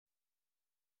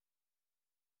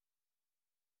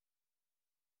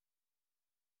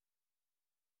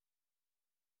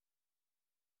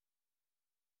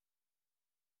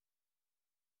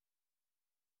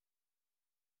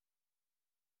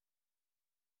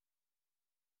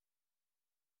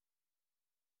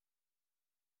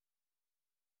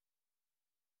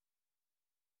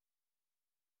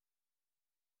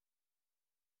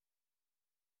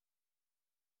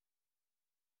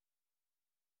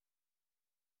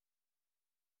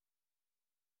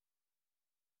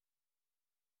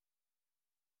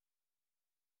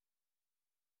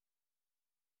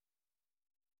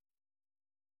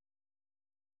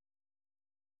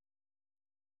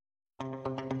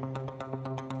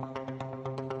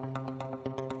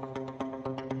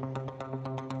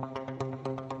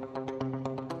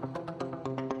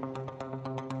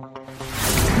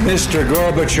Mr.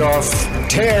 Gorbachev,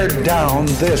 tear down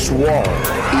this wall.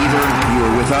 Either you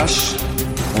are with us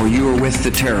or you are with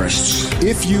the terrorists.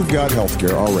 If you've got health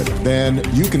care already, then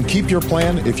you can keep your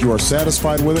plan if you are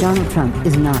satisfied with it. Donald Trump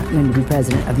is not going to be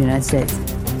president of the United States.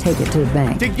 Take it to the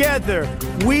bank. Together,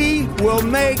 we will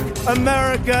make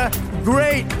America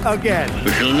great again.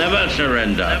 We shall never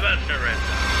surrender.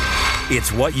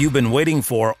 It's what you've been waiting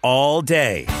for all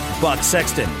day. Buck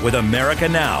Sexton with America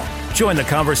Now. Join the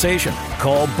conversation.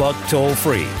 Call Buck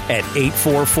toll-free at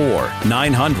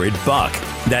 844-900-BUCK.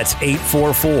 That's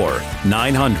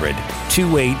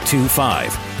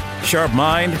 844-900-2825. Sharp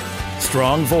mind,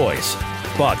 strong voice.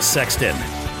 Buck Sexton.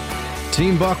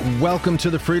 Team Buck, welcome to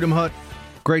the Freedom Hut.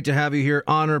 Great to have you here.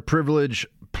 Honor, privilege,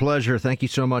 pleasure. Thank you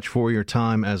so much for your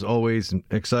time, as always. I'm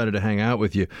excited to hang out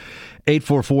with you.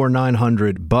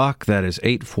 844-900-BUCK. That is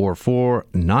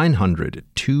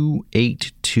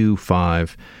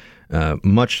 844-900-2825.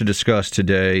 Much to discuss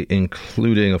today,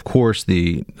 including, of course,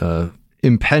 the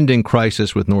impending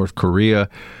crisis with North Korea.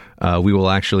 We will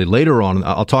actually later on,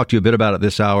 I'll talk to you a bit about it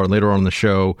this hour. Later on in the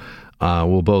show,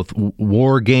 we'll both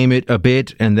war game it a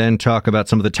bit and then talk about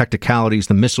some of the technicalities,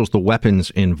 the missiles, the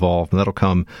weapons involved. And that'll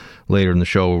come later in the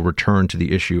show. We'll return to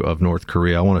the issue of North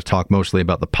Korea. I want to talk mostly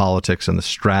about the politics and the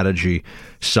strategy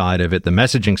side of it, the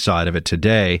messaging side of it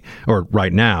today, or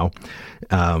right now.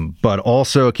 But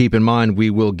also keep in mind, we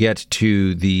will get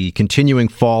to the continuing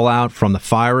fallout from the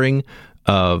firing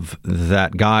of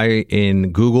that guy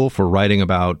in Google for writing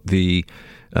about the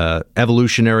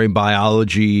evolutionary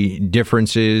biology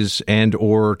differences and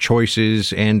or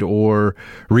choices and or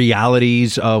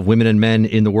realities of women and men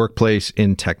in the workplace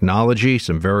in technology.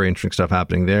 Some very interesting stuff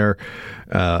happening there.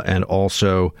 And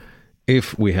also,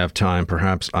 if we have time,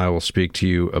 perhaps I will speak to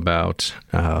you about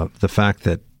the fact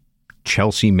that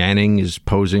Chelsea Manning is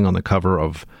posing on the cover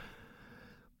of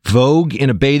Vogue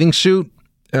in a bathing suit.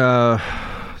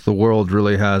 The world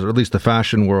really has, or at least the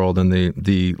fashion world and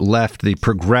the left, the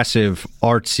progressive,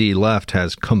 artsy left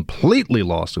has completely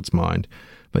lost its mind.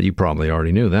 But you probably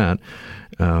already knew that.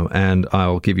 And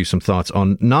I'll give you some thoughts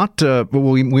on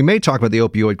we may talk about the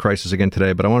opioid crisis again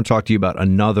today, but I want to talk to you about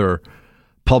another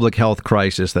public health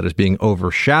crisis that is being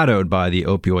overshadowed by the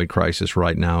opioid crisis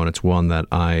right now. And it's one that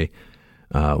I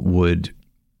would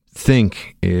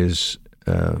think is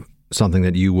something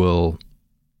that you will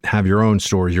have your own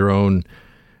stories, your own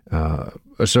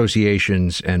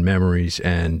associations and memories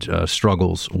and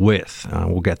struggles with.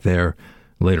 We'll get there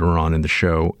later on in the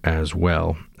show as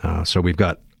well. So we've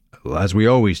got, as we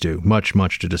always do, much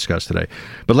to discuss today.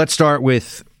 But let's start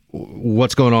with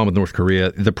what's going on with North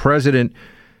Korea. The president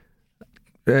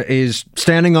is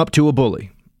standing up to a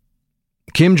bully.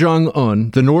 Kim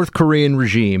Jong-un, the North Korean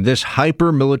regime, this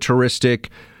hyper-militaristic,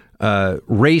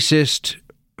 racist,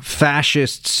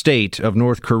 fascist state of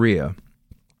North Korea,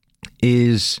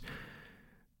 is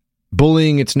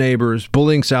bullying its neighbors,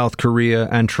 bullying South Korea,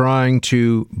 and trying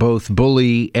to both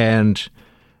bully and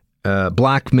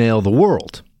blackmail the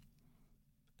world.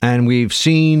 And we've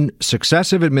seen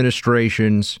successive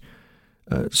administrations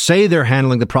say they're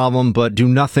handling the problem, but do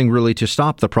nothing really to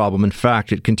stop the problem. In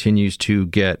fact, it continues to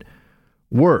get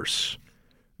worse.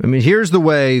 I mean, here's the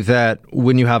way that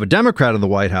when you have a Democrat in the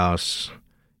White House,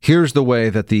 here's the way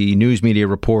that the news media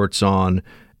reports on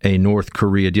a North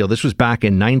Korea deal. This was back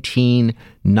in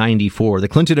 1994. The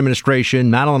Clinton administration,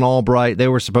 Madeleine Albright, they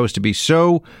were supposed to be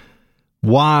so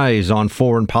wise on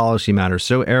foreign policy matters,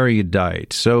 so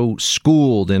erudite, so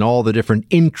schooled in all the different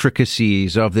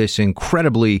intricacies of this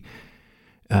incredibly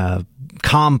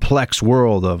complex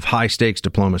world of high-stakes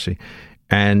diplomacy.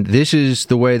 And this is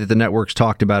the way that the networks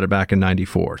talked about it back in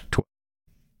 94.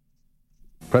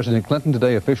 President Clinton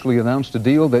today officially announced a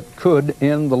deal that could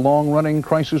end the long-running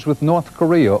crisis with North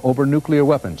Korea over nuclear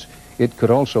weapons. It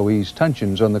could also ease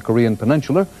tensions on the Korean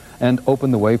Peninsula and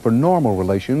open the way for normal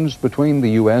relations between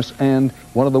the U.S. and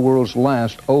one of the world's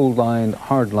last old-line,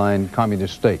 hard-line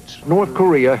communist states. North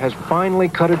Korea has finally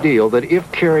cut a deal that,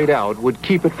 if carried out, would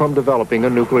keep it from developing a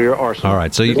nuclear arsenal. All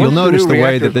right, so you'll notice the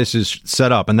way that this is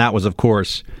set up, and that was, of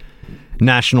course,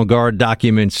 National Guard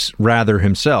documents Rather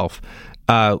himself.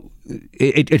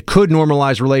 It could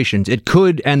normalize relations. It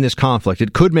could end this conflict.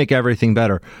 It could make everything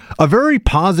better. A very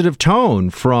positive tone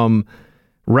from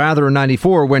Rather in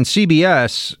 94 when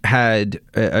CBS had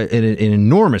an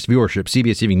enormous viewership,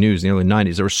 CBS Evening News in the early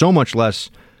 90s. There was so much less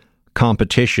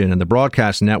competition, and the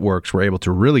broadcast networks were able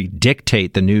to really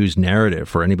dictate the news narrative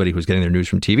for anybody who's getting their news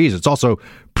from TVs. It's also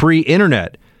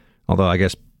pre-internet, although I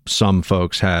guess some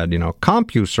folks had,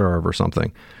 CompuServe or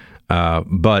something.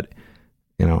 But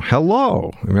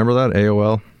hello. Remember that?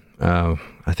 AOL?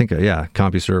 I think,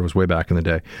 CompuServe was way back in the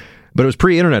day. But it was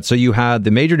pre-internet, so you had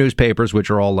the major newspapers, which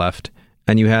are all left,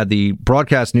 and you had the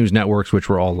broadcast news networks, which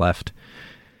were all left.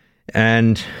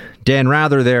 And Dan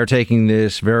Rather there taking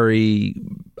this very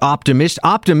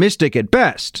optimistic at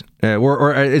best,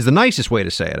 or is the nicest way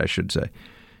to say it, I should say.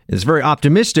 This very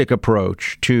optimistic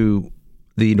approach to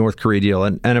the North Korea deal.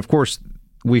 And of course,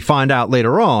 we find out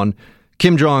later on,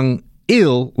 Kim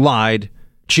Jong-il lied,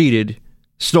 cheated,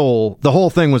 stole. The whole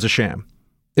thing was a sham.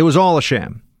 It was all a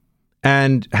sham.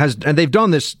 And they've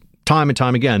done this time and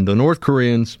time again. The North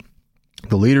Koreans,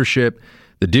 the leadership,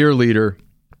 the dear leader,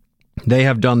 they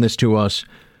have done this to us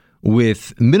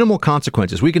with minimal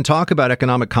consequences. We can talk about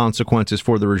economic consequences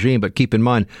for the regime, but keep in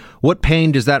mind, what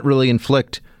pain does that really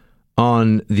inflict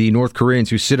on the North Koreans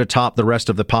who sit atop the rest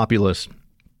of the populace,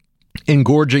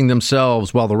 engorging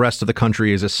themselves while the rest of the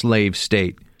country is a slave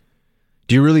state?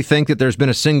 Do you really think that there's been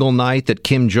a single night that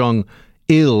Kim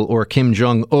Jong-il or Kim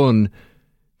Jong-un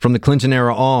from the Clinton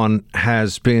era on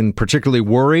has been particularly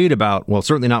worried about, well,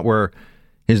 certainly not where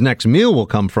his next meal will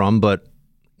come from, but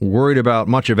worried about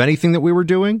much of anything that we were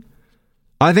doing?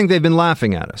 I think they've been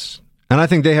laughing at us. And I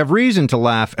think they have reason to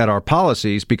laugh at our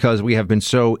policies because we have been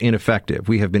so ineffective.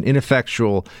 We have been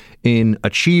ineffectual in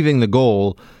achieving the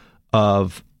goal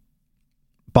of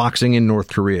boxing in North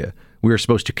Korea. We are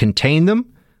supposed to contain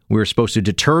them, we are supposed to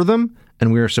deter them,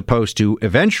 and we are supposed to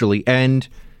eventually end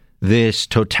this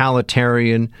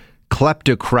totalitarian,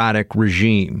 kleptocratic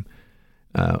regime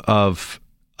of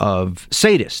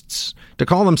sadists. To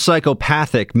call them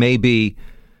psychopathic may be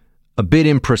a bit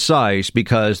imprecise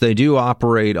because they do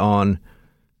operate on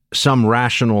some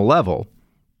rational level,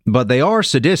 but they are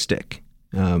sadistic.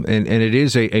 And it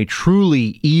is a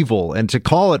truly evil, and to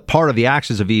call it part of the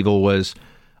axis of evil was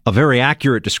a very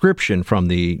accurate description from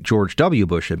the George W.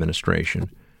 Bush administration.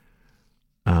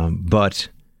 But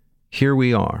here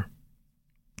we are.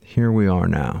 Here we are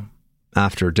now,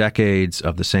 after decades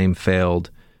of the same failed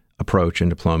approach in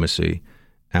diplomacy,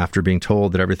 after being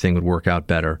told that everything would work out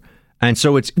better. And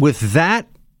so it's with that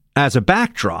as a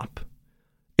backdrop,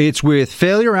 it's with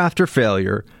failure after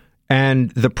failure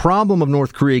and the problem of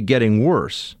North Korea getting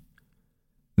worse,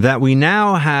 that we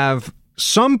now have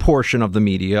some portion of the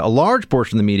media, a large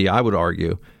portion of the media, I would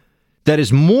argue, that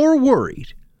is more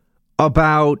worried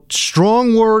about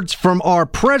strong words from our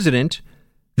president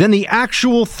than the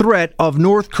actual threat of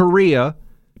North Korea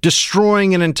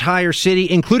destroying an entire city,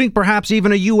 including perhaps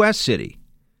even a U.S. city.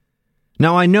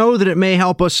 Now, I know that it may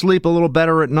help us sleep a little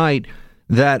better at night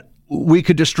that we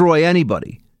could destroy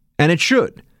anybody, and it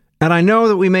should. And I know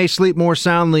that we may sleep more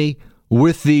soundly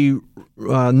with the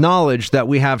knowledge that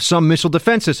we have some missile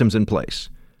defense systems in place.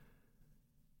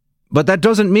 But that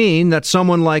doesn't mean that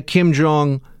someone like Kim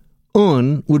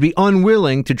Jong-un would be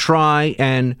unwilling to try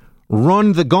and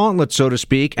run the gauntlet, so to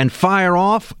speak, and fire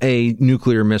off a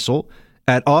nuclear missile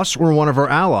at us or one of our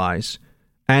allies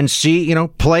and see,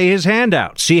 play his hand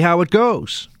out, see how it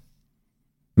goes.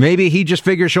 Maybe he just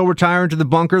figures he'll retire into the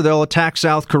bunker, they'll attack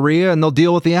South Korea, and they'll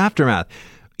deal with the aftermath.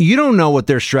 You don't know what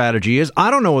their strategy is. I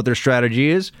don't know what their strategy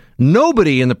is.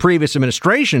 Nobody in the previous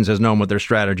administrations has known what their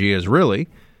strategy is, really.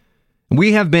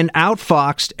 We have been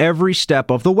outfoxed every step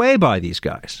of the way by these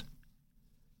guys.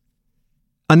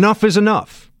 Enough is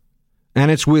enough.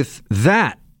 And it's with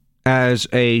that as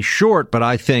a short, but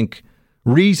I think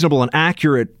reasonable and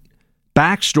accurate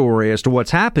backstory as to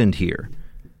what's happened here,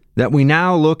 that we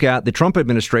now look at the Trump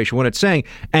administration, what it's saying,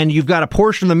 and you've got a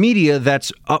portion of the media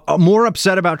that's more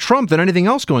upset about Trump than anything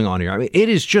else going on here. I mean, it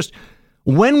is just,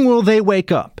 when will they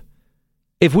wake up?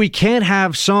 If we can't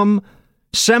have some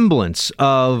semblance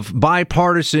of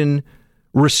bipartisan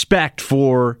respect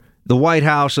for the White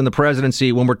House and the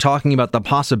presidency when we're talking about the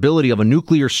possibility of a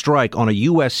nuclear strike on a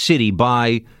U.S. city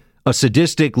by a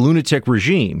sadistic, lunatic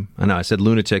regime. I know I said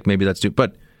lunatic, maybe that's too,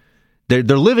 but they're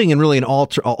living in really an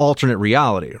alternate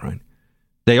reality, right?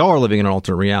 They are living in an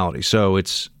alternate reality. So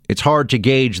it's hard to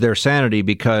gauge their sanity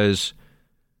because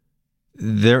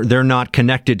they're not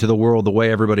connected to the world the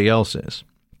way everybody else is.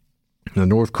 The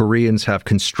North Koreans have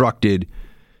constructed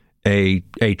a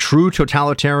true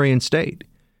totalitarian state.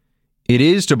 It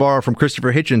is, to borrow from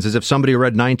Christopher Hitchens, as if somebody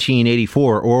read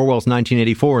 1984, Orwell's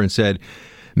 1984, and said,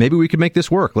 maybe we could make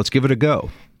this work. Let's give it a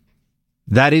go.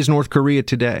 That is North Korea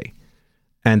today.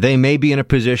 And they may be in a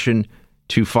position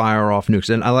to fire off nukes.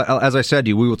 And as I said to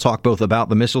you, we will talk both about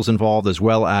the missiles involved as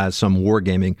well as some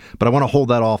wargaming. But I want to hold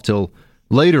that off till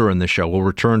later in the show. We'll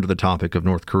return to the topic of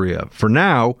North Korea. For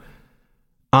now,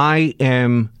 I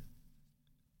am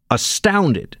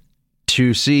astounded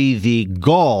to see the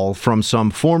gall from some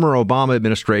former Obama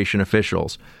administration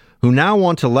officials who now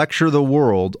want to lecture the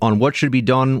world on what should be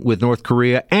done with North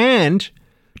Korea and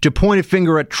to point a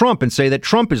finger at Trump and say that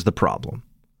Trump is the problem.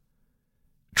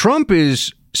 Trump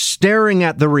is staring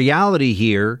at the reality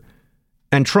here,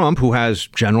 and Trump, who has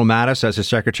General Mattis as his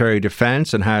Secretary of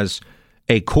Defense and has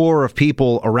a core of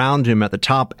people around him at the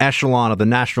top echelon of the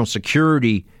national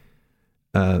security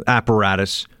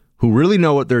apparatus who really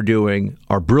know what they're doing,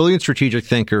 are brilliant strategic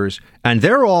thinkers, and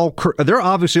they're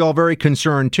obviously all very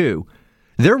concerned too.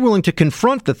 They're willing to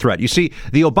confront the threat. You see,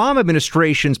 the Obama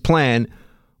administration's plan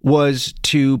was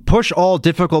to push all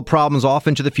difficult problems off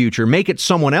into the future, make it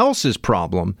someone else's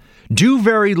problem, do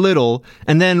very little,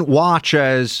 and then watch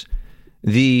as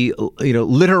the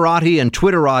literati and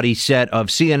Twitterati set of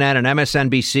CNN and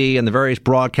MSNBC and the various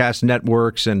broadcast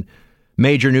networks and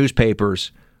major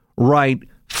newspapers write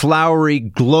flowery,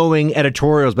 glowing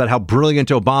editorials about how brilliant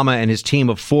Obama and his team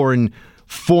of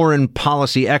foreign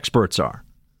policy experts are.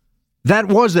 That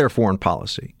was their foreign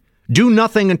policy. Do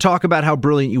nothing and talk about how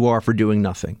brilliant you are for doing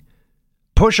nothing.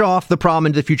 Push off the problem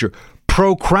into the future.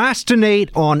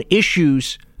 Procrastinate on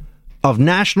issues of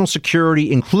national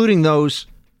security, including those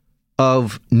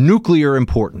of nuclear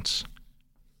importance.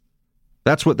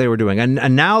 That's what they were doing.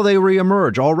 And now they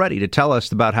reemerge already to tell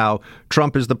us about how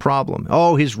Trump is the problem.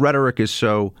 Oh, his rhetoric is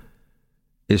so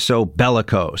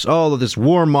bellicose. Oh, this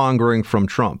warmongering from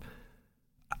Trump.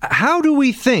 How do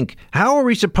we think? How are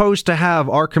we supposed to have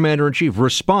our commander-in-chief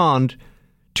respond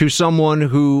to someone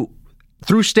who,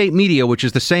 through state media, which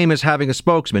is the same as having a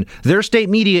spokesman, their state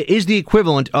media is the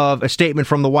equivalent of a statement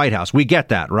from the White House. We get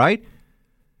that, right?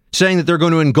 Saying that they're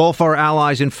going to engulf our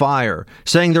allies in fire,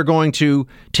 saying they're going to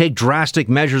take drastic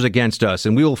measures against us,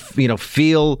 and we will,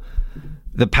 feel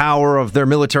the power of their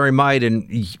military might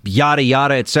and yada,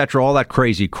 yada, etc., all that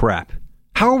crazy crap.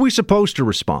 How are we supposed to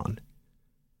respond?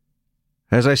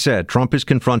 As I said, Trump is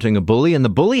confronting a bully, and the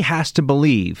bully has to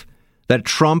believe that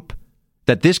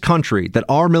that this country, that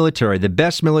our military, the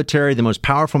best military, the most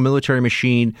powerful military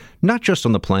machine, not just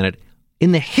on the planet,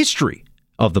 in the history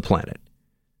of the planet.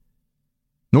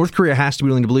 North Korea has to be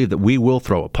willing to believe that we will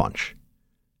throw a punch,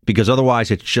 because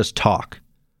otherwise it's just talk.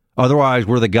 Otherwise,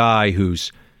 we're the guy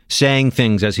who's saying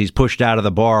things as he's pushed out of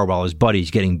the bar while his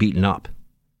buddy's getting beaten up.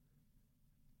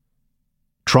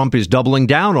 Trump is doubling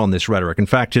down on this rhetoric. In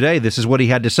fact, today, this is what he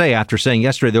had to say after saying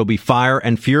yesterday there'll be fire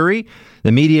and fury.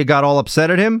 The media got all upset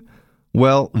at him.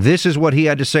 Well, this is what he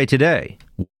had to say today.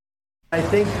 I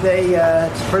think it's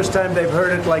the first time they've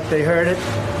heard it like they heard it.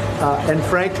 And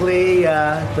frankly,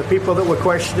 the people that were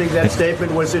questioning that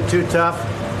statement, was it too tough?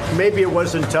 Maybe it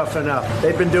wasn't tough enough.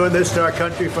 They've been doing this to our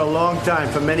country for a long time,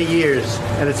 for many years.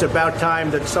 And it's about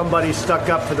time that somebody stuck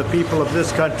up for the people of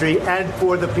this country and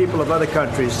for the people of other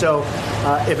countries. So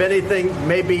if anything,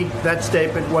 maybe that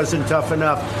statement wasn't tough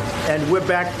enough. And we're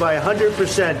backed by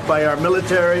 100% by our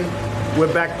military.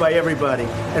 We're backed by everybody.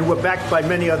 And we're backed by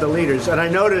many other leaders. And I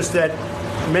noticed that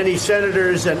many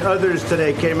senators and others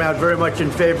today came out very much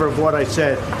in favor of what I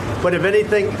said. But if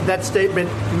anything, that statement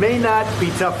may not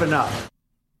be tough enough.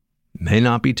 May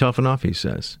not be tough enough, he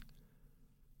says.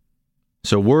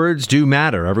 So words do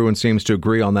matter. Everyone seems to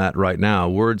agree on that right now.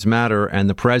 Words matter, and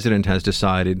the president has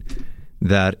decided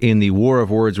that in the war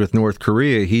of words with North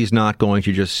Korea, he's not going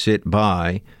to just sit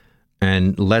by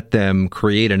and let them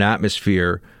create an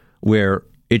atmosphere where,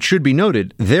 it should be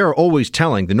noted, they're always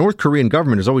telling, the North Korean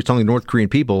government is always telling the North Korean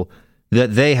people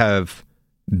that they have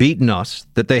beaten us,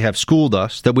 that they have schooled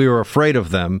us, that we are afraid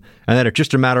of them, and that it's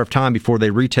just a matter of time before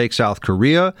they retake South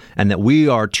Korea, and that we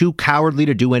are too cowardly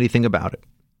to do anything about it.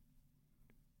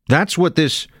 That's what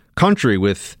this country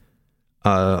with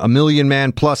a 1 million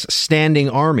man plus standing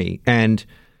army and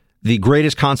the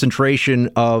greatest concentration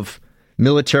of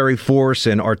military force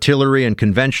and artillery and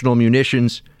conventional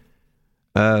munitions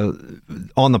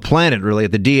on the planet, really,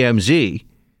 at the DMZ,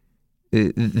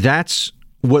 that's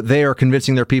what they are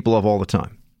convincing their people of all the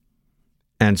time.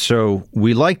 And so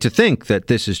we like to think that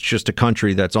this is just a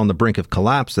country that's on the brink of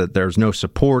collapse, that there's no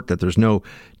support, that there's no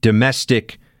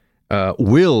domestic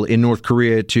will in North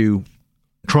Korea to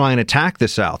try and attack the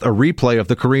South, a replay of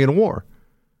the Korean War.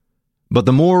 But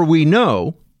the more we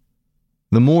know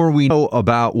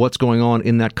about what's going on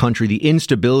in that country, the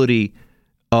instability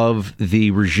of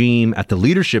the regime at the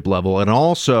leadership level, and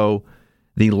also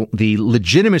the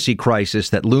legitimacy crisis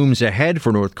that looms ahead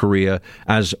for North Korea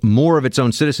as more of its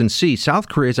own citizens see, South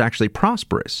Korea is actually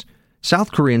prosperous.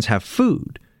 South Koreans have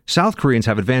food. South Koreans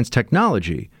have advanced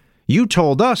technology. You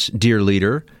told us, dear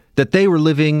leader, that they were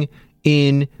living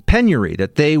in penury,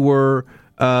 that they were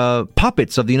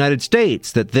puppets of the United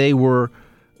States, that they were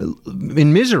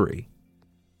in misery.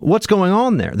 What's going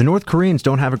on there? The North Koreans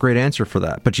don't have a great answer for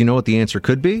that. But you know what the answer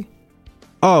could be?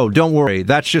 Oh, don't worry.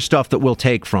 That's just stuff that we'll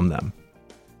take from them.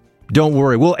 Don't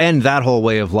worry. We'll end that whole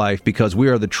way of life because we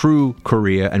are the true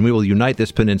Korea and we will unite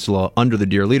this peninsula under the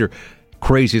dear leader.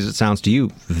 crazy as it sounds to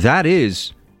you, that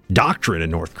is doctrine in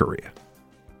North Korea.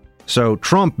 So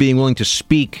Trump being willing to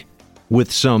speak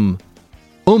with some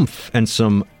oomph and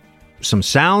some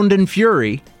sound and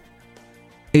fury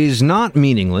is not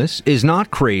meaningless, is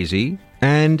not crazy,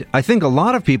 and I think a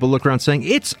lot of people look around saying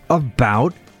it's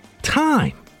about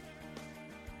time.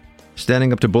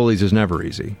 Standing up to bullies is never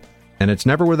easy, and it's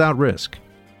never without risk.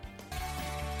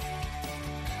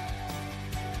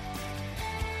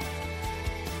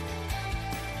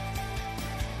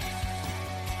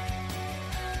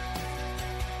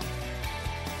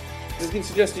 There's been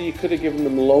suggested you could have given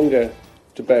them longer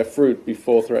to bear fruit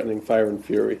before threatening fire and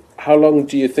fury. How long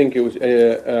do you think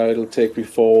it'll take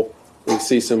before we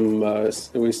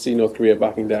see North Korea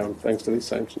backing down thanks to these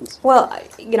sanctions? Well,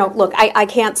 look, I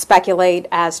can't speculate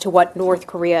as to what North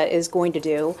Korea is going to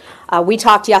do. We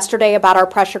talked yesterday about our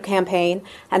pressure campaign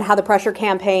and how the pressure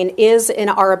campaign is, in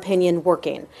our opinion,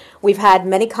 working. We've had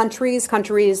many countries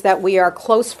that we are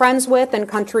close friends with and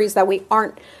countries that we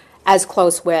aren't as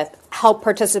close with help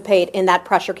participate in that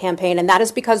pressure campaign, and that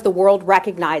is because the world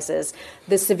recognizes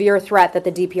the severe threat that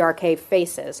the DPRK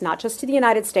faces, not just to the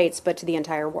United States, but to the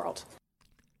entire world.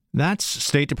 That's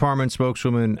State Department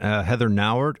spokeswoman Heather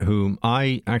Nauert, whom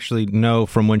I actually know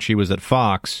from when she was at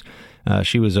Fox.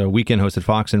 She was a weekend host at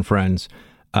Fox and Friends.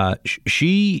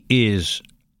 She is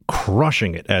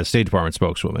crushing it as State Department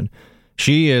spokeswoman.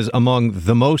 She is among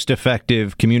the most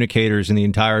effective communicators in the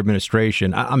entire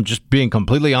administration. I'm just being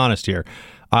completely honest here.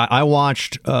 I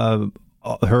watched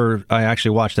her. I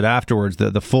actually watched it afterwards,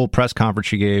 the full press conference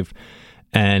she gave,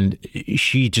 and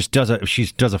she does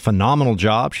a phenomenal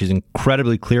job. She's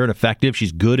incredibly clear and effective.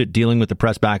 She's good at dealing with the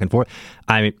press back and forth.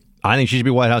 I think she should be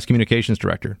White House communications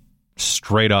director,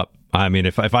 straight up. I mean,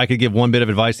 if I could give one bit of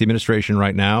advice to the administration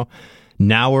right now,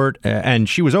 Nauert, and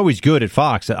she was always good at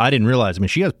Fox. I didn't realize. I mean,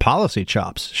 she has policy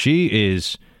chops. She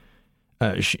is.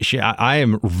 I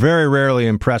am very rarely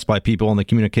impressed by people on the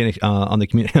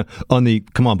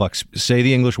come on, Bucks, say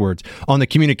the English words, on the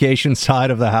communication side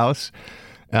of the house.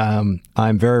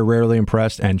 I'm very rarely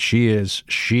impressed, and she is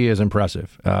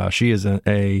impressive. She is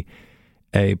a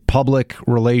public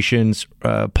relations,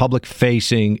 public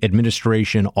facing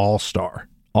administration all-star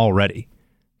already.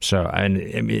 So, and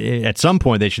I mean, at some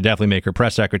point, they should definitely make her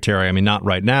press secretary. I mean, not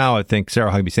right now. I think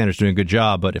Sarah Huckabee Sanders is doing a good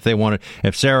job. But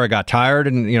if Sarah got tired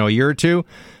in a year or two,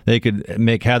 they could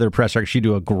make Heather press secretary. She'd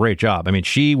do a great job. I mean,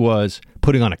 she was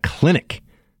putting on a clinic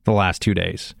the last 2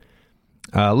 days.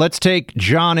 Let's take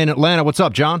John in Atlanta. What's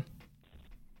up, John?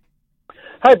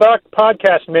 Hi, Buck.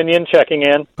 Podcast Minion checking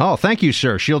in. Oh, thank you,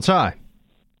 sir. Shields High.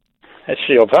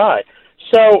 Shields High.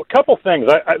 So, a couple things.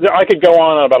 I could go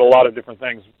on about a lot of different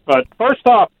things. But first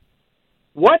off,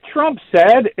 what Trump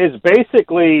said is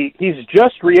basically he's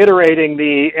just reiterating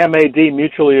the MAD,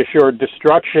 mutually assured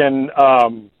destruction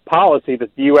policy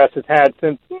that the U.S. has had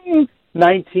since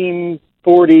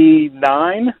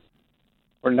 1949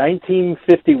 or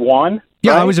 1951.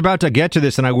 Yeah, right? I was about to get to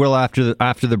this, and I will after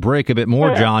the break a bit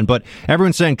more, John. But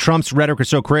everyone's saying Trump's rhetoric is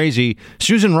so crazy.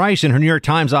 Susan Rice in her New York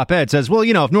Times op-ed says, well,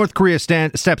 if North Korea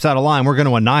steps out of line, we're going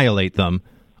to annihilate them.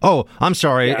 Oh, I'm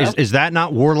sorry. Yeah. Is that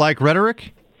not warlike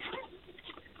rhetoric?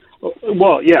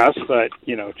 Well, yes, but,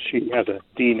 she has a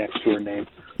D next to her name.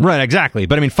 Right, exactly.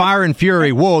 But, I mean, fire and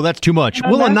fury, whoa, that's too much.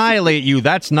 We'll annihilate you.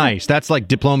 That's nice. That's like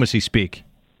diplomacy speak.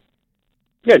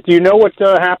 Yeah, do you know what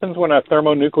happens when a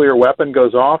thermonuclear weapon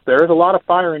goes off? There is a lot of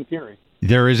fire and fury.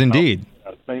 There is indeed.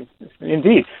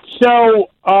 Indeed.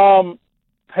 So, have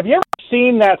you ever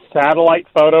seen that satellite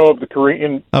photo of the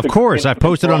Korean? Of course, I've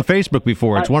posted on Facebook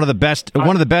before. It's one of the best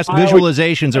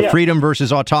visualizations of freedom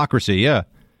versus autocracy. Yeah.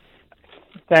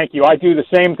 Thank you. I do the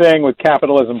same thing with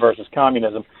capitalism versus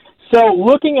communism. So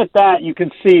looking at that, you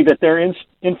can see that their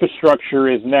infrastructure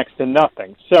is next to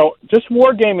nothing. So just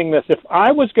wargaming this, if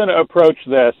I was going to approach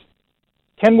this,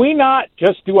 can we not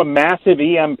just do a massive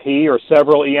EMP or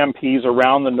several EMPs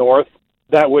around the north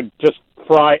that would just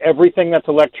fry everything that's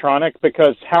electronic?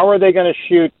 Because how are they going to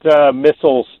shoot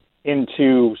missiles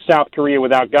into South Korea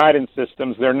without guidance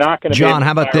systems? They're not going to. John,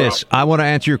 how about this? I want to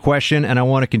answer your question, and I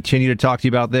want to continue to talk to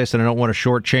you about this, and I don't want to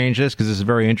shortchange this because this is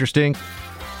very interesting.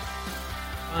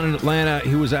 In Atlanta,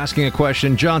 he was asking a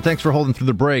question. John, thanks for holding through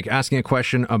the break. Asking a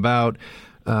question about,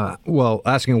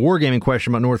 asking a wargaming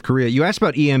question about North Korea. You asked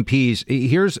about EMPs.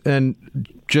 Here's, and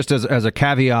just as a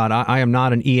caveat, I am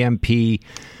not an EMP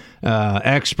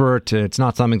expert. It's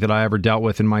not something that I ever dealt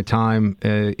with in my time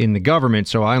in the government,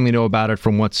 so I only know about it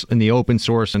from what's in the open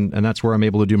source, and that's where I'm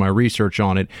able to do my research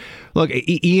on it. Look,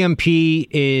 EMP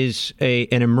is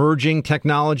an emerging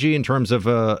technology in terms of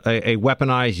a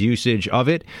weaponized usage of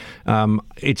it.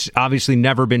 It's obviously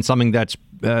never been something that's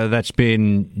that's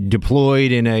been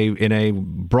deployed in a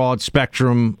broad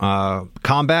spectrum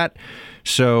combat,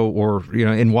 or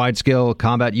in wide scale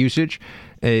combat usage.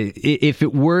 If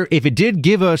it did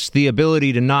give us the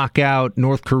ability to knock out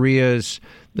North Korea's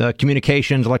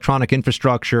communications, electronic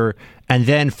infrastructure, and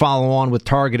then follow on with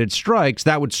targeted strikes,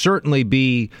 that would certainly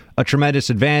be a tremendous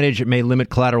advantage. It may limit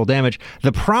collateral damage.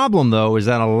 The problem, though, is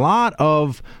that a lot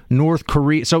of North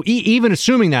Korea, so even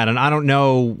assuming that, and I don't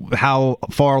know how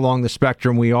far along the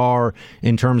spectrum we are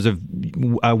in terms of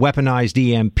weaponized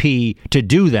EMP to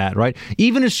do that, right?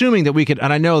 Even assuming that we could,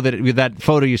 and I know that with that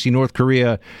photo you see North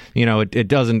Korea, it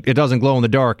doesn't glow in the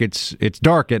dark. It's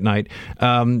dark at night.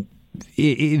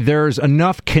 There's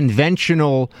enough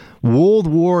conventional World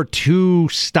War II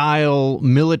style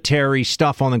military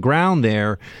stuff on the ground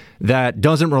there that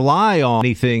doesn't rely on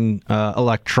anything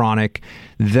electronic,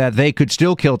 that they could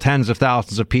still kill tens of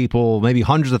thousands of people, maybe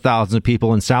hundreds of thousands of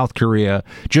people in South Korea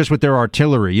just with their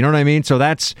artillery. You know what I mean? So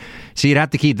you'd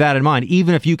have to keep that in mind.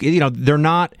 Even if they're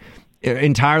not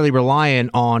entirely reliant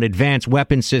on advanced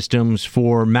weapon systems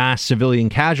for mass civilian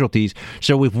casualties.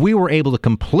 So if we were able to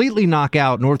completely knock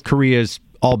out North Korea's,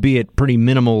 albeit pretty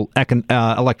minimal,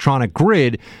 electronic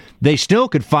grid, they still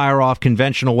could fire off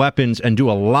conventional weapons and do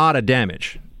a lot of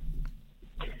damage.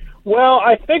 Well,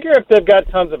 I figure if they've got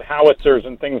tons of howitzers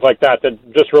and things like that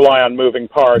just rely on moving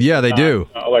parts, yeah, they do,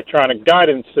 electronic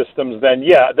guidance systems, then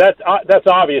that's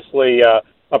obviously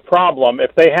a problem.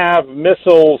 If they have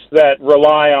missiles that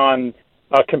rely on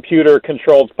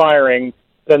computer-controlled firing,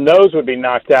 then those would be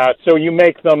knocked out. So you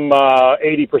make them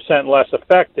 80% less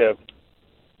effective.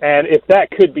 And if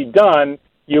that could be done,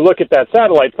 you look at that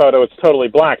satellite photo, it's totally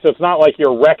black. So it's not like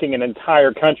you're wrecking an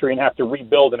entire country and have to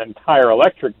rebuild an entire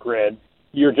electric grid.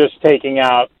 You're just taking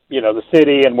out, the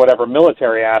city and whatever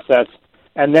military assets,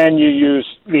 and then you use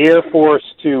the Air Force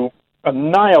to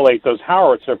annihilate those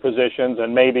howitzer positions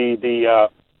and maybe the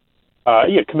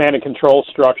command and control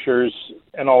structures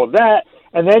and all of that.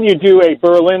 And then you do a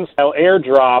Berlin-style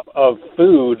airdrop of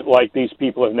food like these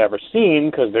people have never seen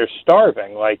because they're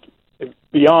starving, like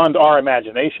beyond our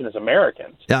imagination as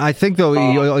Americans. Yeah, I think, though,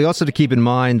 you also have to keep in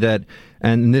mind that,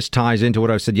 and this ties into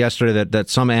what I said yesterday, that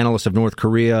some analysts of North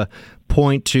Korea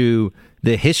point to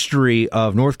the history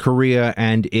of North Korea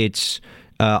and its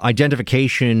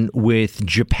identification with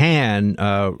Japan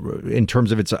in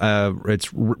terms of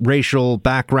its racial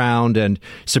background and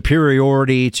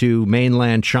superiority to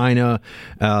mainland China,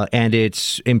 and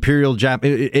its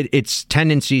its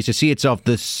tendencies to see itself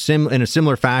in a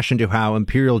similar fashion to how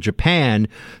Imperial Japan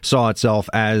saw itself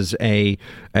as a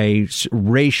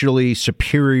racially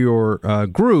superior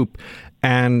group.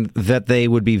 And that they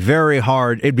would be very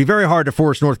hard. It'd be very hard to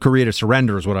force North Korea to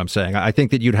surrender, is what I'm saying. I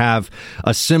think that you'd have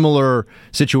a similar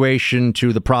situation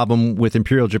to the problem with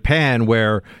Imperial Japan,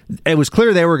 where it was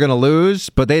clear they were going to lose,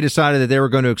 but they decided that they were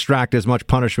going to extract as much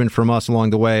punishment from us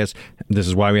along the way as this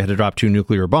is why we had to drop 2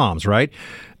 nuclear bombs, right?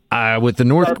 With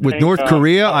North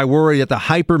Korea, I worry that the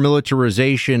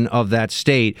hyper-militarization of that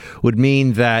state would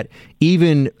mean that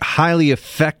even highly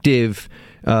effective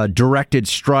directed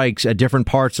strikes at different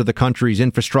parts of the country's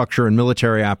infrastructure and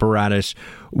military apparatus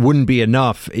wouldn't be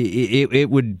enough. They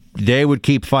would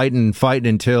keep fighting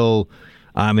until,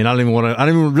 I don't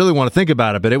even really want to think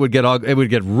about it, but it would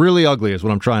get really ugly, is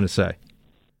what I'm trying to say.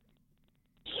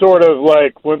 Sort of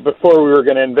like before we were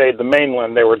going to invade the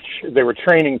mainland, they were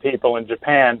training people in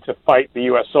Japan to fight the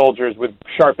U.S. soldiers with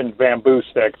sharpened bamboo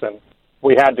sticks, and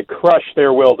we had to crush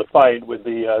their will to fight with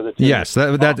the yes,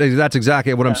 that's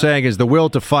exactly what I'm saying, is the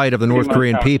will to fight of the North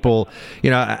Korean people.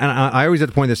 And I always have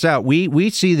to point this out. We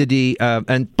see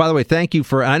and by the way, thank you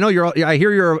for. I know I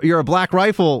hear you're a Black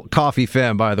Rifle coffee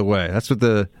fan. By the way, that's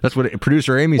what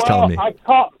producer Amy's telling me. I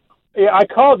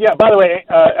called. Yeah. By the way,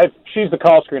 she's the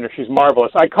call screener. She's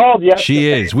marvelous. I called yesterday. She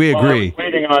is. We agree. I was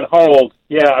waiting on hold.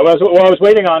 Yeah, while I was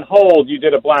waiting on hold, you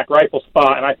did a Black Rifle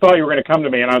spot, and I thought you were going to come to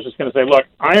me, and I was just going to say, look,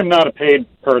 I am not a paid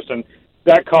person.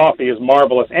 That coffee is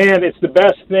marvelous, and it's the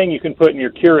best thing you can put in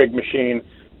your Keurig machine.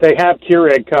 They have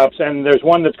Keurig cups, and there's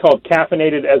one that's called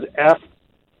caffeinated as F,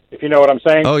 if you know what I'm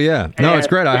saying. Oh, yeah. No, it's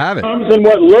great. I have it. It comes in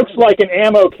what looks like an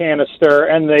ammo canister,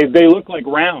 and they look like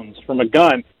rounds from a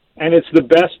gun. And it's the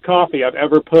best coffee I've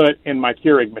ever put in my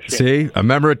Keurig machine. See, a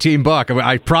member of Team Buck.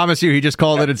 I promise you, he just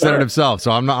called it and said it himself. So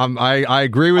I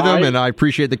agree with him, and I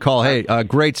appreciate the call. Hey,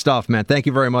 great stuff, man. Thank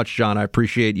you very much, John. I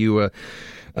appreciate you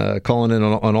calling in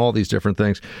on all these different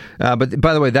things. But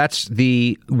by the way, that's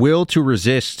the will to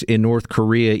resist in North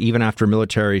Korea, even after a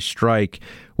military strike.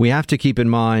 We have to keep in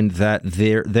mind that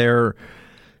that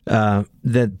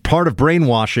part of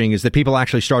brainwashing is that people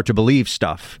actually start to believe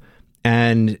stuff.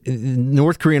 And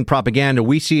North Korean propaganda,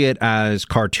 we see it as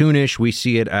cartoonish, we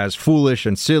see it as foolish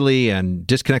and silly and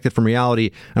disconnected from reality.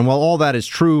 And while all that is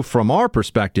true from our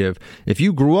perspective, if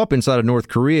you grew up inside of North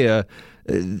Korea,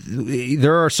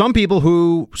 there are some people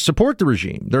who support the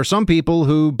regime. There are some people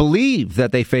who believe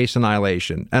that they face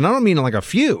annihilation. And I don't mean like a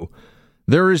few.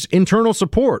 There is internal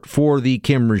support for the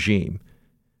Kim regime.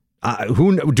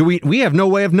 We have no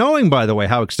way of knowing, by the way,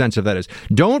 how extensive that is.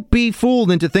 Don't be fooled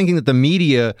into thinking that the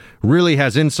media really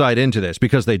has insight into this,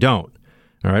 because they don't.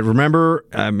 All right. Remember,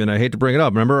 I hate to bring it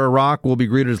up. Remember, Iraq will be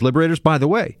greeted as liberators. By the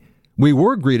way, we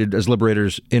were greeted as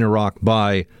liberators in Iraq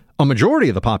by a majority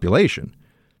of the population.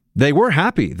 They were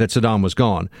happy that Saddam was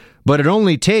gone, but it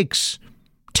only takes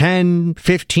 10,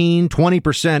 15,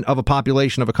 20% of a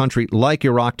population of a country like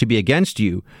Iraq to be against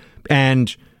you,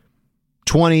 and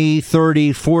 20,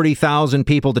 30, 40,000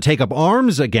 people to take up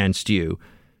arms against you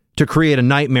to create a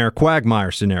nightmare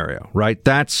quagmire scenario, right?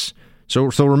 That's so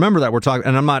remember that we're talking,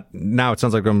 and I'm not, now it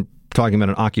sounds like I'm talking about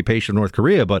an occupation of North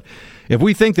Korea, but if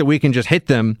we think that we can just hit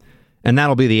them and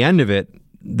that'll be the end of it,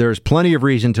 there's plenty of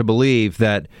reason to believe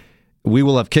that we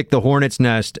will have kicked the hornet's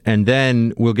nest, and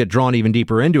then we'll get drawn even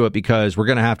deeper into it because we're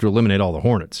going to have to eliminate all the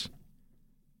hornets.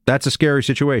 That's a scary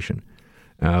situation.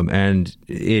 And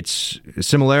it's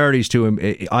similarities to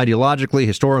ideologically,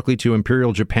 historically, to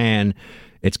Imperial Japan.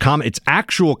 It's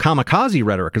actual kamikaze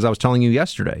rhetoric, as I was telling you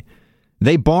yesterday.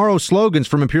 They borrow slogans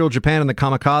from Imperial Japan and the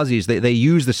kamikazes. They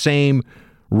use the same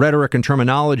rhetoric and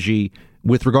terminology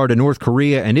with regard to North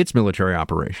Korea and its military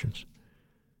operations.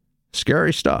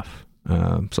 Scary stuff.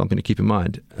 Something to keep in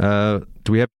mind.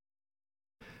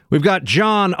 We've got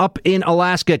John up in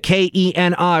Alaska,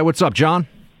 KENI. What's up, John?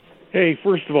 Hey,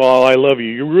 first of all, I love you.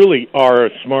 You really are a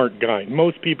smart guy.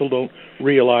 Most people don't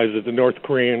realize that the North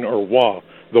Korean are Wa.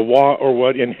 The Wa are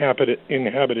what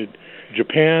inhabited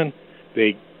Japan.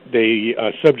 They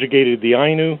subjugated the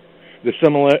Ainu. The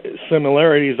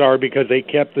similarities are because they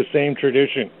kept the same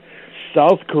tradition.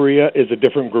 South Korea is a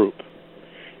different group,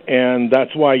 and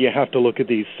that's why you have to look at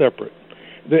these separate.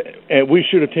 And we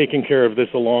should have taken care of this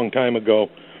a long time ago.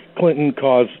 Clinton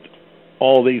caused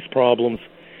all these problems.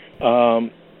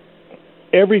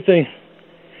 Everything.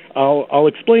 I'll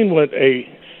explain what a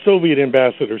Soviet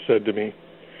ambassador said to me.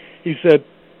 He said,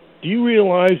 "Do you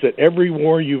realize that every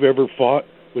war you've ever fought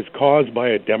was caused by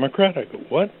a Democrat?" I go,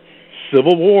 "What?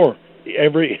 Civil War.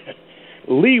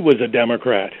 Lee was a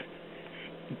Democrat.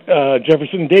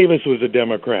 Jefferson Davis was a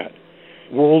Democrat.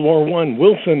 World War I,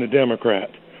 Wilson a Democrat.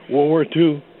 World War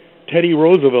II, Teddy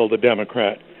Roosevelt a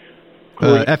Democrat."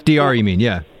 FDR, you mean?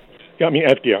 Yeah. I mean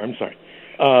FDR. I'm sorry.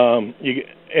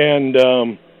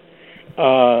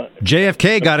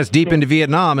 JFK got us deep into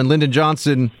Vietnam, and Lyndon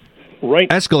Johnson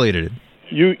escalated it.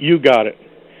 You got it.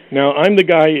 Now, I'm the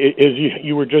guy, as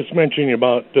you were just mentioning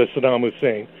about Saddam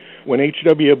Hussein. When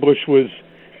H.W. Bush was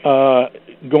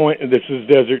this is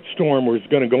Desert Storm, was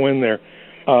going to go in there,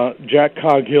 Jack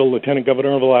Coghill, Lieutenant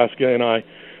Governor of Alaska, and I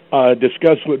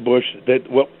discussed with Bush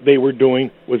that what they were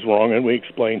doing was wrong, and we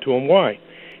explained to him why.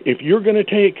 If you're going to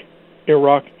take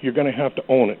Iraq, you're going to have to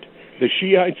own it. The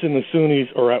Shiites and the Sunnis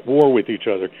are at war with each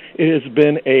other. It has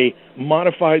been a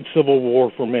modified civil war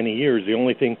for many years. The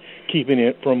only thing keeping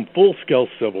it from full-scale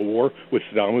civil war was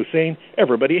Saddam Hussein.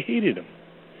 Everybody hated him.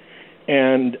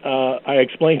 And I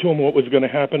explained to him what was going to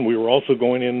happen. We were also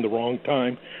going in the wrong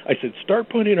time. I said, start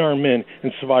putting our men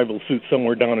in survival suits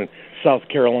somewhere down in South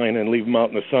Carolina and leave them out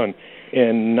in the sun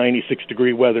in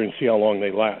 96-degree weather and see how long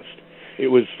they last. It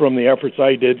was from the efforts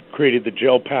I did, created the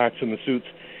gel packs and the suits,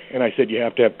 and I said you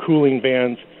have to have cooling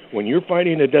bands. When you're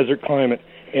fighting a desert climate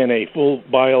and a full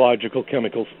biological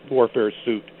chemical warfare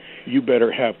suit, you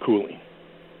better have cooling.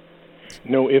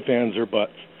 No ifs, ands, or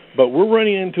buts. But we're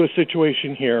running into a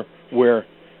situation here where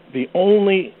the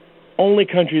only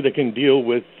country that can deal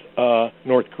with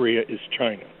North Korea is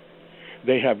China.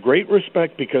 They have great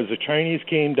respect because the Chinese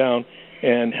came down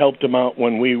and helped them out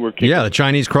when we were kicking. Yeah, the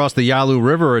Chinese crossed the Yalu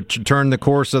River to turn the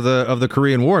course of the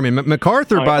Korean War. I mean,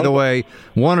 MacArthur, by the way,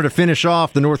 wanted to finish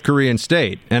off the North Korean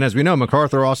state. And as we know,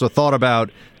 MacArthur also thought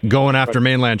about going after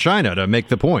mainland China to make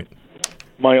the point.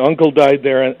 My uncle died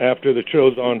there after the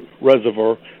Chosin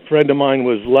Reservoir. A friend of mine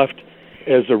was left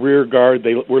as a rear guard.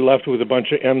 They were left with a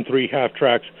bunch of M3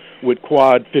 half-tracks with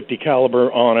quad 50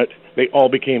 caliber on it. They all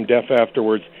became deaf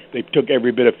afterwards. They took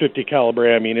every bit of 50 caliber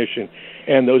ammunition.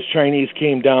 And those Chinese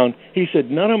came down. He said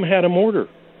none of them had a mortar.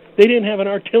 They didn't have an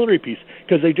artillery piece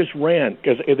because they just ran,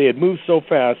 because they had moved so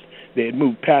fast. They had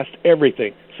moved past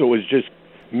everything. So it was just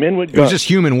men with guns. It was just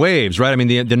human waves, right? I mean,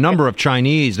 the number of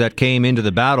Chinese that came into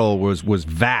the battle was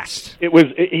vast.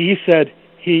 He said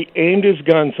he aimed his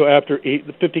gun, so after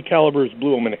the 50 calibers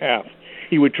blew him in half.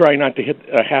 he would try not to hit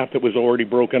a half that was already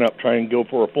broken up, try and go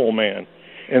for a full man.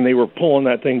 And they were pulling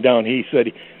that thing down. He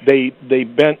said they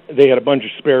had a bunch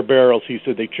of spare barrels. He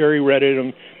said they cherry-redded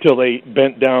them till they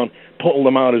bent down, pulled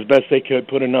them out as best they could,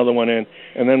 put another one in,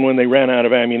 and then when they ran out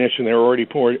of ammunition, they were already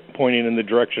pointing in the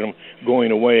direction of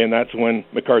going away, and that's when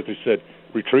MacArthur said,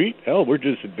 retreat? Hell, we're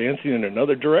just advancing in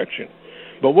another direction.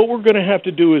 But what we're going to have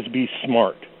to do is be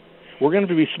smart. We're going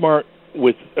to have to be smart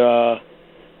with,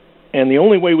 and the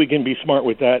only way we can be smart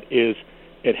with that is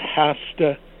it has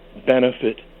to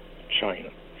benefit China.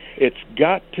 It's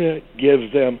got to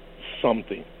give them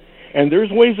something. And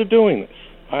there's ways of doing this.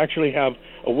 I actually have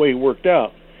a way worked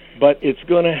out. But it's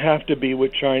going to have to be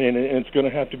with China, and it's going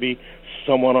to have to be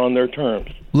somewhat on their terms.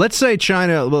 Let's say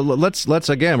China, let's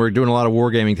again, we're doing a lot of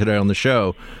wargaming today on the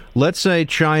show. Let's say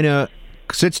China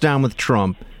sits down with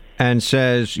Trump and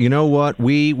says, you know what,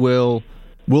 we'll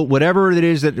whatever it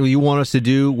is that you want us to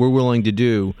do, we're willing to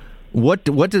do. What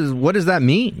does that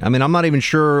mean? I mean, I'm not even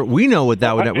sure we know what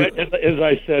that would. As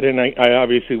I said, and I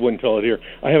obviously wouldn't tell it here,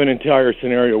 I have an entire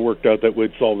scenario worked out that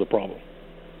would solve the problem.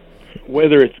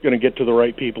 Whether it's going to get to the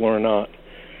right people or not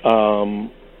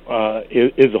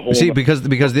is a whole. See,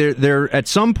 because they're at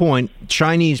some point,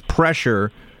 Chinese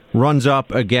pressure runs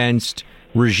up against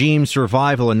regime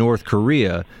survival in North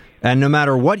Korea, and no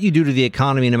matter what you do to the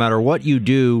economy, no matter what you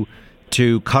do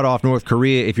to cut off North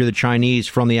Korea, if you're the Chinese,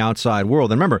 from the outside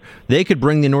world. And remember, they could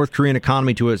bring the North Korean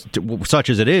economy to such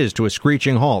as it is, to a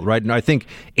screeching halt, right? And I think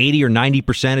 80 or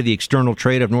 90% of the external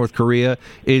trade of North Korea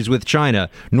is with China.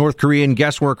 North Korean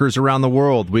guest workers around the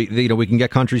world, we can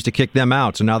get countries to kick them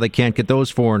out, so now they can't get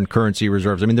those foreign currency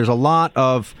reserves. I mean, there's a lot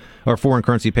of, or foreign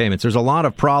currency payments. There's a lot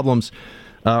of problems,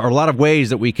 or a lot of ways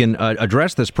that we can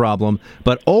address this problem,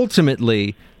 but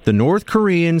ultimately, the North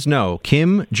Koreans know,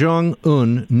 Kim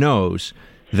Jong-un knows,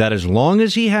 that as long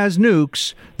as he has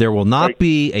nukes, there will not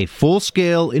be a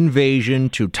full-scale invasion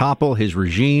to topple his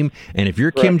regime. And if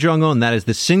you're Kim Jong-un, that is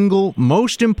the single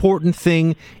most important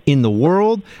thing in the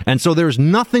world. And so there's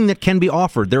nothing that can be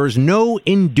offered. There is no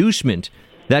inducement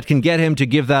that can get him to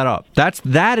give that up.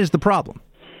 That is the problem.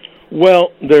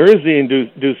 Well, there is the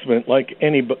inducement. Like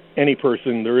any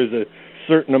person, there is a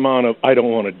certain amount of, I don't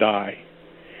want to die.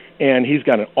 And he's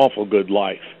got an awful good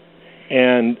life.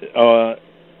 And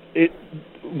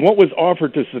what was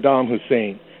offered to Saddam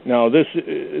Hussein, now there's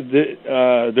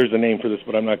a name for this,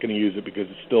 but I'm not going to use it because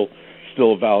it's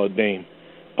still a valid name.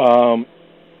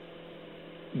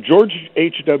 George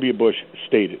H.W. Bush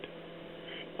stated,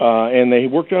 and they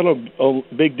worked out a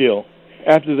big deal,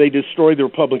 after they destroyed the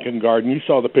Republican Guard, and you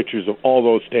saw the pictures of all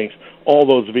those tanks, all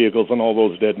those vehicles, and all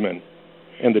those dead men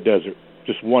in the desert.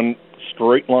 Just one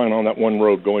straight line on that one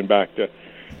road going back to...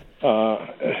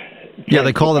 yeah,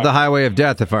 they called it the Highway of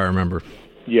Death, if I remember.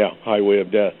 Yeah, Highway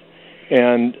of Death.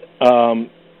 And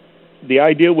the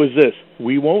idea was this: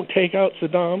 we won't take out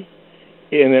Saddam,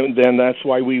 and then that's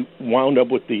why we wound up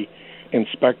with the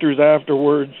inspectors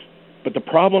afterwards. But the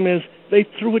problem is they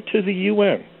threw it to the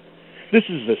UN. This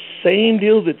is the same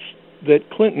deal that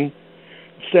Clinton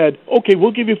said, okay,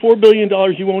 we'll give you $4 billion,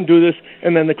 you won't do this,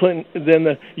 and then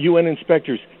the UN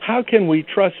inspectors. How can we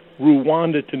trust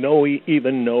Rwanda to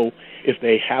even know if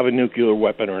they have a nuclear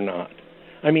weapon or not?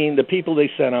 I mean, the people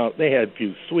they sent out, they had a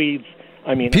few Swedes.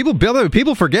 I mean, people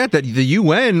forget that the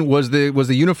UN was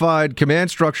the unified command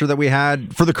structure that we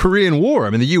had for the Korean War. I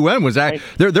mean, the UN was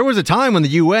there was a time when the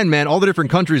UN, man, all the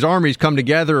different countries' armies come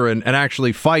together and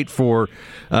actually fight for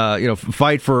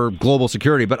global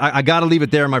security. But I got to leave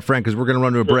it there, my friend, because we're going to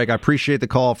run to a break. I appreciate the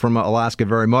call from Alaska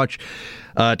very much.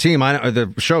 Team, I know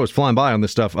the show is flying by on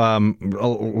this stuff. A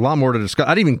lot more to discuss.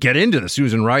 I didn't even get into the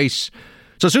Susan Rice.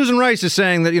 So Susan Rice is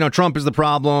saying that Trump is the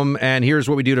problem, and here's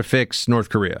what we do to fix North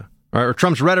Korea. Or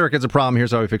Trump's rhetoric is a problem.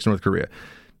 Here's how we fix North Korea.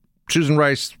 Susan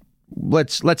Rice,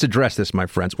 let's address this, my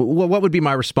friends. What would be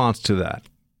my response to that?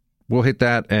 We'll hit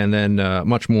that and then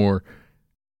much more.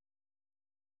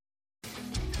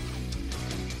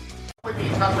 Would be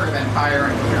tougher than fire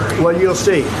and fury. Well, you'll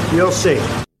see. You'll see.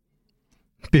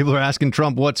 People are asking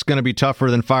Trump what's going to be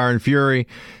tougher than fire and fury.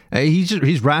 He's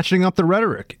ratcheting up the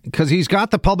rhetoric because he's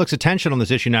got the public's attention on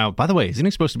this issue now. By the way, isn't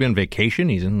he supposed to be on vacation?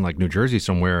 He's in New Jersey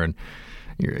somewhere, and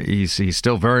he's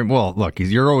still very well. Look,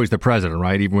 you're always the president,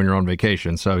 right? Even when you're on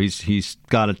vacation. So he's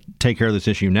got to take care of this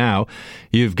issue now.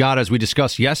 You've got, as we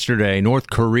discussed yesterday, North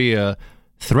Korea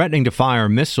threatening to fire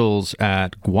missiles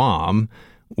at Guam,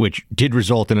 which did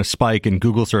result in a spike in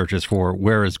Google searches for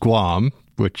where is Guam,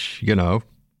 which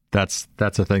that's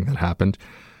a thing that happened.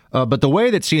 But the way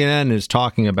that CNN is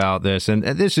talking about this, and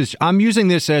I'm using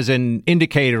this as an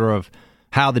indicator of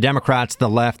how the Democrats, the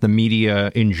left, the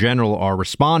media in general are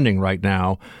responding right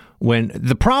now. when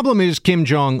the problem is Kim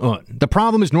Jong-un. The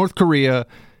problem is North Korea,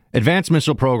 advanced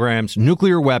missile programs,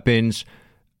 nuclear weapons,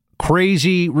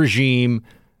 crazy regime,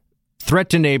 threat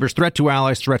to neighbors, threat to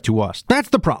allies, threat to us. That's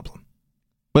the problem.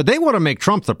 But they want to make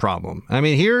Trump the problem. I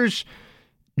mean, here's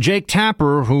Jake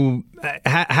Tapper, who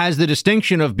has the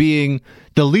distinction of being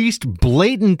the least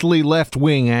blatantly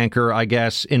left-wing anchor, I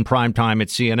guess, in prime time at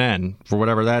CNN, for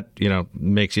whatever that,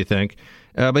 makes you think.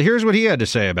 But here's what he had to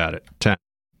say about it.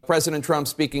 President Trump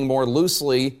speaking more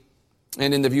loosely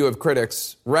and, in the view of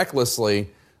critics, recklessly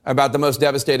about the most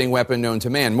devastating weapon known to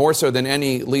man, more so than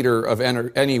any leader of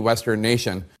any Western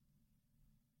nation.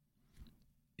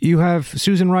 You have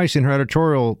Susan Rice in her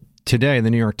editorial today in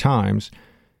the New York Times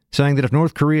saying that if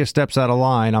North Korea steps out of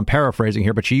line, I'm paraphrasing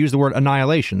here, but she used the word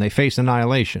annihilation. They face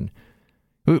annihilation.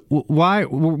 Why?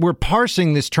 We're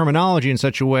parsing this terminology in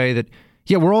such a way that,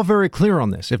 yeah, we're all very clear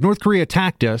on this. If North Korea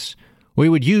attacked us, we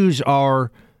would use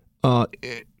our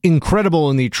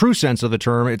incredible, in the true sense of the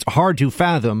term, it's hard to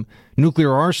fathom,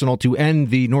 nuclear arsenal to end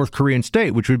the North Korean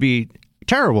state, which would be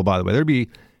terrible, by the way. There'd be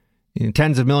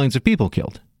tens of millions of people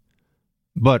killed.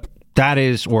 But that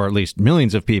is, or at least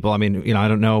millions of people. I mean, I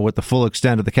don't know what the full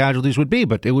extent of the casualties would be,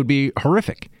 but it would be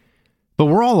horrific. But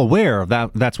we're all aware of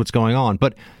that. That's what's going on.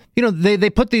 But, they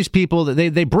put these people,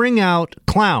 they bring out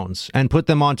clowns and put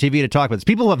them on TV to talk about this.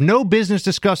 People who have no business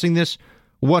discussing this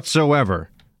whatsoever.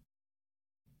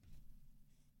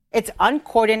 It's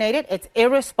uncoordinated. It's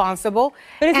irresponsible.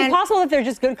 But is it possible that they're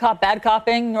just good cop, bad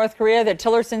copping North Korea, that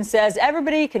Tillerson says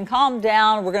everybody can calm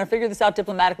down, we're going to figure this out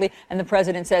diplomatically, and the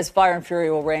president says fire and fury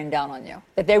will rain down on you,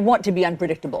 that they want to be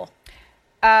unpredictable?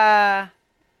 The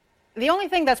only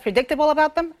thing that's predictable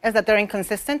about them is that they're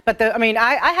inconsistent. But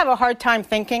I have a hard time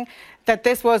thinking that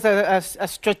this was a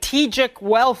strategic,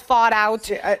 well thought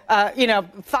out,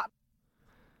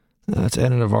 That's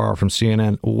Anna Navarro from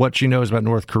CNN. What she knows about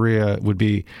North Korea would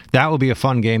be a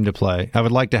fun game to play. I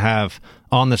would like to have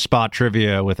on the spot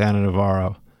trivia with Anna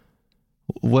Navarro.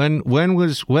 When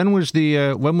was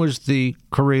the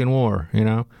Korean War?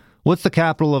 What's the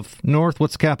capital of North?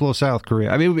 What's the capital of South Korea?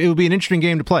 I mean, it would be an interesting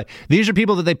game to play. These are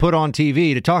people that they put on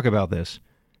TV to talk about this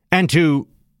and to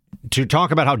talk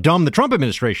about how dumb the Trump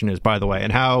administration is, by the way,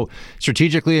 and how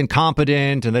strategically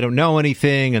incompetent and they don't know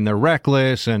anything and they're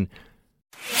reckless and.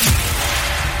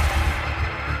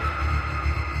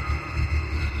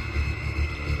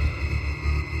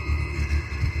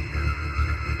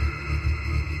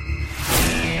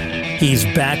 He's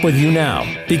back with you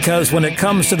now, because when it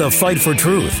comes to the fight for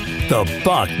truth, the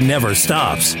buck never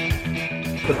stops.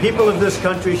 The people of this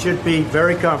country should be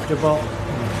very comfortable.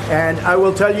 And I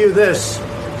will tell you this,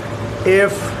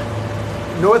 if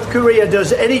North Korea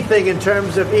does anything in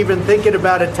terms of even thinking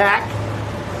about attack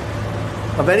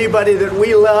of anybody that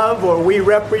we love or we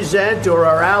represent or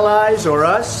our allies or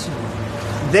us,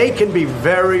 they can be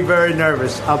very, very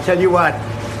nervous. I'll tell you what,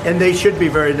 and they should be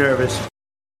very nervous.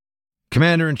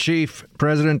 Commander-in-Chief,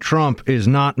 President Trump is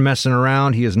not messing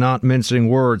around. He is not mincing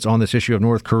words on this issue of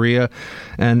North Korea.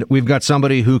 And we've got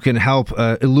somebody who can help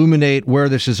illuminate where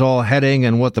this is all heading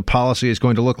and what the policy is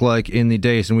going to look like in the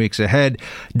days and weeks ahead.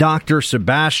 Dr.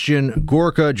 Sebastian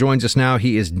Gorka joins us now.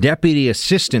 He is Deputy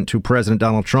Assistant to President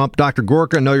Donald Trump. Dr.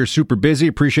 Gorka, I know you're super busy.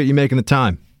 Appreciate you making the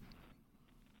time.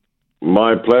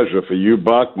 My pleasure. For you,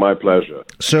 Buck, my pleasure.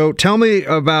 So tell me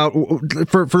about,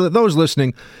 for those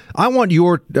listening, I want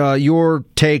your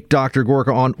take, Dr.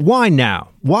 Gorka, on why now?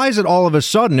 Why is it all of a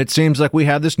sudden it seems like we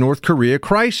have this North Korea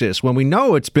crisis when we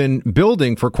know it's been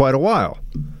building for quite a while?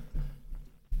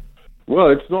 Well,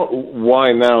 it's not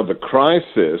why now the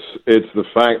crisis. It's the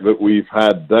fact that we've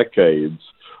had decades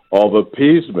of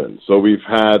appeasement. So we've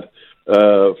had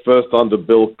first under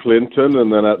Bill Clinton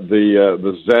and then at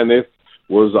the zenith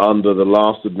was under the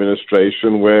last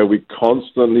administration, where we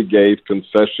constantly gave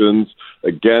concessions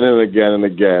again and again and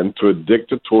again to a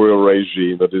dictatorial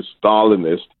regime that is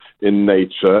Stalinist in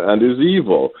nature and is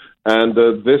evil. And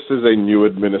this is a new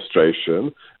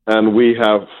administration, and we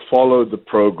have followed the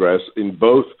progress in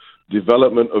both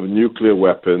development of nuclear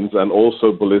weapons and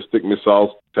also ballistic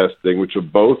missiles testing, which are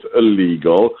both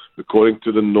illegal according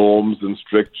to the norms and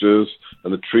strictures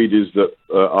and the treaties that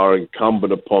are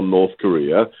incumbent upon North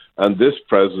Korea. And this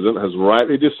president has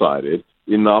rightly decided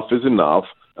enough is enough,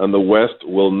 and the West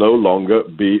will no longer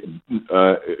be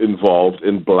involved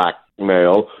in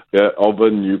blackmail of a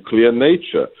nuclear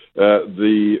nature.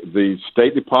 The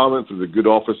State Department, through the good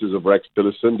offices of Rex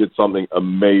Tillerson, did something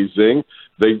amazing.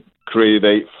 They created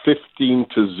a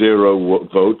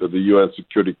 15-0 vote at the UN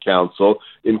Security Council,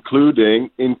 including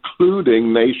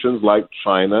nations like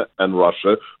China and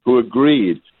Russia, who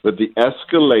agreed that the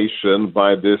escalation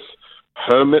by this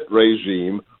hermit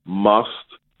regime must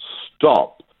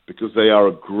stop. because they are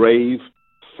a grave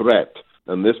threat.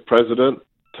 And this president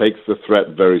takes the threat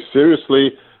very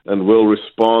seriously and will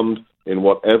respond in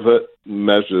whatever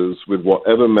measures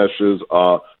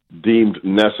are deemed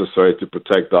necessary to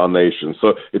protect our nation.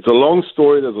 So it's a long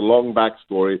story. There's a long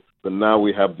backstory, but now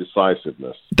we have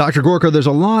decisiveness. Dr. Gorka, there's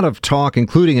a lot of talk,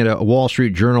 including in a Wall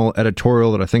Street Journal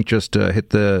editorial that I think just hit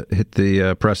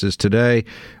the presses today,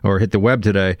 or hit the web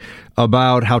today,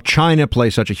 about how China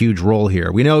plays such a huge role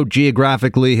here. We know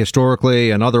geographically,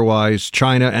 historically, and otherwise,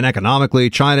 China, and economically,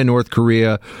 China and North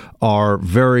Korea are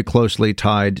very closely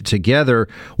tied together.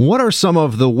 What are some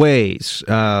of the ways,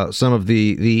 some of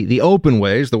the open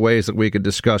ways, the ways that we could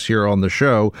discuss here on the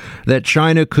show, that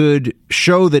China could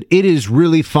show that it is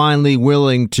really finally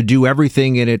willing to do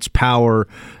everything in its power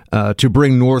to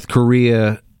bring North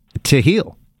Korea to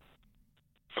heel?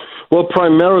 Well,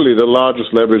 primarily the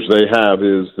largest leverage they have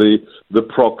is the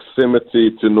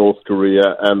proximity to North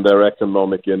Korea and their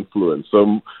economic influence.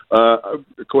 So,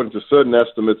 according to certain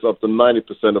estimates, up to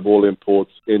 90% of all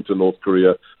imports into North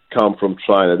Korea come from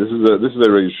China. This is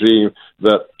a regime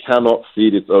that cannot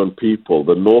feed its own people.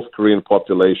 The North Korean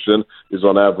population is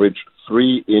on average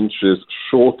 3 inches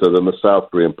shorter than the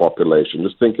South Korean population.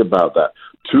 Just think about that.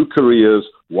 2 Koreas,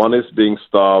 one is being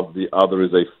starved, the other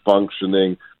is a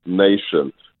functioning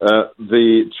nation.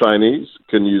 The Chinese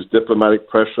can use diplomatic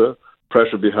pressure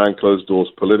behind closed doors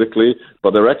politically,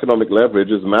 but their economic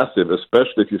leverage is massive,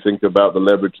 especially if you think about the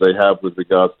leverage they have with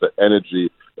regards to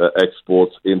energy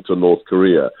exports into North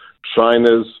Korea.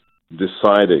 China's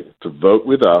deciding to vote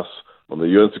with us on the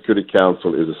UN Security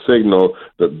Council is a signal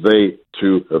that they,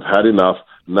 too, have had enough.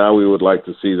 Now we would like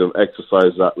to see them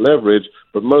exercise that leverage,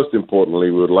 but most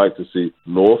importantly, we would like to see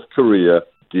North Korea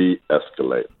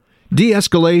de-escalate.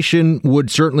 De-escalation would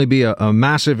certainly be a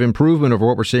massive improvement over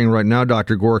what we're seeing right now,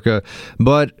 Dr. Gorka.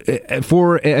 But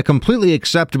for a completely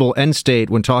acceptable end state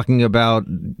when talking about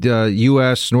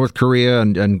U.S., North Korea,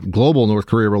 and global North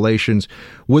Korea relations,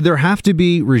 would there have to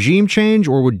be regime change,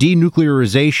 or would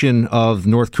denuclearization of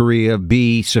North Korea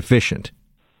be sufficient?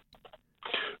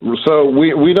 So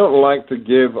we don't like to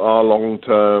give our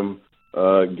long-term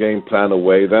game plan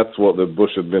away. That's what the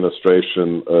Bush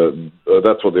administration,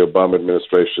 that's what the Obama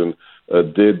administration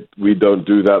did. We don't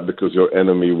do that because your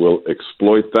enemy will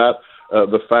exploit that.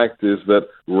 The fact is that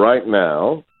right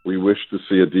now we wish to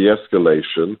see a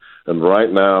de-escalation, and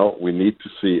right now we need to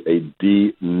see a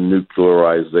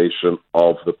denuclearization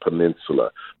of the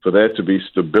peninsula. For there to be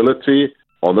stability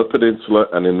on the peninsula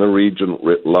and in the region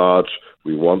writ large,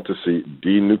 we want to see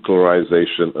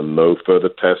denuclearization and no further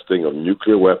testing of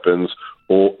nuclear weapons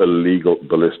or illegal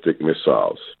ballistic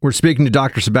missiles. We're speaking to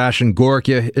Dr. Sebastian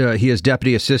Gorka. He is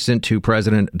Deputy Assistant to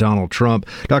President Donald Trump.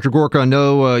 Dr. Gorka, I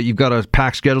know you've got a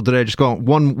packed schedule today. Just go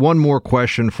on one more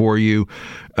question for you.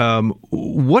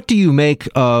 What do you make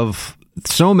of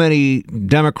so many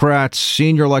Democrats,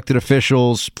 senior elected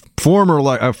officials,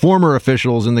 former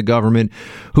officials in the government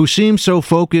who seem so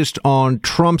focused on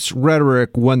Trump's rhetoric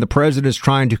when the president is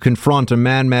trying to confront a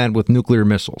man with nuclear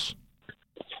missiles?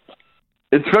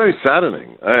 It's very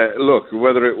saddening. Look,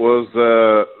 whether it was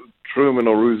Truman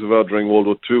or Roosevelt during World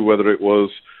War II, whether it was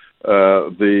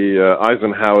the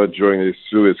Eisenhower during the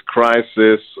Suez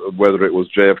Crisis, whether it was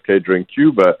JFK during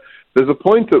Cuba, there's a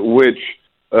point at which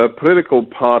political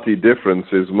party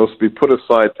differences must be put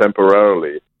aside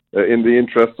temporarily in the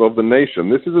interests of the nation.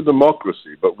 This is a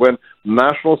democracy, but when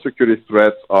national security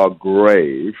threats are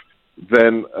grave,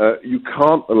 then you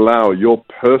can't allow your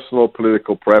personal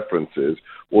political preferences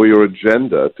or your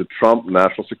agenda to trump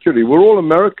national security. We're all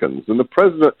Americans, and the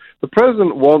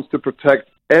president wants to protect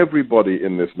everybody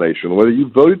in this nation, whether you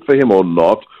voted for him or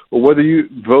not, or whether you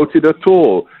voted at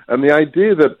all. And the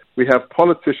idea that we have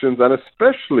politicians, and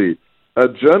especially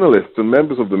journalists and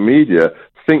members of the media,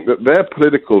 think that their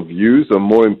political views are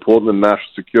more important than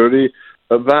national security,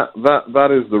 that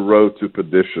is the road to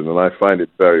perdition, and I find it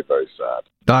very, very sad.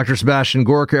 Dr. Sebastian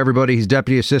Gorka, everybody. He's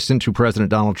Deputy Assistant to President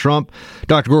Donald Trump.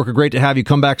 Dr. Gorka, great to have you.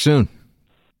 Come back soon.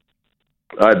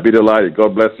 I'd be delighted.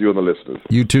 God bless you and the listeners.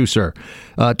 You too, sir.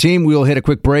 Team, we'll hit a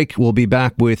quick break. We'll be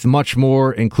back with much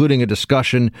more, including a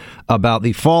discussion about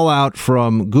the fallout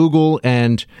from Google.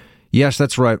 And yes,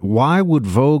 that's right. Why would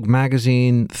Vogue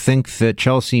magazine think that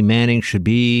Chelsea Manning should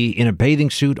be in a bathing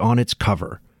suit on its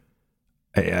cover?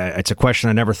 It's a question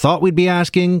I never thought we'd be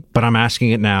asking, but I'm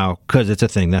asking it now because it's a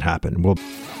thing that happened.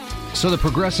 So the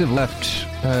progressive left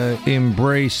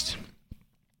embraced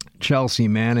Chelsea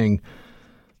Manning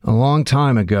a long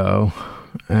time ago,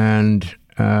 and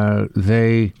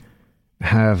they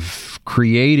have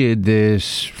created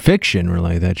this fiction,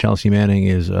 really, that Chelsea Manning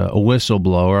is a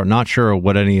whistleblower. Not sure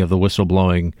what any of the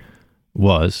whistleblowing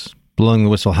was. Blowing the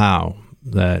whistle how?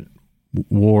 that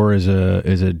war is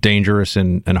a dangerous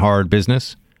and hard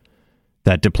business,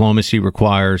 that diplomacy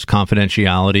requires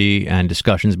confidentiality and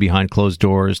discussions behind closed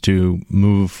doors to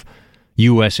move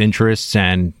U.S. interests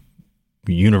and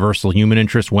universal human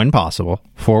interests, when possible,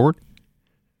 forward.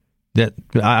 That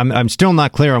I'm still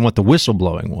not clear on what the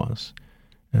whistleblowing was,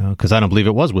 because I don't believe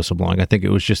it was whistleblowing. I think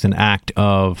it was just an act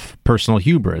of personal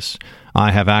hubris.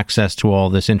 I have access to all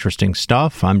this interesting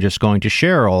stuff. I'm just going to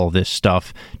share all this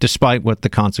stuff, despite what the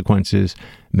consequences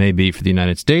may be for the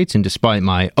United States, and despite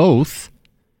my oath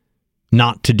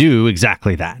not to do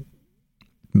exactly that.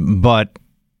 But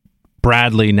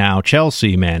Bradley, now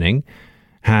Chelsea Manning,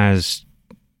 has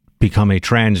become a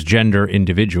transgender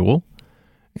individual.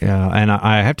 And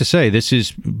I have to say, this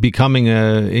is becoming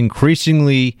an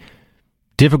increasingly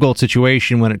difficult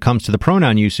situation when it comes to the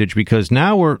pronoun usage, because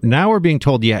now we're being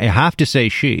told, yeah, you have to say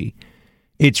she.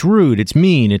 It's rude, it's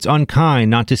mean, it's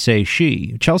unkind not to say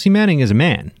she. Chelsea Manning is a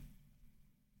man.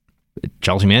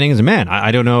 Chelsea Manning is a man.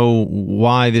 I don't know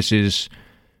why this is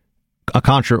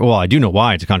well, I do know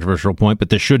why it's a controversial point, but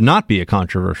this should not be a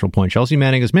controversial point. Chelsea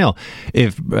Manning is male.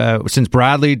 Since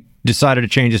Bradley decided to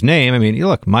change his name, I mean,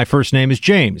 look, my first name is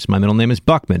James. My middle name is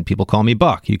Buckman. People call me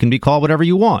Buck. You can be called whatever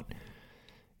you want.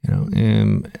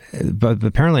 But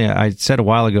apparently I said a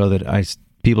while ago that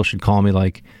people should call me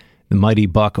like the Mighty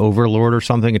Buck Overlord or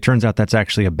something. It turns out that's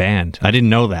actually a band. I didn't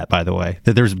know that, by the way.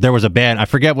 That there was a band. I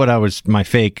forget what my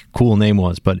fake cool name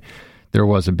was, but there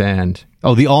was a band.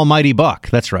 Oh, the Almighty Buck.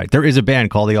 That's right. There is a band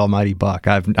called the Almighty Buck.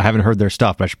 I haven't heard their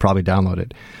stuff, but I should probably download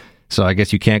it. So I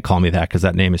guess you can't call me that because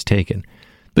that name is taken.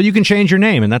 But you can change your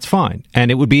name, and that's fine. And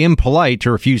it would be impolite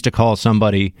to refuse to call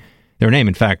somebody their name.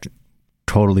 In fact,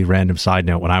 totally random side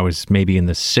note, when I was maybe in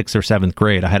the 6th or 7th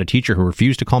grade, I had a teacher who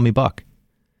refused to call me Buck.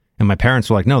 And my parents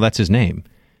were like, no, that's his name. And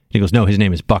he goes, no, his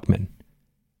name is Buckman.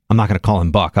 I'm not going to call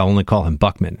him Buck. I'll only call him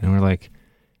Buckman. And we're like,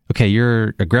 okay,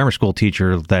 you're a grammar school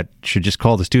teacher that should just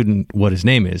call the student what his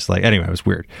name is. Like, anyway, it was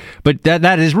weird. But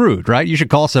that is rude, right? You should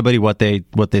call somebody what they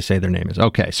say their name is.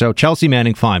 Okay, so Chelsea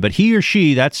Manning, fine. But he or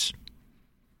she, that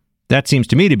seems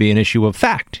to me to be an issue of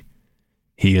fact.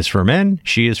 He is for men,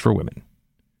 she is for women.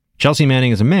 Chelsea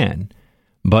Manning is a man.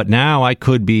 But now I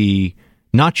could be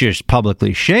not just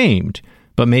publicly shamed,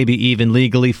 but maybe even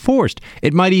legally forced.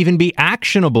 It might even be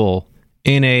actionable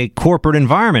in a corporate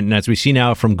environment. And as we see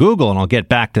now from Google, and I'll get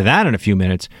back to that in a few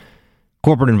minutes,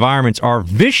 corporate environments are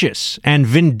vicious and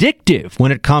vindictive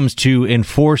when it comes to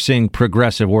enforcing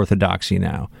progressive orthodoxy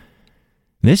now.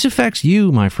 This affects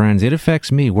you, my friends. It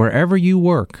affects me. Wherever you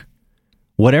work,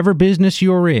 whatever business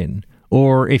you're in,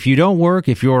 or if you don't work,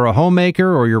 if you're a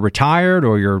homemaker or you're retired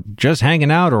or you're just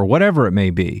hanging out or whatever it may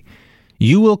be,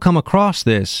 you will come across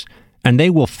this and they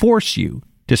will force you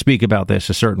to speak about this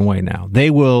a certain way now. They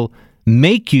will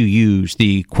make you use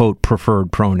the, quote,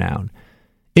 preferred pronoun.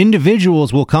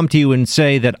 Individuals will come to you and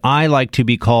say that I like to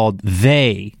be called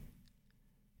they.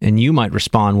 And you might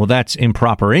respond, well, that's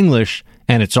improper English,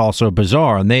 and it's also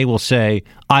bizarre. And they will say,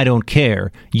 I don't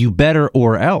care. You better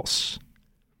or else.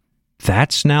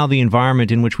 That's now the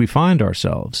environment in which we find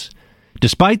ourselves.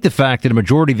 Despite the fact that a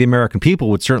majority of the American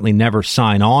people would certainly never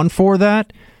sign on for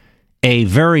that, a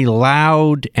very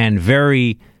loud and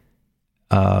very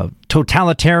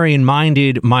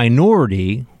totalitarian-minded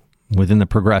minority within the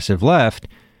progressive left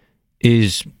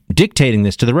is dictating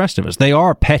this to the rest of us. They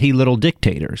are petty little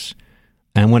dictators.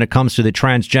 And when it comes to the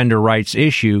transgender rights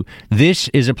issue, this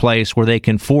is a place where they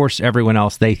can force everyone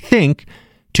else they think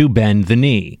to bend the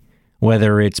knee,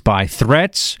 whether it's by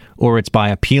threats or it's by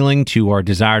appealing to our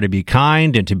desire to be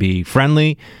kind and to be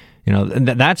friendly. You know,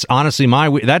 that's honestly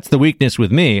that's the weakness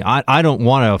with me. I don't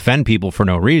want to offend people for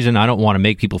no reason. I don't want to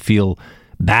make people feel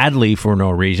badly for no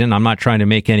reason. I'm not trying to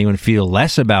make anyone feel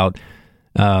less about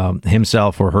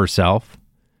himself or herself.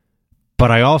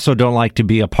 But I also don't like to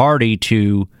be a party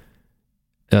to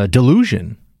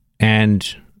delusion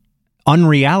and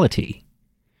unreality.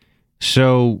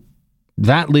 So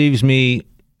that leads me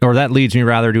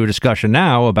rather to a discussion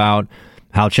now about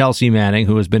how Chelsea Manning,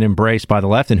 who has been embraced by the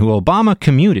left and who Obama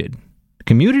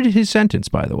commuted his sentence,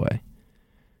 by the way.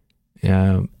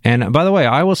 And by the way,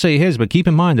 I will say his, but keep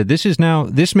in mind that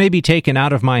this may be taken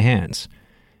out of my hands,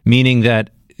 meaning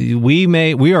that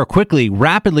we are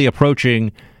rapidly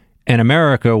approaching an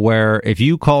America where if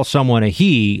you call someone a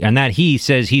he and that he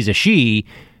says he's a she,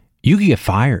 you could get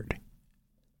fired.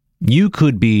 You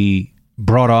could be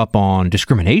brought up on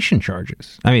discrimination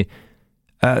charges. I mean,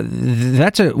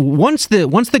 once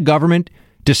the government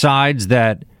decides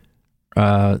that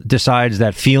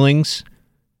feelings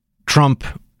trump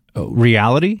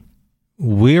reality,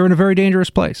 we're in a very dangerous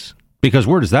place, because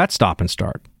where does that stop and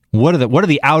start? What are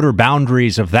the outer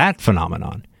boundaries of that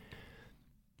phenomenon?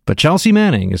 But Chelsea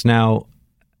Manning is now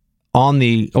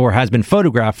has been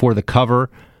photographed for the cover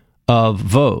of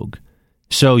Vogue.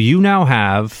 So you now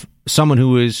have someone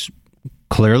who is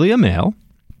clearly a male,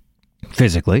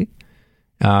 physically,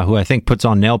 who I think puts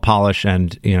on nail polish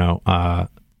and,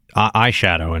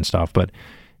 eyeshadow and stuff, but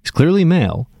is clearly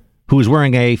male, who is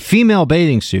wearing a female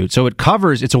bathing suit. So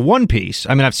it's a one piece.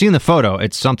 I mean, I've seen the photo.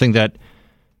 It's something that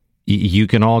you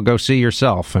can all go see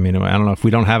yourself. I mean, I don't know if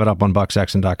we don't have it up on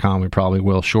BuckSexton.com. We probably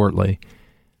will shortly.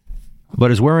 But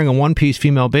is wearing a one-piece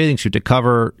female bathing suit to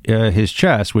cover his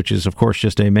chest, which is, of course,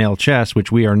 just a male chest,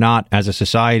 which we are not, as a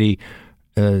society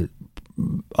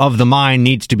of the mind,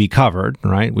 needs to be covered,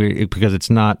 right? Because it's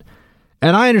not.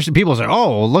 And I understand people say,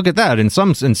 "Oh, look at that." In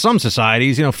some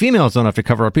societies, females don't have to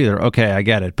cover up either. Okay, I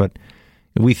get it, but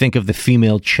we think of the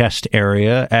female chest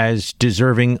area as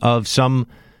deserving of some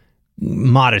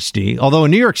modesty. Although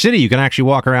in New York City, you can actually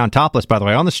walk around topless, by the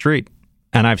way, on the street,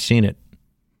 and I've seen it.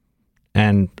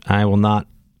 And I will not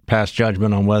pass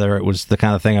judgment on whether it was the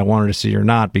kind of thing I wanted to see or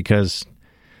not, because,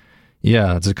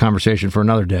 yeah, it's a conversation for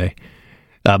another day.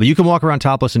 But you can walk around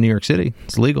topless in New York City.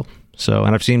 It's legal. So,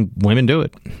 and I've seen women do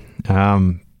it.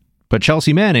 But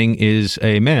Chelsea Manning is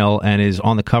a male and is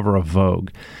on the cover of Vogue.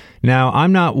 Now,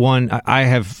 I'm not one.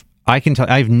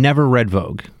 I've never read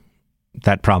Vogue.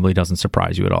 That probably doesn't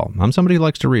surprise you at all. I'm somebody who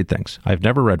likes to read things. I've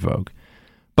never read Vogue.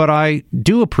 But I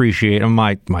do appreciate, and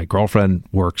my girlfriend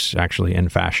works actually in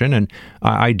fashion, and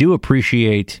I do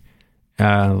appreciate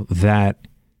that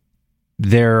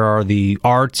there are the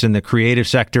arts and the creative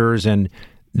sectors, and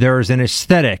there's an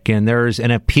aesthetic, and there's an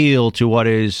appeal to what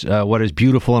is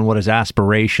beautiful and what is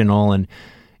aspirational.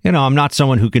 And I'm not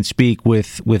someone who can speak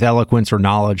with eloquence or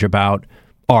knowledge about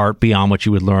art beyond what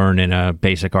you would learn in a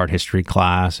basic art history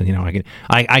class. And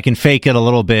I can fake it a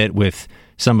little bit with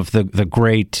some of the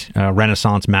great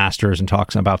Renaissance masters and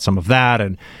talks about some of that,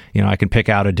 and I can pick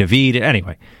out a David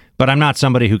anyway. But I'm not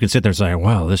somebody who can sit there and say,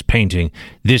 "Well, this painting,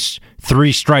 this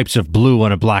 3 stripes of blue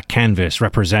on a black canvas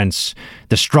represents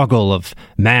the struggle of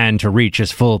man to reach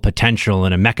his full potential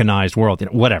in a mechanized world."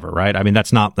 Whatever, right? I mean,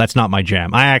 that's not my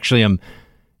jam. I actually am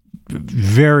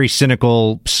very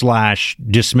cynical /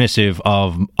 dismissive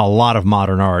of a lot of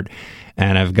modern art,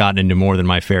 and I've gotten into more than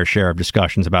my fair share of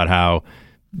discussions about how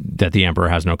that the emperor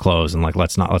has no clothes and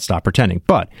let's stop pretending.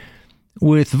 But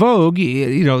with Vogue,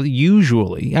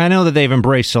 usually I know that they've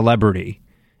embraced celebrity,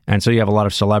 and so you have a lot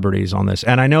of celebrities on this.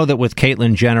 And I know that with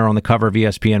Caitlyn Jenner on the cover of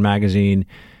ESPN magazine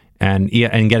and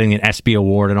getting an ESPY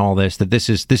award and all this, that this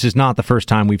is not the first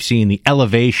time we've seen the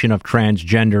elevation of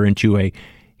transgender into a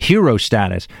hero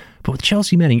status. But with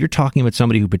Chelsea Manning, you're talking about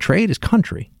somebody who betrayed his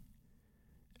country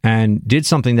and did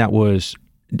something that was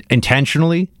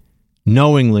intentionally,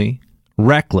 knowingly,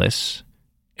 reckless,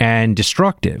 and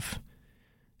destructive,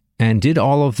 and did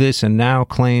all of this and now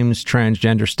claims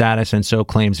transgender status, and so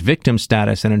claims victim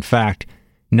status, and in fact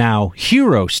now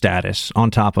hero status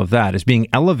on top of that, is being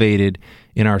elevated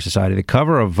in our society. The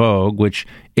cover of Vogue, which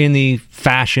in the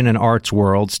fashion and arts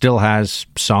world still has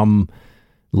some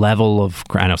level of,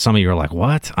 I know some of you are like,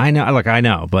 what? I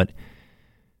know, but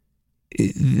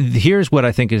here's what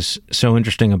I think is so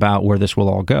interesting about where this will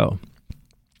all go.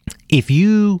 If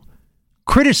you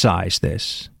criticize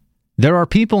this, there are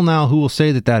people now who will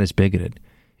say that is bigoted.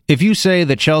 If you say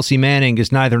that Chelsea Manning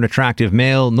is neither an attractive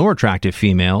male nor attractive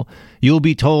female, you'll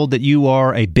be told that you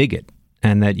are a bigot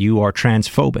and that you are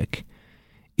transphobic.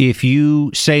 If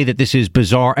you say that this is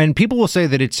bizarre, and people will say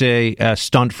that it's a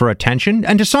stunt for attention,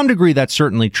 and to some degree that's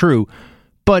certainly true,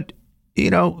 but,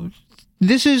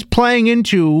 this is playing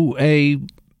into a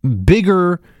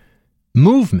bigger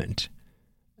movement.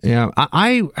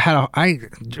 I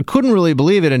couldn't really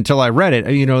believe it until I read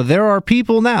it. There are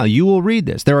people now, you will read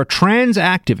this, there are trans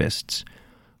activists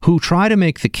who try to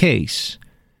make the case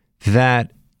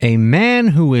that a man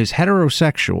who is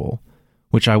heterosexual,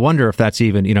 which I wonder if that's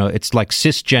even, it's like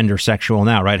cisgender sexual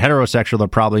now, right? Heterosexual, they're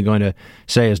probably going to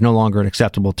say is no longer an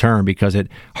acceptable term because it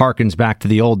harkens back to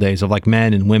the old days of like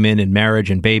men and women and marriage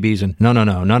and babies, and no,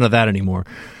 none of that anymore.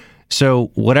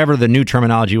 So whatever the new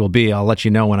terminology will be, I'll let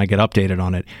you know when I get updated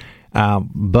on it.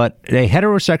 But a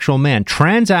heterosexual man,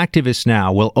 trans activists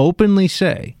now will openly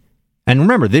say, and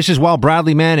remember, this is while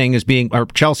Bradley Manning is or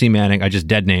Chelsea Manning, I just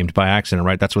dead named by accident,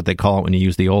 right? That's what they call it when you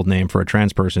use the old name for a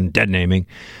trans person, dead naming.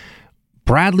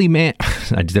 Bradley Manning,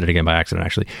 I did it again by accident,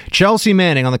 actually. Chelsea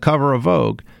Manning on the cover of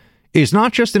Vogue is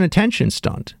not just an attention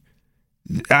stunt.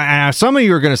 Some of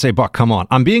you are going to say, Buck, come on.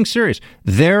 I'm being serious.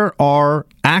 There are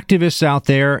activists out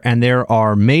there and there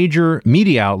are major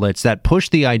media outlets that push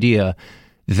the idea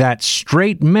that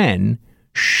straight men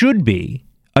should be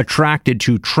attracted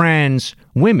to trans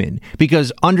women,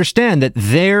 because understand that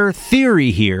their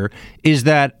theory here is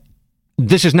that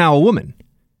this is now a woman,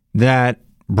 that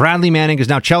Bradley Manning is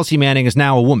now, Chelsea Manning is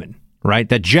now a woman, right?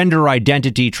 That gender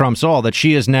identity trumps all, that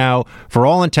she is now, for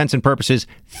all intents and purposes,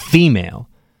 female.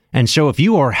 And so if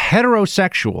you are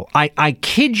heterosexual, I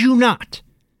kid you not,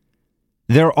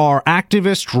 there are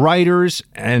activists, writers,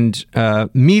 and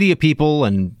media people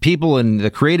and people in the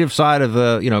creative side of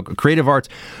the, creative arts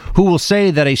who will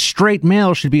say that a straight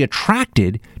male should be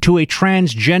attracted to a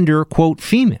transgender, quote,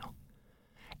 female.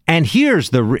 And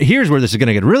here's where this is going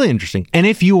to get really interesting. And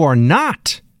if you are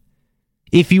not,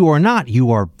 you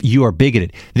are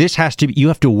bigoted. You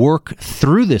have to work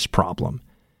through this problem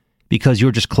because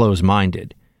you're just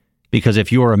closed-minded. Because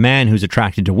if you're a man who's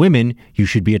attracted to women, you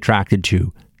should be attracted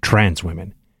to trans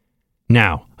women.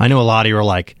 Now, I know a lot of you are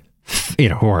like, who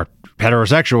are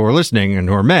heterosexual or listening and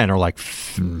who are men are like,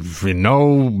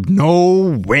 no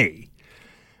way.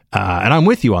 And I'm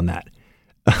with you on that.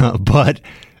 But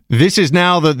this is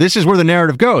where the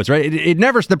narrative goes, right?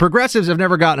 The progressives have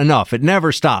never gotten enough. It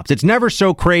never stops. It's never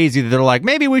so crazy that they're like,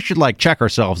 maybe we should check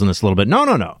ourselves in this a little bit.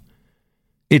 No.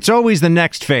 It's always the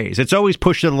next phase. It's always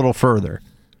push it a little further.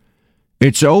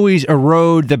 It's always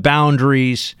erode the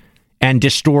boundaries and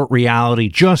distort reality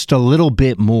just a little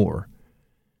bit more.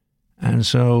 And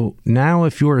so now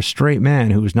if you're a straight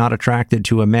man who's not attracted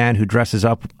to a man who dresses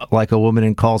up like a woman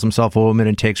and calls himself a woman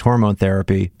and takes hormone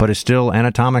therapy, but is still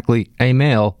anatomically a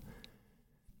male,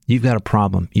 you've got a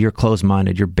problem. You're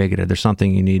closed-minded. You're bigoted. There's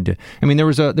something you need to. I mean, there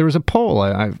was a poll.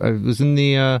 I was in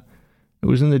the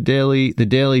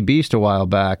Daily Beast a while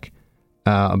back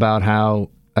about how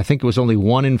I think it was only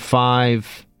 1 in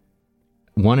 5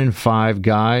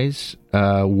 guys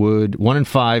one in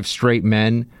 5 straight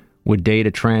men would date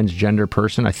a transgender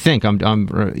person. I think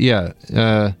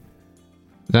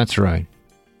that's right.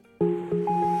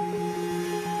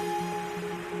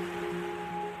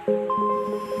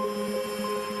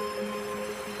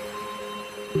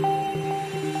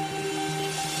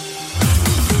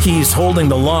 He's holding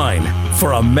the line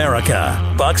for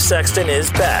America. Buck Sexton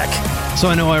is back. So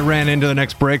I know I ran into the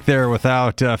next break there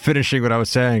without finishing what I was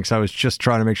saying, because I was just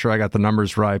trying to make sure I got the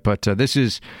numbers right. But it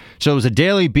was a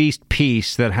Daily Beast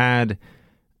piece that had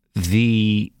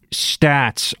the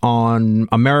stats on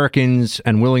Americans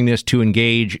and willingness to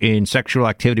engage in sexual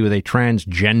activity with a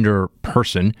transgender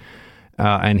person.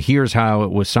 And here's how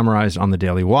it was summarized on the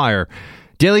Daily Wire.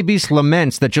 Daily Beast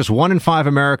laments that just 1 in 5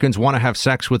 Americans want to have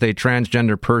sex with a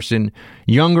transgender person.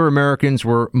 Younger Americans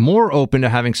were more open to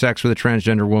having sex with a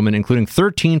transgender woman, including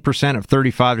 13% of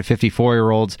 35 to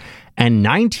 54-year-olds and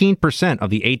 19% of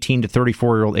the 18 to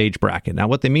 34-year-old age bracket. Now,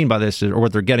 what they mean by this, or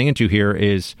what they're getting into here,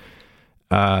 is,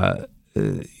 it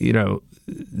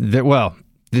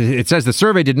says the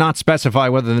survey did not specify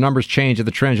whether the numbers changed if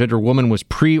the transgender woman was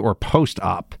pre or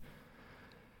post-op.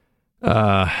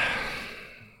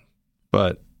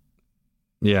 But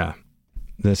yeah,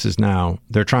 this is now,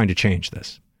 they're trying to change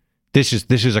this. This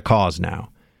is a cause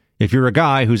now. If you're a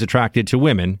guy who's attracted to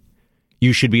women,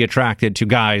 you should be attracted to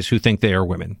guys who think they are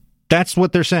women. That's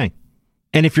what they're saying.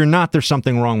 And if you're not, there's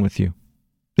something wrong with you.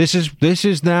 This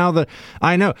is now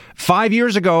I know 5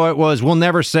 years ago it was, we'll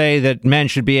never say that men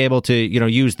should be able to,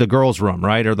 use the girls' room,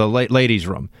 right? Or the ladies'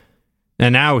 room.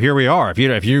 And now here we are.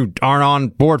 If you aren't on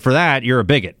board for that, you're a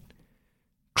bigot.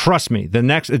 Trust me,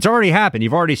 it's already happened.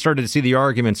 You've already started to see the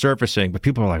argument surfacing, but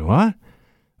people are like, what?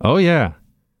 Oh yeah,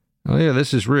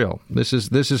 this is real. This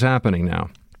is happening now.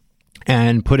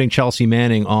 And putting Chelsea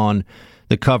Manning on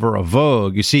the cover of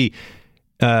Vogue, you see,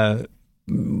 by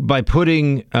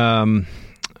putting Caitlyn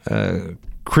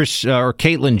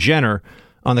Jenner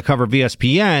on the cover of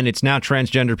ESPN, it's now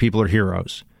transgender people are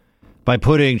heroes. By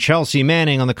putting Chelsea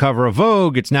Manning on the cover of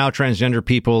Vogue, it's now transgender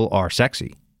people are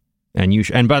sexy. And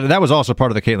that was also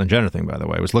part of the Caitlyn Jenner thing, by the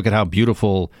way. It was, look at how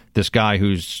beautiful this guy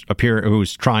who's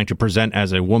trying to present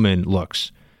as a woman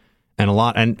looks.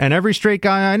 And every straight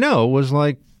guy I know was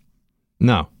like,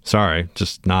 no, sorry,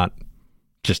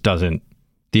 doesn't.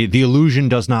 The illusion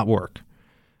does not work.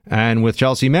 And with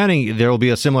Chelsea Manning, there will be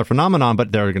a similar phenomenon,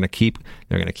 but they're going to keep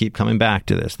coming back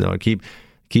to this. They'll keep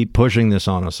pushing this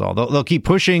on us all. They'll keep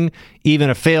pushing even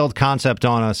a failed concept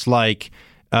on us, like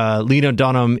Lena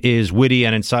Dunham is witty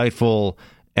and insightful,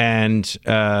 and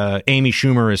Amy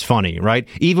Schumer is funny, right?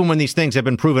 Even when these things have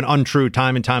been proven untrue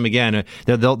time and time again,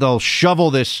 they'll shovel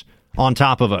this on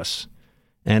top of us.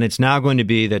 And it's now going to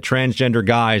be that transgender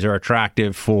guys are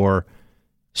attractive for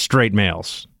straight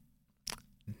males.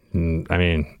 I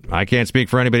mean, I can't speak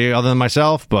for anybody other than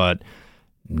myself, but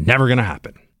never going to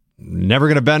happen. Never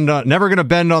going to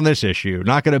bend on this issue.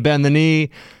 Not going to bend the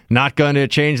knee. Not going to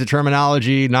change the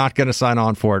terminology. Not going to sign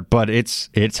on for it. But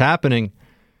it's happening,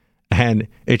 and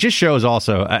it just shows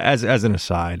also, as an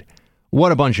aside,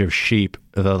 what a bunch of sheep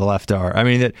the left are. I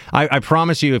mean, I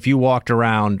promise you, if you walked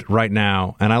around right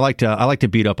now, and I like to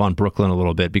beat up on Brooklyn a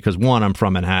little bit because, one, I'm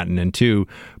from Manhattan, and two,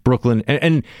 Brooklyn,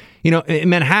 and you know, in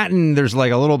Manhattan, there's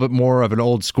like a little bit more of an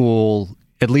old school.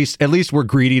 At least we're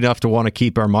greedy enough to want to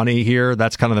keep our money here.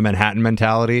 That's kind of the Manhattan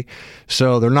mentality.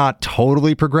 So they're not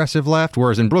totally progressive left.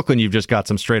 Whereas in Brooklyn, you've just got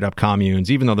some straight up communes,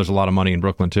 even though there's a lot of money in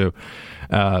Brooklyn too.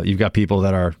 You've got people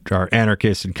that are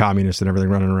anarchists and communists and everything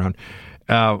running around.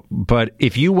 But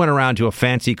if you went around to a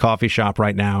fancy coffee shop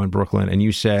right now in Brooklyn and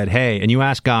you said, hey, and you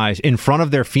asked guys in front of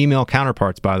their female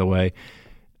counterparts, by the way,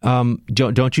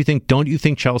 don't you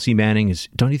think Chelsea Manning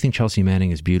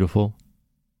is beautiful?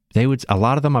 They would, a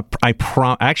lot of them,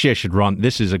 actually I should run,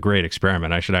 this is a great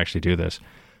experiment. I should actually do this.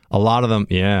 A lot of them,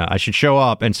 I should show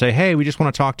up and say, hey, we just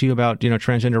want to talk to you about,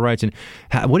 transgender rights. And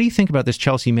what do you think about this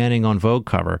Chelsea Manning on Vogue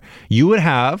cover? You would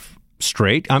have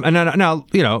straight, now,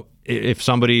 if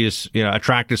somebody is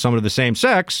attracted to someone of the same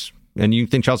sex and you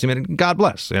think Chelsea Manning, God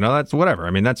bless, that's whatever.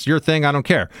 I mean, that's your thing. I don't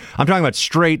care. I'm talking about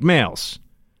straight males.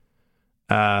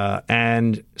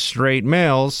 And straight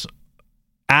males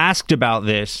asked about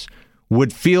this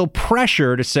would feel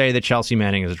pressure to say that Chelsea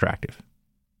Manning is attractive,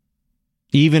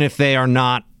 even if they are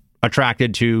not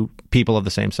attracted to people of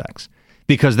the same sex,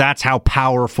 because that's how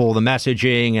powerful the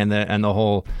messaging and the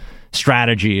whole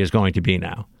strategy is going to be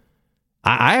now.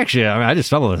 I just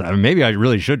felt this. Maybe I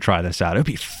really should try this out. It would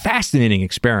be a fascinating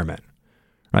experiment,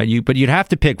 right? But you'd have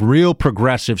to pick real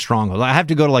progressive strongholds. I have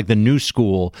to go to like the new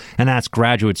school and ask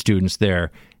graduate students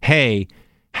there, hey,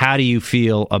 how do you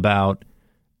feel about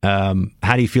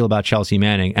Chelsea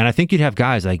Manning? And I think you'd have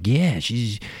guys like, yeah,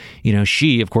 she's,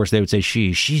 she, of course they would say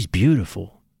she's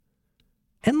beautiful.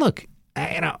 And look,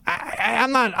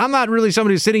 I'm not really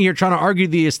somebody who's sitting here trying to argue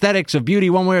the aesthetics of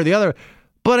beauty one way or the other.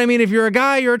 But I mean, if you're a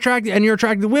guy, you're attracted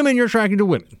to women, you're attracted to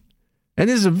women. And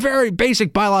this is a very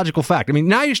basic biological fact. I mean,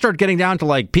 now you start getting down to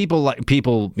like people,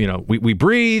 we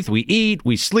breathe, we eat,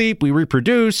 we sleep, we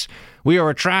reproduce. We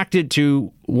are attracted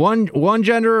to one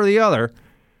gender or the other.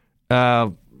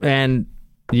 And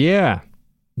yeah,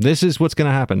 this is what's going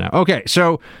to happen now. Okay,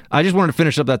 so I just wanted to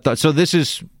finish up that thought. So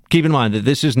keep in mind that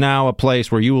this is now a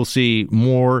place where you will see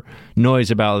more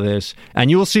noise about this, and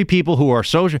you will see people who are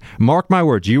mark my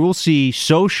words, you will see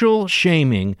social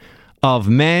shaming of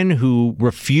men who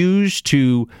refuse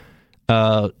to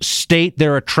state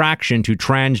their attraction to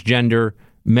transgender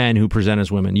men who present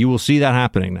as women. You will see that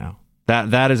happening now.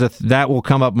 That will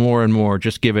come up more and more.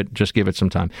 Just give it some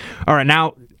time. All right,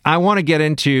 now I want to get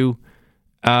into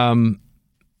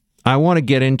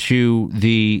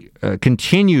the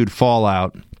continued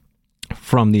fallout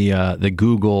from the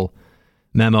Google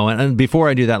memo. And before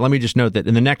I do that, let me just note that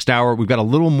in the next hour we've got a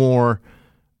little more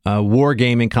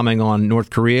wargaming coming on North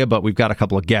Korea, but we've got a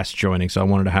couple of guests joining, so I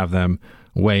wanted to have them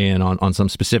weigh in on some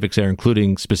specifics there,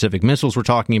 including specific missiles we're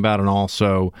talking about and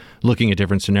also looking at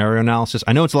different scenario analysis.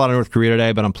 I know it's a lot of North Korea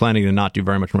today, but I'm planning to not do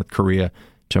very much North Korea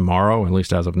tomorrow, at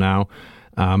least as of now.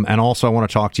 And also I want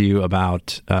to talk to you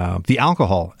about the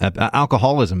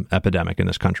alcoholism epidemic in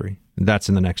this country. That's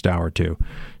in the next hour too.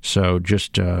 So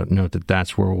just note that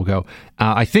that's where we'll go.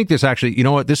 I think this actually,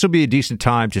 this will be a decent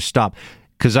time to stop,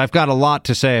 because I've got a lot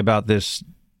to say about this,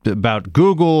 about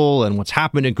Google and what's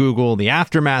happened at Google, the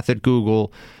aftermath at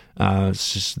Google.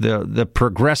 The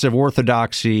progressive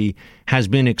orthodoxy has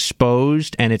been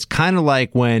exposed, and it's kind of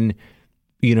like when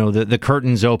the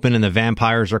curtains open and the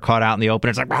vampires are caught out in the open.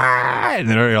 It's like, and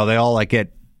they all like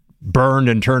get burned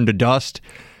and turned to dust.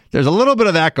 There's a little bit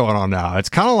of that going on now. It's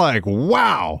kind of like,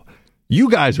 wow, you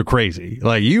guys are crazy.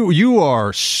 Like you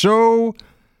are so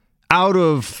out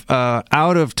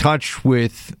of touch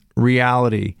with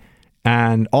reality,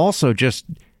 and also just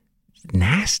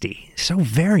nasty, so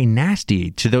very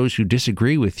nasty to those who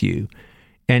disagree with you.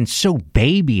 And so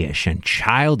babyish and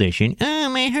childish and, oh,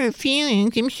 my hurt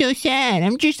feelings, I'm so sad.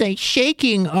 I'm just like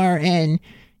shaking, RN.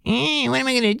 What am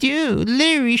I going to do?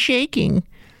 Literally shaking.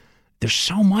 There's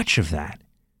so much of that.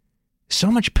 So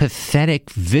much pathetic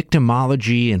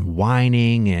victimology and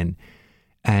whining.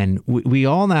 And we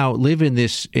all now live in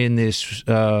this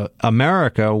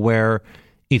America where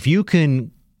if you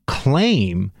can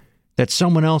claim that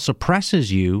someone else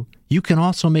oppresses you, you can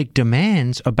also make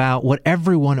demands about what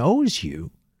everyone owes you.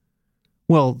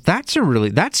 Well, that's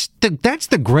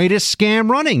the greatest scam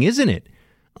running, isn't it?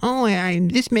 Oh,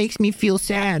 this makes me feel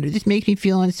sad, or this makes me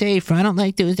feel unsafe, or I don't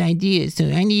like those ideas, so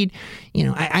I need,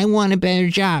 I want a better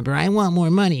job, or I want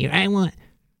more money, or I want.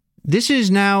 This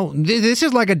is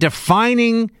like a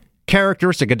defining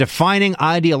characteristic, a defining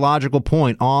ideological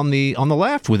point on the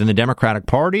left within the Democratic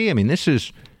Party. I mean, this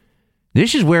is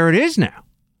where it is now.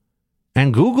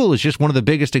 And Google is just one of the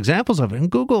biggest examples of it. And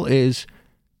Google is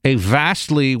a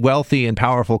vastly wealthy and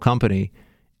powerful company.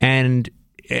 And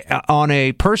on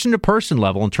a person-to-person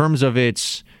level, in terms of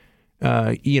its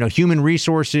human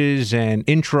resources and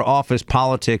intra-office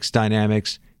politics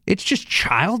dynamics, it's just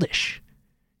childish.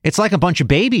 It's like a bunch of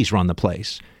babies run the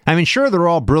place. I mean, sure, they're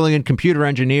all brilliant computer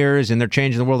engineers and they're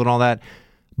changing the world and all that.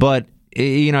 But,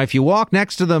 if you walk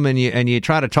next to them and you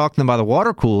try to talk to them by the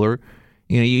water cooler,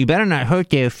 you better not hurt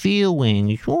their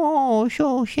feelings. Oh,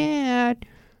 so sad.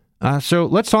 So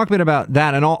let's talk a bit about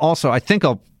that. And also, I think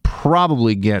I'll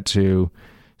probably get to...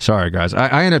 Sorry, guys.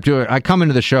 I end up doing... I come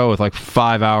into the show with like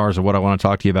 5 hours of what I want to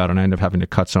talk to you about, and I end up having to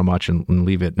cut so much and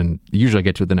leave it. And usually I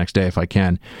get to it the next day if I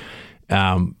can.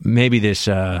 Maybe this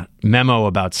memo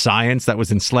about science that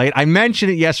was in Slate. I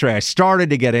mentioned it yesterday. I started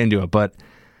to get into it, but...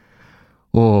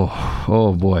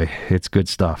 Oh boy, it's good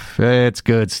stuff. It's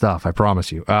good stuff, I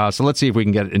promise you. So let's see if we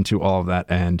can get into all of that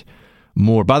and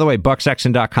more. By the way,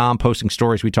 BuckSexton.com, posting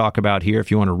stories we talk about here.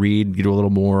 If you want to read, get a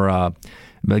little more,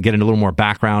 get into a little more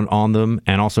background on them.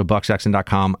 And also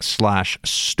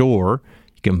BuckSexton.com/store.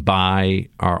 You can buy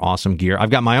our awesome gear.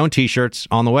 I've got my own T-shirts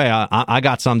on the way. I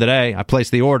got some today. I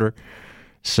placed the order.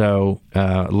 So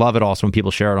love it also when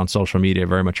people share it on social media.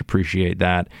 Very much appreciate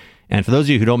that. And for those of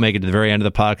you who don't make it to the very end of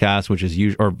the podcast, which is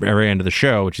or very end of the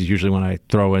show, which is usually when I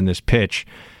throw in this pitch,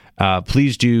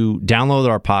 please do download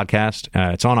our podcast.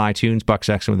 It's on iTunes, Buck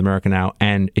Sexton with America Now.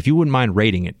 And if you wouldn't mind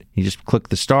rating it, you just click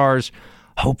the stars,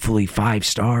 hopefully 5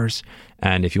 stars.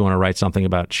 And if you want to write something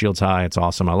about Shields High, it's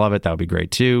awesome. I love it. That would be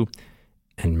great too.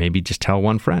 And maybe just tell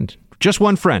one friend. Just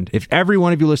one friend. If every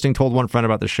one of you listening told one friend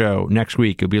about the show, next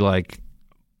week it'll be like,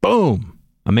 boom,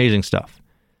 amazing stuff.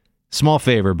 Small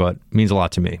favor, but means a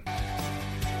lot to me.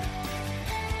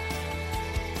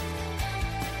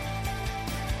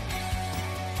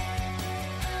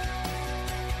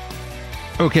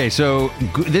 Okay, so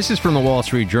this is from the Wall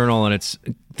Street Journal, and it's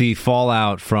the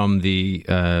fallout from the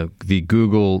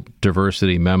Google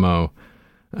diversity memo,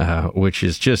 which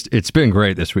is just, it's been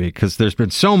great this week because there's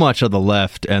been so much of the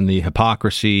left and the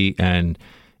hypocrisy and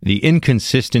the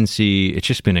inconsistency. It's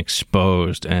just been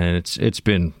exposed, and it's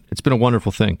been a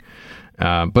wonderful thing.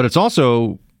 But it's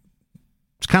also,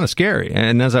 it's kind of scary.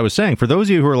 And as I was saying, for those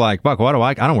of you who are like, Buck, I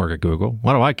don't work at Google.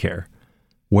 Why do I care?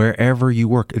 Wherever you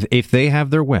work, if they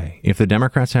have their way, if the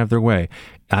Democrats have their way,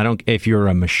 if you're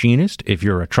a machinist, if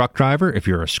you're a truck driver, if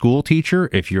you're a school teacher,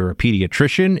 if you're a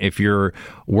pediatrician, if you're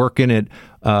working at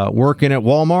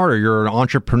Walmart, or you're an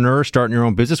entrepreneur starting your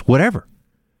own business, whatever,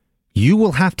 you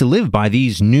will have to live by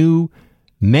these new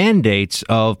mandates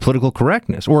of political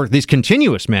correctness, or these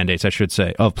continuous mandates, I should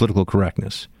say, of political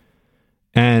correctness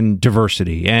and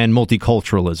diversity and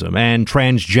multiculturalism and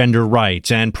transgender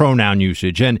rights and pronoun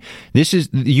usage. And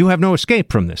you have no escape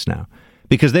from this now,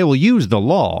 because they will use the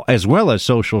law as well as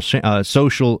social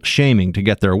shaming to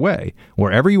get their way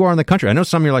wherever you are in the country. I know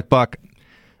some of you are like, Buck,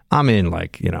 I'm in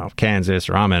Kansas,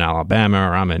 or I'm in Alabama,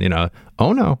 or I'm in,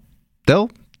 oh no, they'll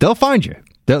find you.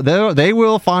 They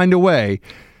will find a way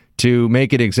to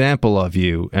make an example of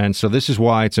you. And so this is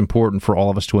why it's important for all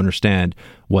of us to understand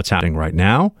what's happening right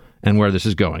now and where this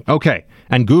is going. Okay.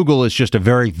 And Google is just a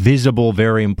very visible,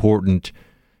 very important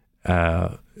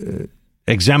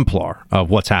exemplar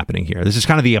of what's happening here. This is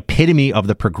kind of the epitome of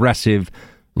the progressive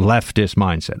leftist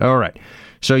mindset. All right.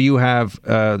 So you have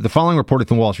the following reported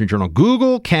from the Wall Street Journal.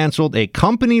 Google canceled a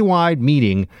company-wide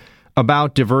meeting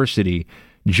about diversity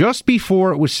just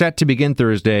before it was set to begin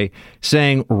Thursday,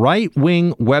 saying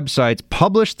right-wing websites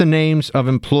published the names of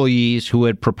employees who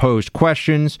had proposed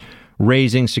questions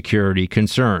raising security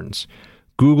concerns.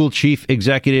 Google chief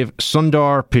executive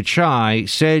Sundar Pichai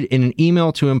said in an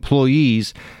email to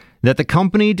employees that the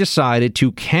company decided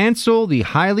to cancel the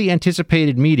highly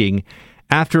anticipated meeting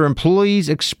after employees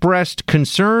expressed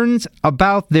concerns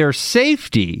about their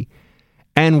safety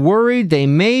and worried they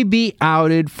may be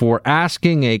outed for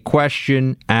asking a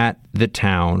question at the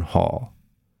town hall.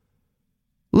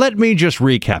 Let me just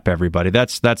recap, everybody.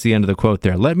 That's the end of the quote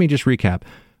there. Let me just recap.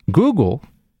 Google,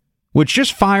 which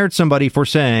just fired somebody for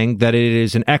saying that it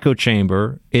is an echo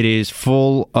chamber, it is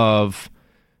full of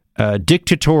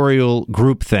dictatorial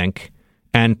groupthink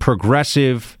and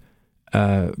progressive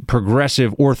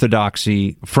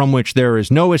orthodoxy from which there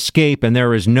is no escape and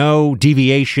there is no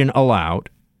deviation allowed.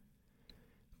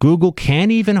 Google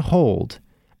can't even hold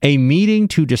a meeting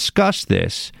to discuss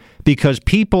this because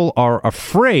people are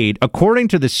afraid, according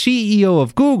to the CEO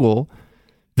of Google,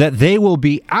 that they will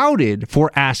be outed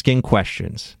for asking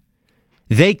questions.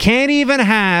 They can't even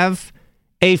have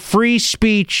a free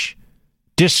speech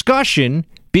discussion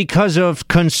because of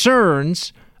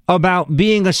concerns about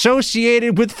being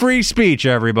associated with free speech,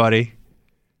 everybody.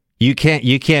 You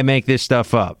can't make this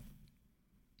stuff up,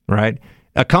 right?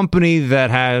 A company that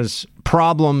has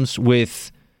problems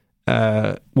with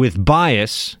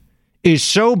bias is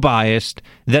so biased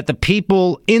that the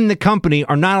people in the company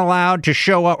are not allowed to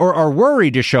show up, or are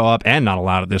worried to show up, and not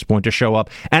allowed at this point to show up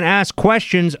and ask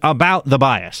questions about the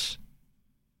bias.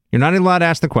 You're not allowed to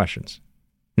ask the questions.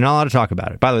 You're not allowed to talk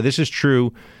about it. By the way, this is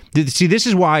true. See, this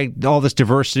is why all this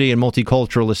diversity and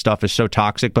multiculturalist stuff is so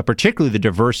toxic, but particularly the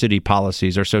diversity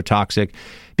policies are so toxic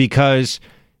because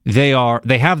they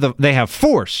have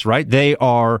force, right? They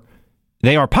are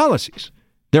policies.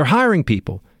 They're hiring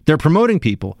people. They're promoting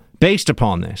people based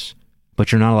upon this,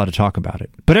 but you're not allowed to talk about it.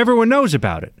 But everyone knows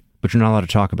about it, but you're not allowed to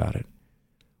talk about it.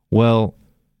 Well,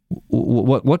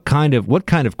 what kind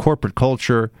of corporate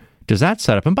culture does that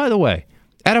set up? And by the way,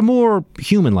 at a more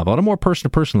human level, at a more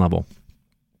person-to-person level,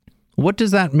 what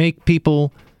does that make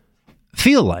people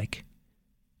feel like?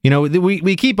 You know,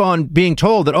 we keep on being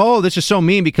told that, oh, this is so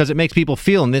mean because it makes people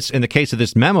feel, in the case of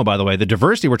this memo, by the way, the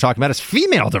diversity we're talking about is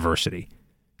female diversity.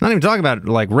 Not even talking about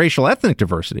like racial, ethnic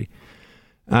diversity.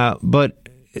 But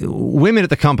women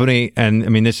at the company, and I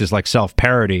mean, this is like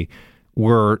self-parody,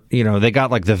 were, you know, they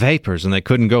got like the vapors and they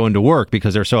couldn't go into work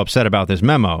because they're so upset about this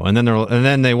memo. And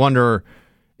then they wonder,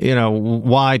 you know,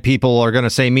 why people are going to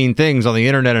say mean things on the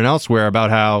internet and elsewhere about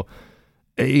how,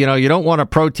 you know, you don't want to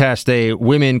protest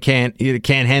women can't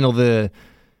handle the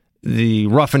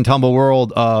rough and tumble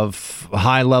world of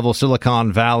high-level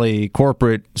Silicon Valley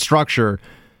corporate structure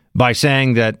by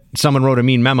saying that someone wrote a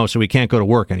mean memo so we can't go to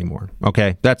work anymore.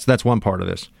 Okay, that's one part of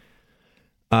this.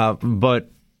 But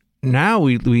now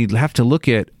we have to look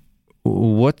at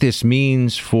what this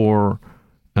means for.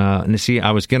 And see,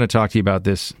 I was going to talk to you about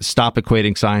this "Stop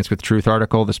Equating Science with Truth"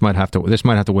 article. This might have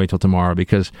to wait till tomorrow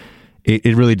because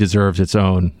it really deserves its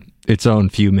own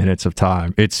few minutes of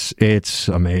time. It's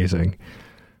amazing.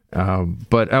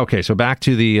 But okay, so back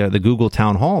to the Google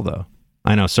town hall, though.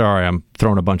 I know, sorry, I'm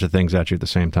throwing a bunch of things at you at the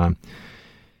same time.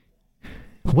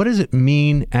 What does it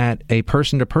mean at a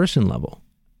person-to-person level?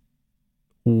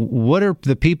 What are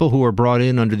the people who are brought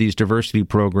in under these diversity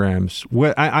programs?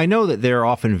 I know that they're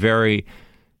often very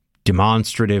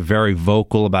demonstrative, very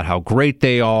vocal about how great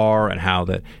they are and how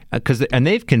that, and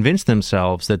they've convinced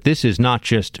themselves that this is not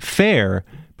just fair,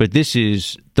 but this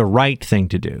is the right thing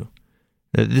to do.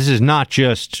 This is not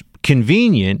just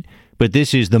convenient, but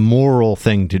this is the moral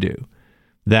thing to do.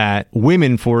 That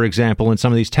women, for example, in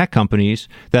some of these tech companies,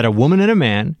 that a woman and a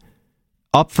man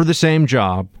up for the same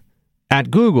job at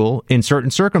Google, in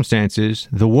certain circumstances,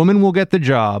 the woman will get the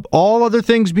job, all other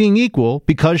things being equal,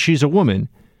 because she's a woman.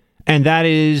 And that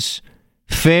is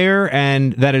fair,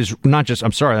 and that is not just,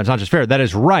 I'm sorry, that's not just fair, that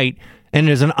is right, and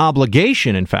it is an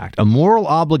obligation, in fact, a moral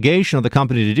obligation of the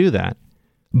company to do that.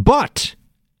 But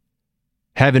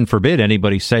heaven forbid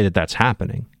anybody say that that's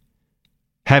happening.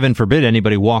 Heaven forbid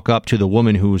anybody walk up to the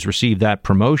woman who's received that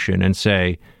promotion and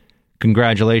say,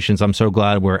 congratulations, I'm so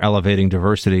glad we're elevating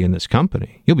diversity in this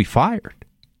company. You'll be fired.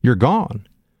 You're gone.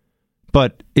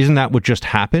 But isn't that what just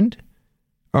happened?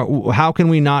 How can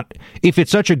we not? If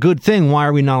it's such a good thing, why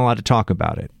are we not allowed to talk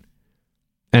about it?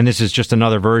 And this is just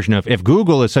another version of, if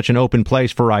Google is such an open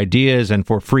place for ideas and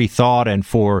for free thought and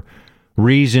for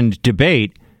reasoned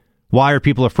debate, why are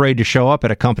people afraid to show up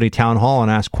at a company town hall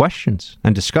and ask questions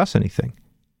and discuss anything?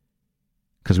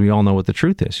 Because we all know what the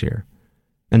truth is here.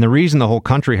 And the reason the whole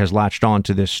country has latched on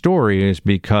to this story is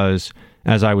because,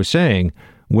 as I was saying,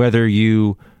 whether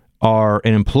you are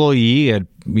an employee at,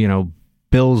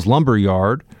 Bill's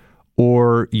Lumberyard,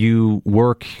 or you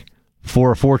work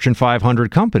for a Fortune 500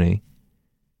 company,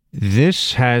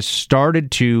 this has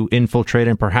started to infiltrate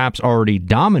and perhaps already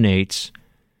dominates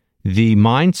the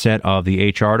mindset of the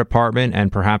HR department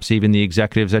and perhaps even the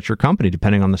executives at your company,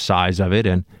 depending on the size of it.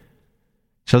 And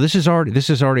so this is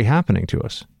already happening to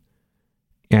us.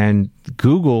 And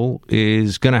Google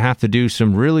is going to have to do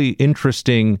some really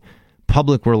interesting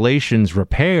public relations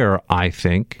repair, I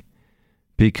think,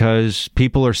 because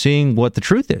people are seeing what the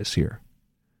truth is here,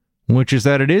 which is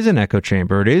that it is an echo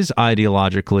chamber. It is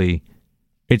ideologically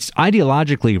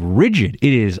rigid.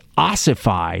 It is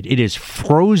ossified. It is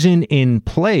frozen in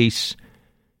place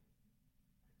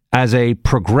as a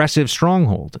progressive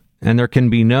stronghold. And there can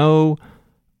be no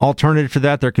alternative to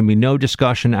that. There can be no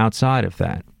discussion outside of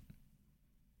that.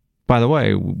 By the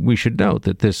way, we should note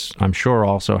that this, I'm sure,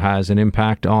 also has an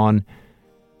impact on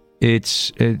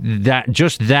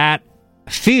that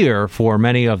fear for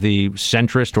many of the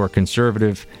centrist or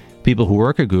conservative people who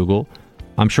work at Google.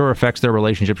 I'm sure affects their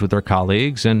relationships with their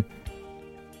colleagues. And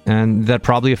And that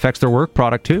probably affects their work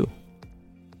product, too.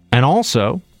 And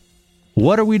also,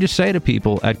 what are we to say to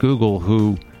people at Google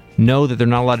who know that they're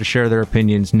not allowed to share their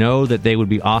opinions, know that they would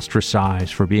be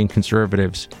ostracized for being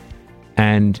conservatives,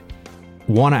 and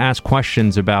want to ask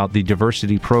questions about the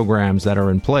diversity programs that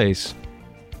are in place?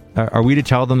 Are we to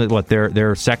tell them that, they're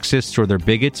sexists or they're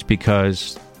bigots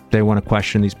because they want to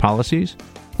question these policies?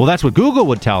 Well, that's what Google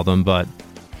would tell them, but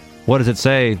what does it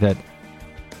say that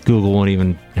Google won't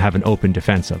even have an open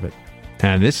defense of it?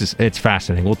 And it's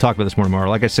fascinating. We'll talk about this more tomorrow.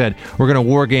 Like I said, we're going to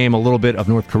war game a little bit of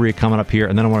North Korea coming up here,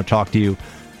 and then I want to talk to you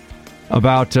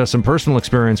about some personal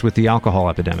experience with the alcohol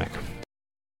epidemic.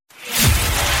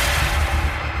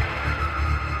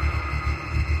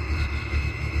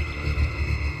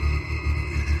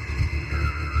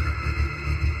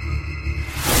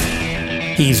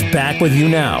 He's back with you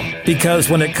now, because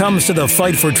when it comes to the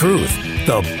fight for truth,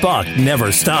 the buck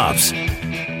never stops.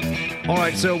 All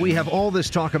right, so we have all this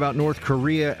talk about North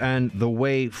Korea and the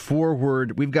way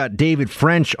forward. We've got David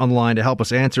French on the line to help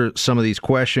us answer some of these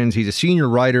questions. He's a senior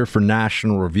writer for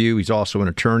National Review. He's also an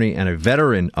attorney and a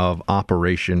veteran of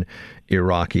Operation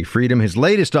Iraqi Freedom. His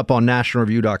latest up on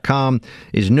nationalreview.com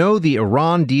is No, the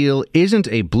Iran deal isn't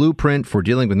a blueprint for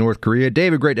dealing with North Korea.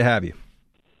 David, great to have you.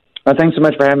 Thanks so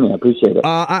much for having me. I appreciate it.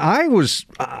 I was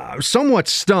somewhat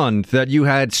stunned that you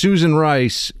had Susan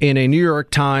Rice in a New York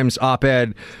Times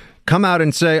op-ed come out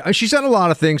and say, she said a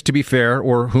lot of things, to be fair,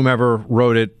 or whomever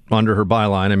wrote it under her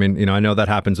byline. I mean, I know that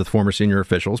happens with former senior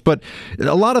officials, but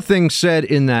a lot of things said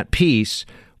in that piece.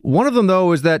 One of them,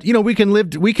 though, is that, we can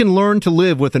learn to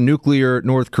live with a nuclear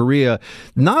North Korea.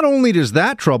 Not only does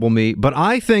that trouble me, but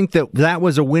I think that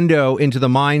was a window into the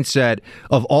mindset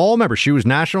of all members. She was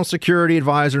national security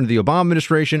advisor to the Obama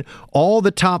administration, all the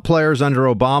top players under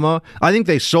Obama. I think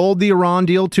they sold the Iran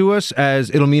deal to us as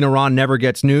it'll mean Iran never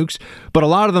gets nukes. But a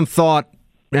lot of them thought,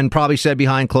 and probably said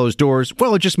behind closed doors,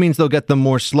 well, it just means they'll get them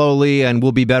more slowly and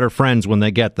we'll be better friends when they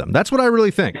get them. That's what I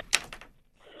really think.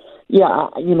 Yeah,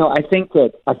 I think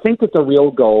that the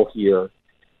real goal here.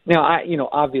 Now,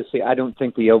 obviously, I don't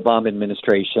think the Obama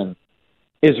administration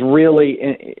is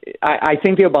really. I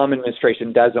think the Obama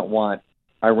administration doesn't want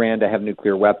Iran to have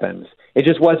nuclear weapons. It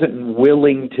just wasn't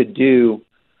willing to do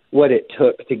what it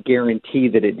took to guarantee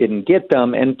that it didn't get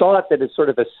them, and thought that as sort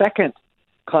of a second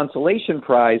consolation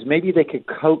prize, maybe they could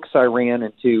coax Iran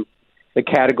into the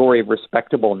category of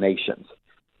respectable nations.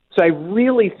 So I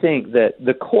really think that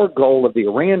the core goal of the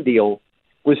Iran deal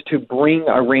was to bring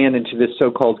Iran into this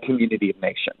so-called community of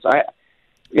nations.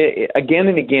 Again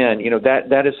and again,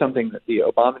 that is something that the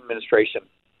Obama administration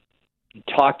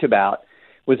talked about,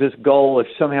 was this goal of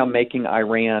somehow making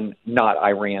Iran not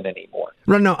Iran anymore.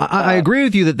 Right, no, I agree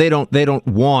with you that they don't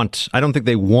want. I don't think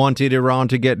they wanted Iran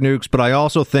to get nukes, but I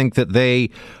also think that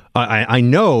I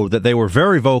know that they were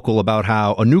very vocal about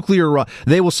how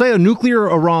they will say a nuclear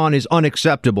Iran is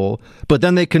unacceptable, but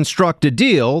then they construct a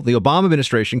deal, the Obama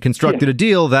administration constructed a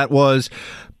deal that was,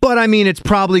 but I mean, it's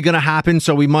probably going to happen,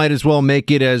 so we might as well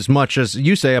make it as much as,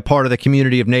 you say, a part of the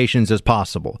community of nations as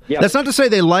possible. Yep. That's not to say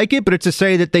they like it, but it's to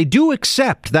say that they do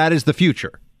accept that is the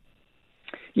future.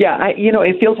 Yeah,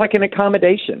 it feels like an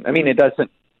accommodation. I mean, it doesn't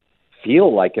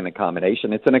feel like an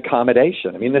accommodation. It's an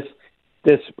accommodation. I mean,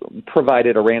 this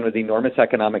provided Iran with enormous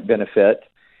economic benefit.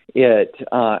 It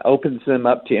opens them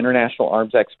up to international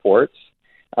arms exports.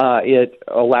 It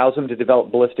allows them to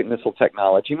develop ballistic missile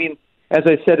technology. I mean, as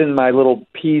I said in my little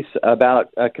piece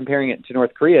about comparing it to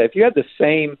North Korea, if you had the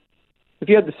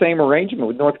same arrangement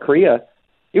with North Korea,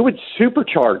 it would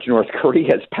supercharge North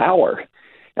Korea's power,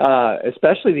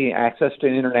 especially the access to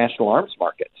international arms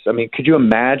markets. I mean, could you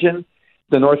imagine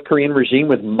the North Korean regime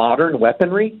with modern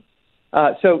weaponry?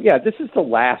 This is the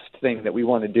last thing that we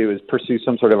want to do, is pursue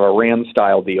some sort of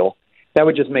Iran-style deal. That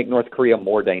would just make North Korea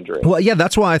more dangerous. Well, yeah,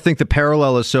 that's why I think the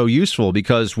parallel is so useful,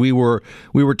 because we were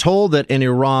told that in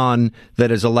Iran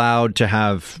that is allowed to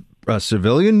have a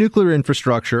civilian nuclear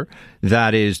infrastructure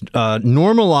that is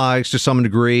normalized to some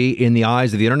degree in the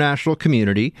eyes of the international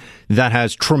community, that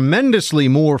has tremendously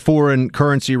more foreign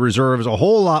currency reserves, a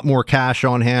whole lot more cash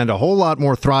on hand, a whole lot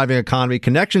more thriving economy,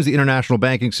 connections to the international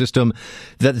banking system,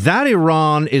 that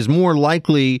Iran is more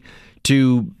likely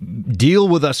to deal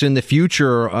with us in the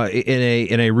future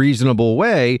in a reasonable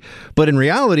way. But in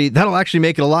reality, that'll actually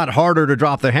make it a lot harder to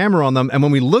drop the hammer on them. And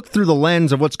when we look through the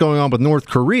lens of what's going on with North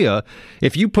Korea,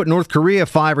 if you put North Korea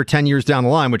 5 or 10 years down the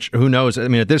line, which who knows? I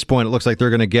mean, at this point, it looks like they're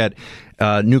going to get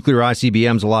nuclear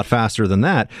ICBMs a lot faster than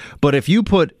that. But if you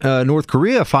put North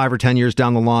Korea 5 or 10 years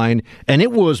down the line, and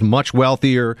it was much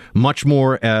wealthier, much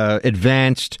more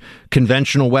advanced,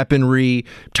 conventional weaponry,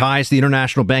 ties to the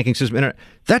international banking system,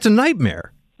 that's a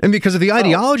nightmare. And because if the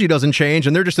ideology doesn't change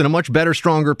and they're just in a much better,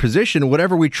 stronger position,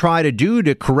 whatever we try to do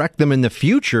to correct them in the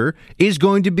future is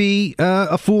going to be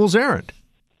a fool's errand.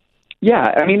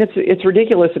 Yeah, I mean, it's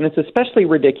ridiculous, and it's especially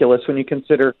ridiculous when you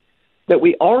consider that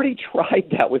we already tried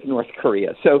that with North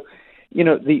Korea. So,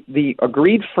 the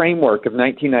agreed framework of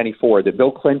 1994 that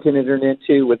Bill Clinton entered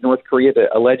into with North Korea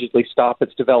to allegedly stop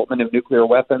its development of nuclear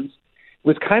weapons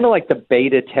was kind of like the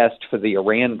beta test for the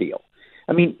Iran deal.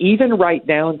 I mean, even right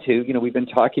down to, we've been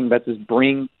talking about this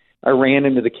bring Iran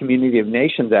into the community of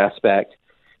nations aspect.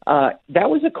 That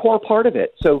was a core part of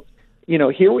it. So,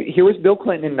 here was Bill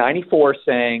Clinton in 94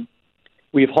 saying,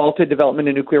 we've halted development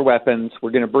of nuclear weapons.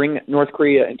 We're going to bring North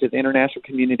Korea into the international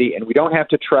community, and we don't have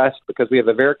to trust because we have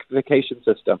a verification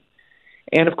system.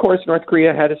 And, of course, North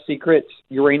Korea had a secret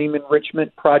uranium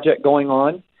enrichment project going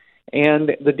on,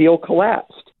 and the deal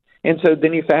collapsed. And so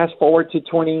then you fast forward to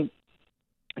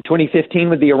 2015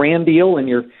 with the Iran deal, and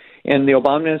the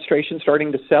Obama administration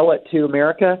starting to sell it to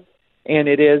America, and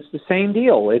it is the same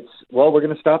deal. It's, we're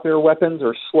going to stop their weapons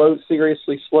or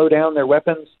seriously slow down their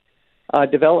weapons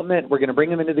development. We're going to bring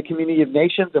them into the community of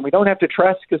nations, and we don't have to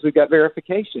trust because we've got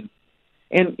verification.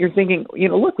 And you're thinking,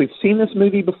 look, we've seen this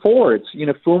movie before. It's,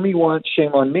 fool me once,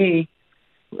 shame on me.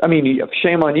 I mean,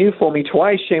 shame on you, fool me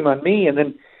twice, shame on me. And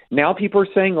then now people are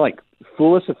saying, like,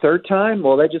 fool us a third time?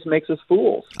 Well, that just makes us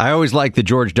fools. I always like the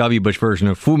George W. Bush version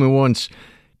of fool me once,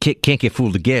 can't get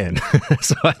fooled again.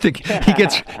 So I think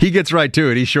he gets right to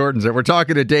it. He shortens it. We're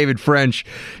talking to David French.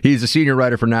 He's a senior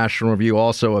writer for National Review,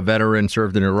 also a veteran,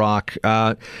 served in Iraq.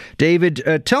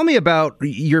 David, tell me about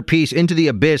your piece, Into the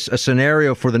Abyss, a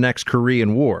scenario for the next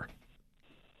Korean War.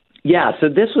 Yeah, so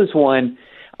this was one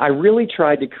I really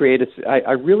tried to create.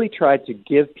 I really tried to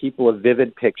give people a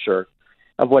vivid picture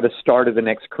of what a start of the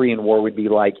next Korean War would be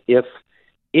like if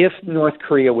North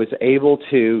Korea was able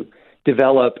to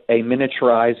develop a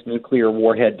miniaturized nuclear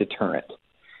warhead deterrent.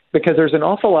 Because there's an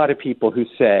awful lot of people who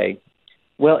say,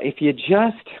 well, if you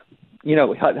just,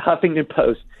 Huffington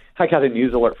Post, I got a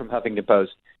news alert from Huffington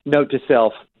Post, note to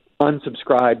self,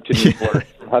 unsubscribe to news alerts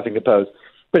from Huffington Post.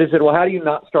 But it said, well, how do you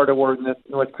not start a war with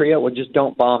North Korea? Well, just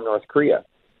don't bomb North Korea.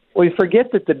 Well, you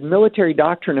forget that the military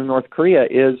doctrine of North Korea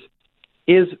is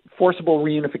forcible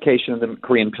reunification of the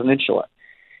Korean Peninsula.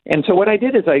 And so what I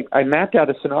did is I mapped out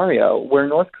a scenario where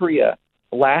North Korea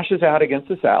lashes out against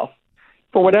the South.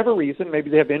 For whatever reason,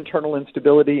 maybe they have internal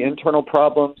instability, internal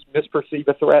problems, misperceive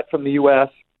a threat from the U.S.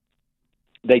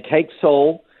 They take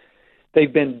Seoul.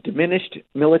 They've been diminished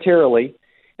militarily.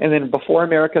 And then before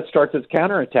America starts its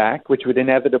counterattack, which would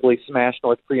inevitably smash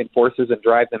North Korean forces and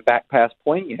drive them back past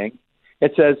Pyongyang,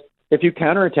 it says, if you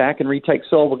counterattack and retake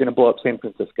Seoul, we're going to blow up San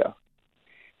Francisco.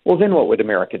 Well, then what would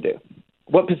America do?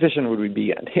 What position would we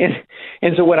be in?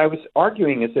 And so what I was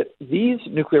arguing is that these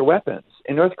nuclear weapons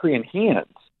in North Korean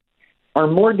hands are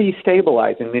more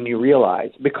destabilizing than you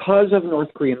realize because of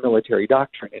North Korean military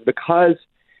doctrine and because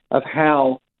of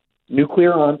how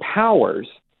nuclear-armed powers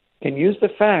can use the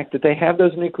fact that they have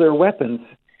those nuclear weapons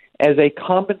as a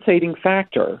compensating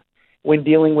factor when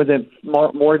dealing with a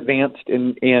more advanced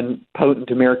and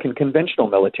potent American conventional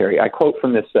military. I quote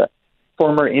from this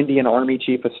former Indian Army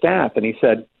Chief of Staff, and he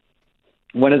said,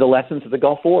 one of the lessons of the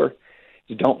Gulf War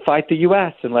is don't fight the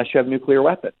U.S. unless you have nuclear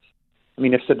weapons. I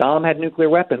mean, if Saddam had nuclear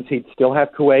weapons, he'd still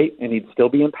have Kuwait and he'd still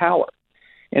be in power.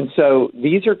 And so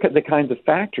these are the kinds of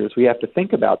factors we have to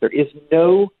think about. There is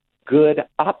no good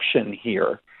option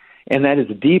here. And that is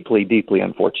deeply, deeply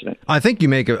unfortunate. I think you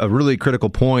make a really critical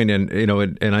point, and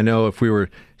I know if we were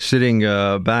sitting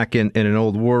back in an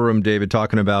old war room, David,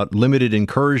 talking about limited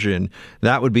incursion,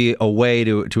 that would be a way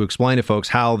to explain to folks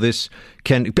how this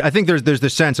can. I think there's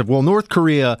this sense of, well, North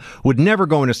Korea would never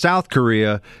go into South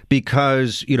Korea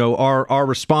because our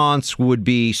response would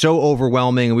be so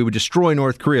overwhelming and we would destroy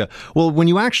North Korea. Well, when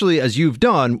you actually, as you've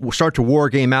done, start to war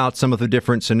game out some of the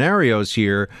different scenarios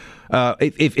here.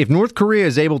 If North Korea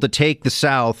is able to take the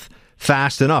South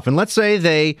fast enough, and let's say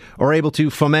they are able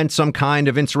to foment some kind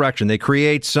of insurrection, they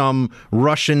create some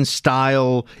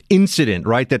Russian-style incident,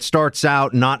 right, that starts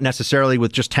out not necessarily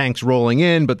with just tanks rolling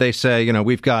in, but they say,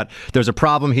 there's a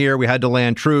problem here, we had to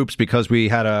land troops because we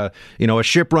had a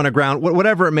ship run aground,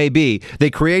 whatever it may be. They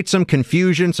create some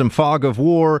confusion, some fog of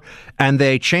war, and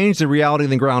they change the reality of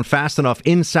the ground fast enough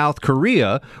in South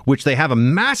Korea, which they have a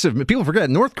massive, people forget,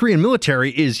 North Korean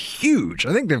military is huge.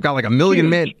 I think they've got like 1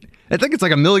 million men. I think it's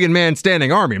like 1 million man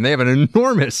standing army. They have an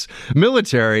enormous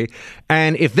military.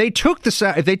 And if they took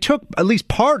at least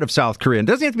part of South Korea, it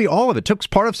doesn't have to be all of it, took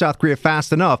part of South Korea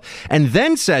fast enough, and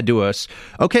then said to us,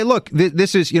 okay, look,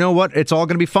 this is, what, it's all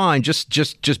going to be fine.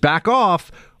 Just back off,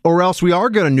 or else we are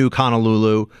going to nuke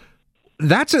Honolulu.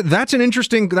 That's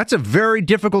a very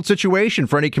difficult situation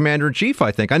for any commander in chief,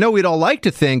 I think. I know we'd all like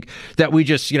to think that we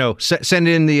just, send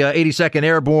in the 82nd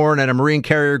Airborne and a Marine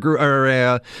carrier group or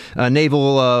a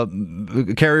naval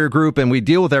carrier group and we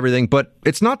deal with everything, but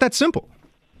it's not that simple.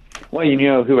 Well, you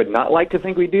know who would not like to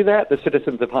think we do that? The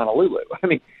citizens of Honolulu. I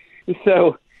mean,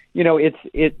 so,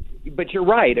 but you're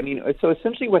right. I mean, so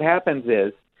essentially what happens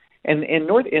is, and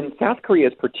South Korea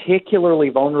is particularly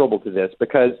vulnerable to this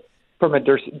because from a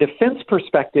defense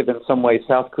perspective, in some ways,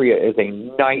 South Korea is a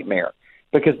nightmare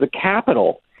because the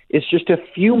capital is just a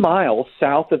few miles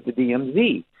south of the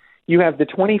DMZ. You have the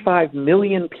 25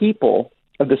 million people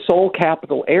of the Seoul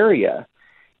capital area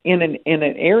in an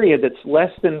area that's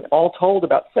less than, all told,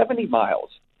 about 70 miles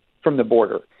from the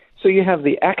border. So you have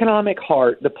the economic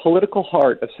heart, the political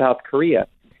heart of South Korea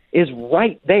is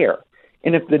right there.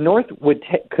 And if the North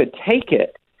could take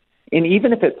it, and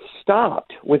even if it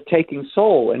stopped with taking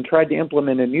Seoul and tried to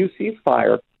implement a new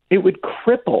ceasefire, it would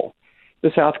cripple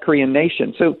the South Korean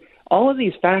nation. So all of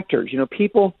these factors,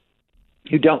 people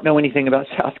who don't know anything about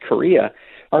South Korea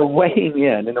are weighing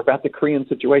in, and about the Korean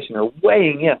situation are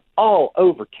weighing in all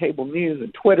over cable news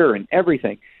and Twitter and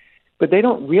everything. But they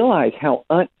don't realize how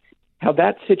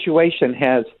that situation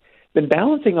has been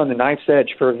balancing on the knife's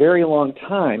edge for a very long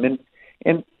time. And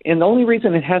the only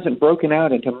reason it hasn't broken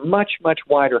out into much, much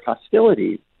wider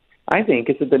hostilities, I think,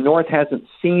 is that the North hasn't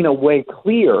seen a way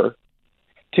clear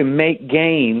to make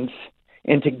gains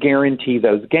and to guarantee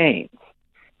those gains.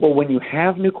 Well, when you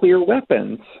have nuclear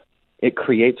weapons, it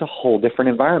creates a whole different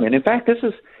environment. In fact, this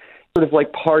is sort of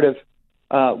like part of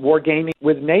wargaming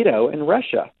with NATO and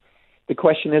Russia. The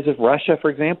question is, if Russia,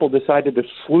 for example, decided to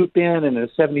swoop in a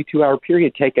 72-hour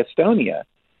period, take Estonia,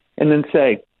 and then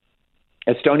say,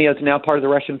 Estonia is now part of the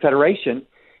Russian Federation,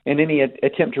 and any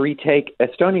attempt to retake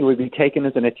Estonia would be taken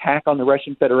as an attack on the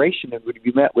Russian Federation and would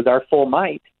be met with our full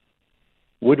might.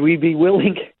 Would we be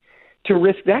willing to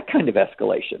risk that kind of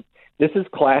escalation? This is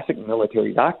classic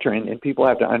military doctrine, and people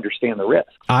have to understand the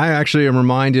risks. I actually am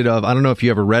reminded of, I don't know if you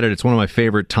ever read it, it's one of my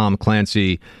favorite Tom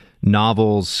Clancy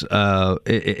novels,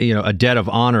 A Debt of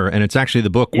Honor, and it's actually the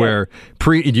book where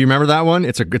do you remember that one?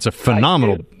 It's a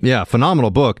phenomenal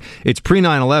book. It's pre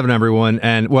 9/11, everyone,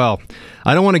 and well,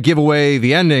 I don't want to give away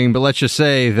the ending, but let's just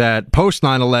say that post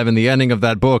 9/11, the ending of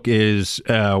that book is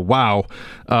wow.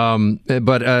 So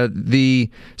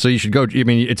you should go. I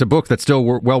mean, it's a book that's still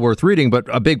well worth reading, but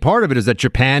a big part of it is that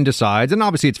Japan decides, and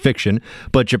obviously it's fiction,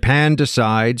 but Japan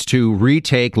decides to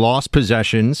retake lost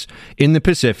possessions in the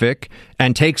Pacific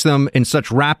and takes them in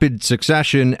such rapid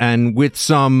succession and with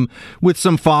some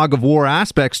fog of war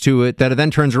aspects to it that it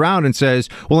then turns around and says,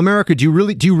 well, America, do you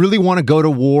really want to go to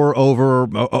war over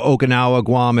Okinawa,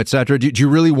 Guam, etc.? Do you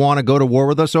really want to go to war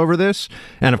with us over this?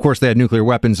 And of course, they had nuclear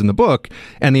weapons in the book.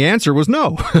 And the answer was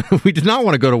no. We did not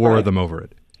want to go to war with them over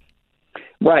it.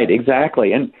 Right,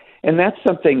 exactly. And that's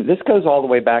something, this goes all the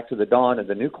way back to the dawn of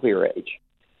the nuclear age.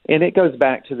 And it goes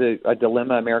back to a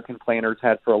dilemma American planners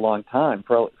had for a long time.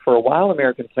 For a while,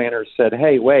 American planners said,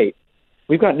 hey, wait,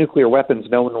 we've got nuclear weapons,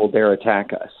 no one will dare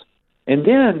attack us. And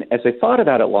then, as they thought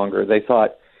about it longer, they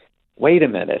thought, wait a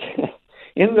minute,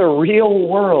 in the real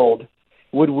world,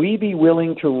 would we be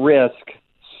willing to risk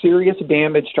serious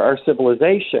damage to our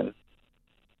civilization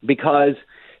because,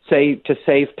 say, to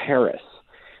save Paris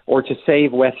or to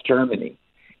save West Germany?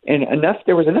 And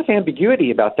there was enough ambiguity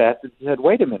about that said,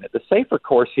 wait a minute, the safer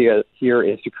course here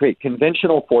is to create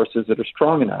conventional forces that are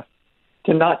strong enough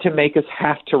to make us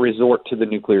have to resort to the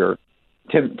nuclear,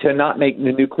 to not make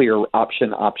the nuclear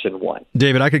option one.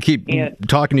 David, I could keep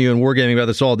talking to you and wargaming about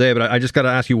this all day, but I just got to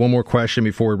ask you one more question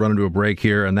before we run into a break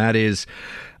here, and that is,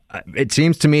 it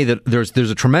seems to me that there's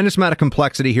a tremendous amount of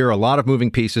complexity here, a lot of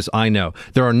moving pieces. I know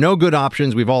there are no good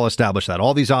options. We've all established that.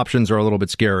 All these options are a little bit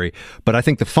scary. But I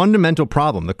think the fundamental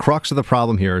problem, the crux of the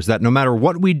problem here is that no matter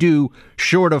what we do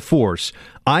short of force,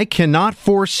 I cannot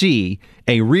foresee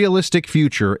a realistic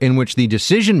future in which the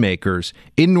decision makers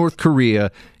in North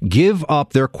Korea give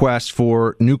up their quest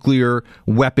for nuclear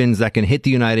weapons that can hit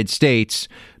the United States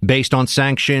based on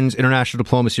sanctions, international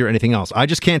diplomacy, or anything else. I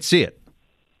just can't see it.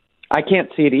 I can't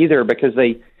see it either because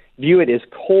they view it as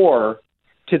core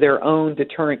to their own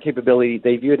deterrent capability.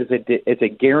 They view it as a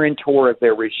guarantor of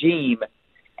their regime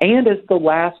and as the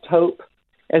last hope,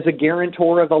 as a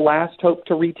guarantor of the last hope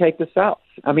to retake the South.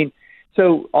 I mean,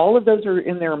 so all of those are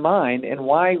in their mind, and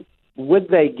why would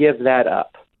they give that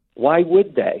up? Why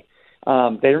would they?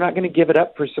 They're not going to give it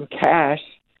up for some cash,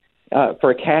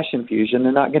 for a cash infusion.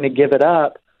 They're not going to give it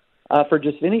up for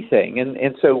just anything.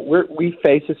 And so we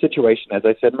face a situation, as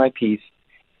I said in my piece,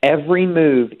 every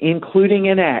move, including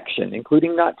inaction,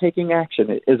 including not taking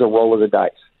action, is a roll of the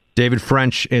dice. David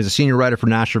French is a senior writer for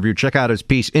National Review. Check out his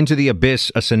piece, Into the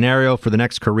Abyss, a scenario for the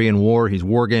next Korean War. He's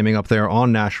wargaming up there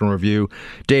on National Review.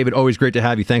 David, always great to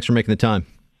have you. Thanks for making the time.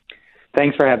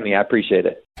 Thanks for having me. I appreciate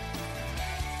it.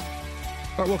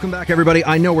 All right, welcome back, everybody.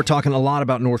 I know we're talking a lot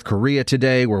about North Korea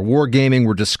today. We're wargaming.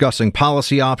 We're discussing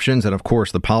policy options and, of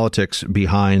course, the politics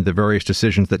behind the various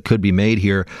decisions that could be made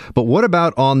here. But what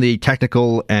about on the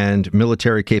technical and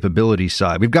military capability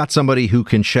side? We've got somebody who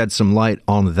can shed some light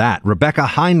on that. Rebecca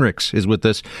Heinrichs is with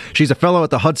us. She's a fellow at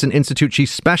the Hudson Institute. She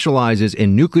specializes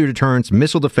in nuclear deterrence,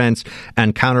 missile defense,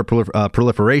 and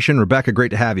counter-proliferation. Rebecca,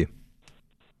 great to have you.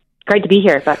 Great to be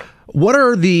here, Buck. What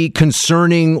are the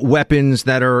concerning weapons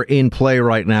that are in play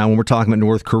right now when we're talking about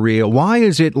North Korea? Why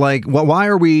is it why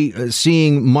are we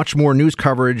seeing much more news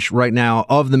coverage right now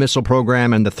of the missile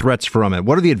program and the threats from it?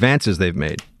 What are the advances they've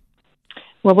made?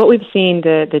 Well, what we've seen,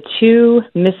 the two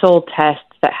missile tests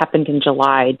that happened in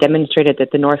July demonstrated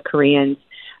that the North Koreans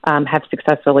have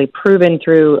successfully proven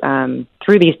through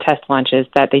these test launches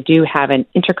that they do have an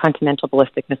intercontinental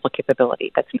ballistic missile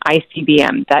capability. That's an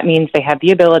ICBM. That means they have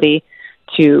the ability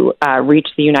to reach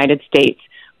the United States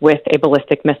with a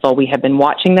ballistic missile. We have been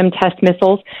watching them test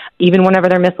missiles. Even whenever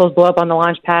their missiles blow up on the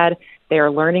launch pad, they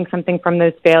are learning something from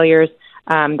those failures.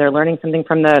 They're learning something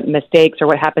from the mistakes or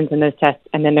what happens in those tests,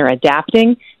 and then they're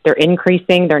adapting, they're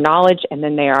increasing their knowledge, and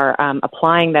then they are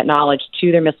applying that knowledge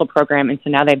to their missile program, and so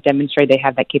now they've demonstrated they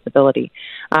have that capability.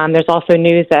 There's also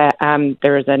news that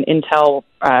there was an intel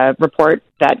report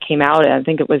that came out, I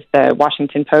think it was the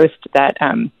Washington Post, that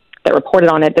reported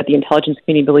on it, that the intelligence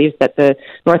community believes that the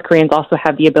North Koreans also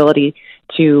have the ability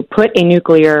to put a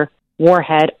nuclear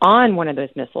warhead on one of those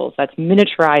missiles. That's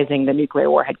miniaturizing the nuclear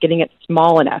warhead, getting it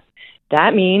small enough.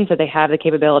 That means that they have the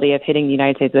capability of hitting the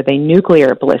United States with a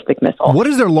nuclear ballistic missile. What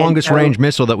is their longest range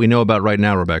missile that we know about right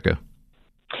now, Rebecca?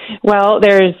 Well,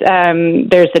 there's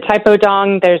the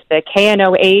Taepodong, there's the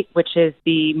KN-08, which is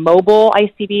the mobile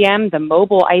ICBM. The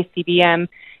mobile ICBM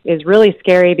is really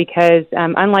scary because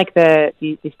unlike the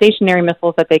stationary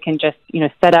missiles that they can just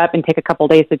set up and take a couple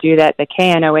days to do that, the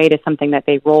KN-08 is something that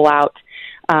they roll out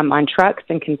on trucks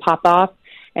and can pop off.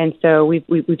 And so we've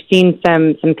seen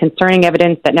some concerning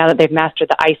evidence that now that they've mastered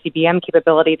the ICBM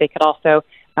capability, they could also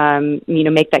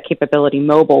make that capability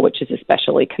mobile, which is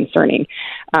especially concerning.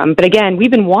 But again,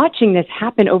 we've been watching this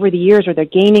happen over the years where they're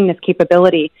gaining this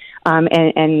capability,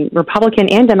 and Republican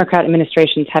and Democrat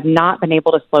administrations have not been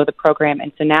able to slow the program.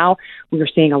 And so now we're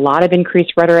seeing a lot of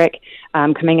increased rhetoric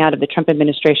coming out of the Trump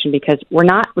administration because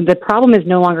the problem is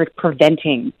no longer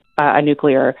preventing a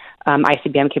nuclear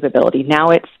ICBM capability. Now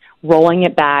it's rolling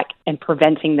it back and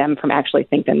preventing them from actually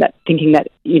thinking that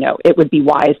it would be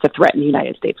wise to threaten the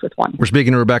United States with one. We're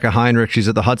speaking to Rebecca Heinrich. She's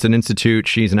at the Hudson Institute.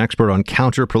 She's an expert on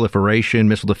counter-proliferation,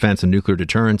 missile defense, and nuclear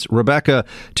deterrence. Rebecca,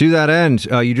 to that end,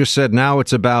 you just said now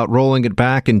it's about rolling it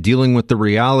back and dealing with the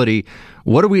reality.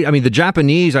 The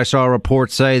Japanese, I saw a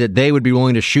report say that they would be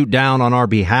willing to shoot down on our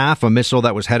behalf a missile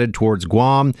that was headed towards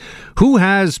Guam. Who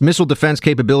has missile defense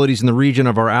capabilities in the region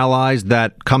of our allies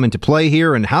that come into play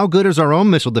here? And how good is our own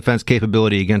missile defense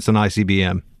capability against an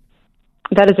ICBM?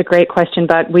 That is a great question,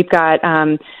 but we've got,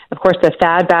 of course, the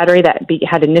THAAD battery that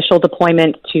had initial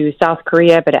deployment to South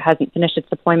Korea, but it hasn't finished its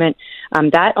deployment.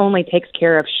 That only takes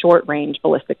care of short-range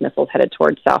ballistic missiles headed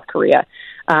towards South Korea.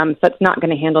 So it's not going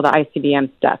to handle the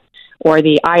ICBM stuff or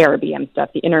the IRBM stuff,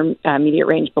 the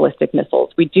intermediate-range ballistic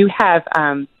missiles. We do have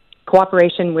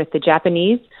cooperation with the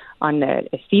Japanese on a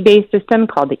sea-based system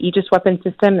called the Aegis weapon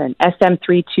system, and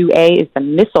SM-32A is the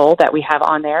missile that we have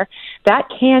on there. That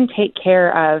can take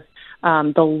care of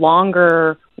the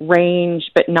longer range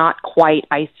but not quite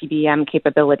ICBM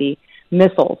capability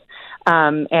missiles.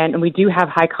 And we do have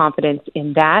high confidence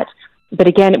in that. But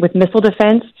again, with missile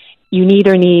defense, you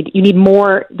need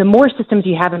more. The more systems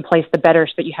you have in place, the better,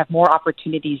 so that you have more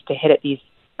opportunities to hit at these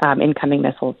incoming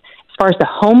missiles. As far as the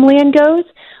homeland goes,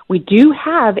 we do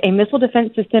have a missile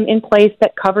defense system in place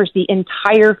that covers the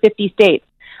entire 50 states.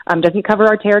 Doesn't cover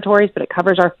our territories, but it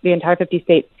covers the entire 50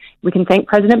 states. We can thank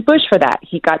President Bush for that.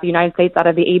 He got the United States out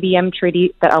of the ABM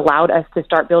treaty that allowed us to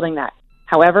start building that.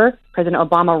 However, President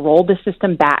Obama rolled the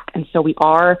system back, and so we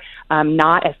are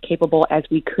not as capable as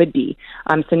we could be.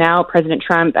 So now President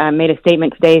Trump made a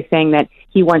statement today saying that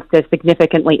he wants to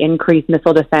significantly increase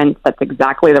missile defense. That's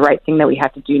exactly the right thing that we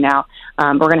have to do now.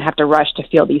 We're going to have to rush to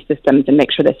field these systems and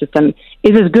make sure the system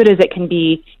is as good as it can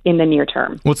be in the near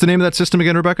term. What's the name of that system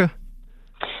again, Rebecca?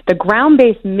 The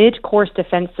Ground-Based Mid-Course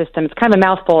Defense System. It's kind of a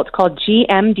mouthful. It's called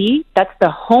GMD. That's the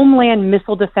Homeland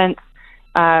Missile Defense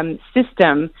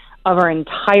system of our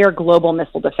entire global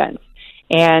missile defense.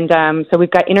 And so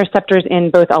we've got interceptors in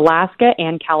both Alaska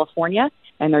and California,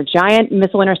 and they're giant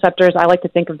missile interceptors. I like to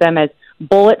think of them as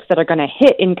bullets that are going to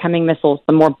hit incoming missiles.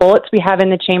 The more bullets we have in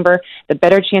the chamber, the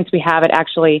better chance we have at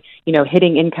actually,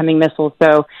 hitting incoming missiles.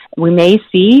 So we may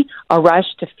see a rush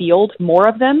to field more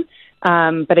of them.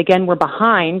 But again, we're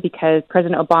behind because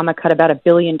President Obama cut about $1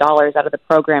 billion out of the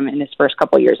program in his first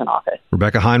couple of years in office.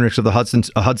 Rebecca Heinrichs of the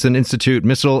Hudson Institute,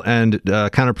 missile and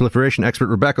counterproliferation expert.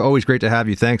 Rebecca, always great to have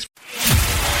you. Thanks.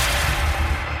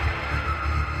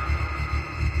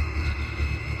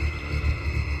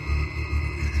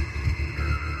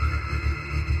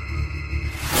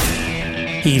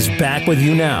 He's back with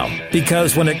you now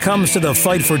because when it comes to the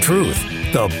fight for truth,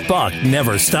 the buck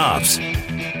never stops.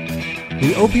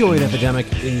 The opioid epidemic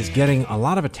is getting a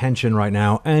lot of attention right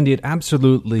now, and it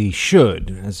absolutely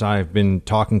should. As I've been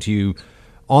talking to you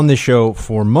on this show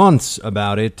for months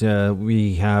about it,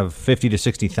 we have 50 to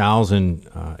 60,000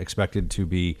 expected to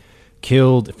be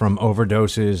killed from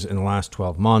overdoses in the last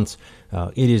 12 months.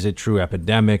 It is a true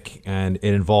epidemic, and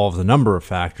it involves a number of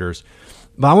factors.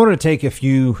 But I wanted to take a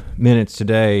few minutes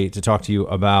today to talk to you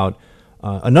about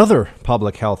another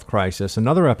public health crisis,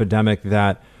 another epidemic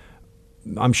that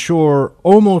I'm sure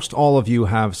almost all of you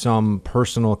have some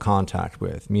personal contact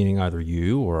with, meaning either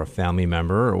you or a family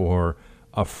member or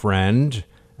a friend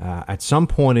at some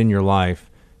point in your life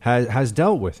has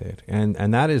dealt with it, and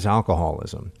that is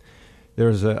alcoholism.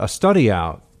 There's a study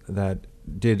out that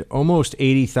did almost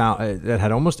 80,000 that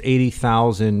had almost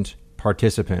 80,000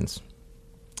 participants,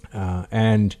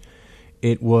 and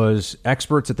it was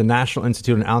experts at the National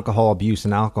Institute on Alcohol Abuse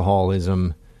and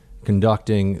Alcoholism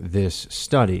conducting this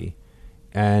study.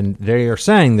 And they are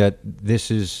saying that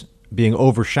this is being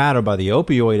overshadowed by the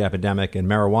opioid epidemic and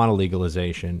marijuana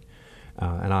legalization,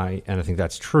 and I think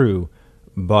that's true.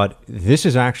 But this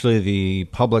is actually the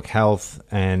public health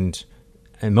and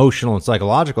emotional and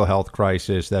psychological health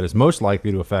crisis that is most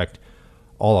likely to affect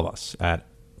all of us at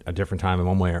a different time in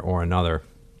one way or another.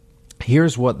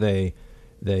 Here's what they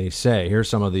say. Here's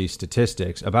some of these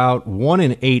statistics. About 1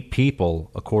 in 8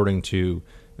 people, according to,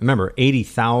 remember,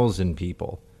 80,000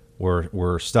 people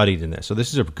were studied in this. So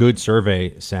this is a good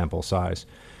survey sample size.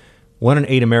 1 in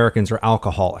 8 Americans are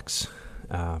alcoholics.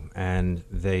 And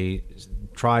they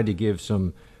tried to give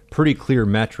some pretty clear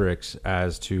metrics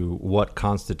as to what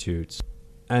constitutes.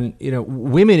 And,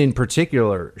 women in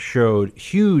particular showed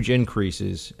huge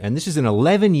increases. And this is an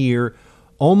 11-year,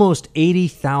 almost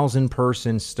 80,000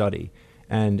 person study.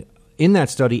 And in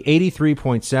that study,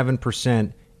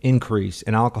 83.7% increase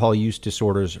in alcohol use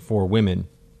disorders for women.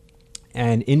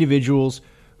 And individuals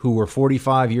who were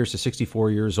 45 years to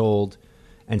 64 years old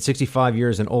and 65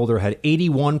 years and older had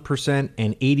 81%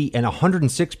 and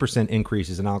 106%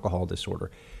 increases in alcohol disorder.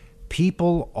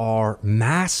 People are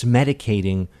mass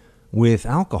medicating with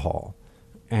alcohol.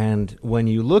 And when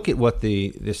you look at what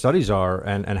the studies are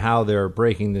and how they're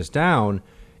breaking this down,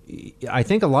 I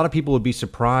think a lot of people would be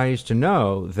surprised to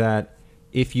know that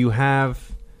if you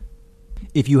have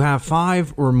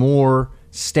 5 or more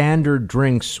standard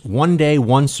drinks one day,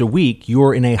 once a week,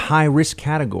 you're in a high-risk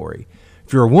category.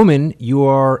 If you're a woman, you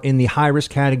are in the high-risk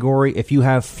category if you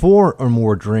have 4 or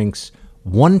more drinks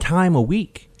one time a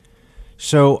week.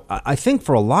 So I think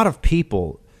for a lot of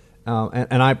people,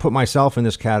 and I put myself in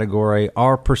this category,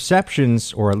 our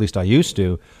perceptions, or at least I used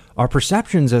to, our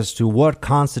perceptions as to what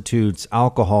constitutes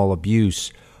alcohol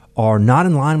abuse are not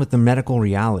in line with the medical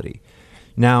reality.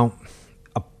 Now,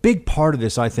 a big part of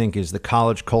this, I think, is the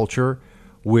college culture,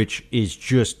 which is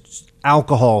just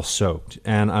alcohol-soaked.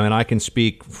 And I can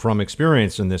speak from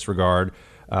experience in this regard.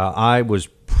 I was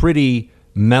pretty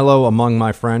mellow among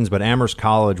my friends, but Amherst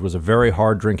College was a very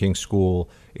hard-drinking school.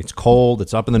 It's cold,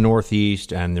 it's up in the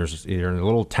Northeast, and you're in a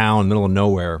little town in the middle of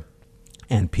nowhere,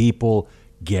 and people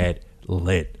get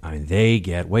lit. They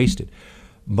get wasted.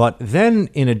 But then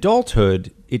in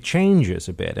adulthood, it changes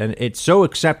a bit. And it's so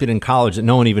accepted in college that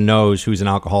no one even knows who's an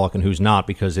alcoholic and who's not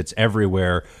because it's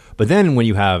everywhere. But then when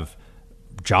you have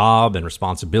job and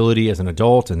responsibility as an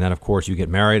adult, and then, of course, you get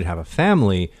married, have a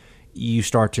family, you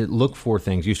start to look for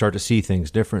things. You start to see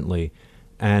things differently.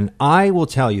 And I will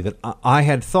tell you that I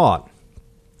had thought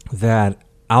that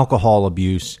alcohol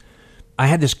abuse, I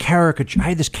had this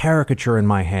caricature in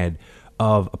my head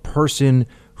of a person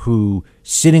who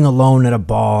sitting alone at a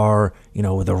bar,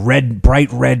 with a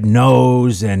bright red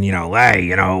nose and,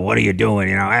 hey, what are you doing?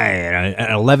 Hey, at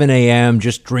 11 a.m.,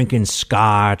 just drinking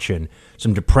scotch and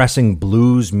some depressing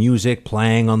blues music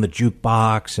playing on the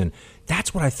jukebox. And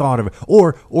that's what I thought of.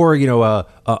 Or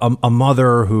a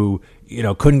mother who,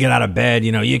 couldn't get out of bed,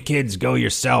 you kids go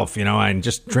yourself, and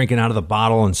just drinking out of the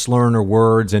bottle and slurring her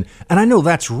words. And I know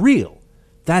that's real.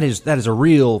 That is a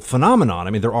real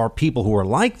phenomenon. There are people who are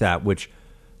like that, which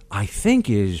I think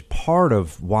is part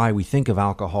of why we think of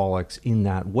alcoholics in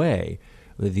that way.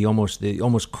 The almost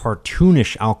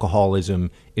cartoonish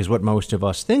alcoholism is what most of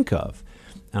us think of,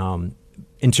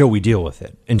 until we deal with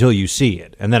it, until you see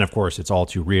it. And then, of course, it's all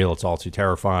too real. It's all too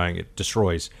terrifying. It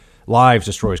destroys lives,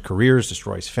 destroys careers,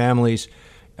 destroys families.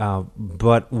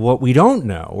 But what we don't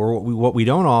know, or what we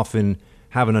don't often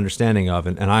have an understanding of,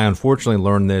 and I unfortunately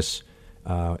learned this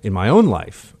in my own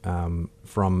life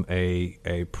from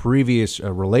a previous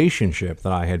relationship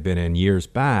that I had been in years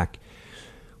back,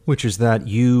 which is that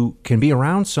you can be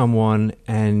around someone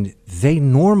and they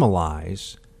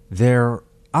normalize their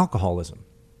alcoholism.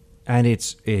 And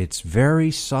it's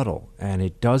very subtle, and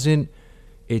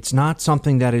it's not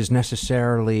something that is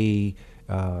necessarily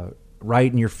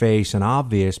right in your face and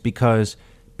obvious, because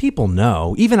people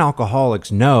know, even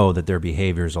alcoholics know that their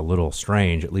behavior is a little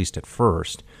strange, at least at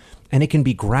first, and it can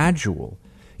be gradual.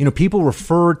 People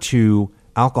refer to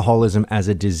alcoholism as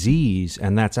a disease,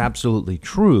 and that's absolutely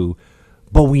true,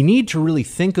 but we need to really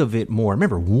think of it more.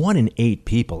 Remember, 1 in 8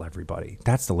 people, everybody,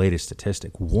 that's the latest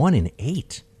statistic, 1 in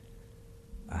 8.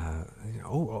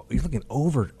 You're looking at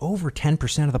over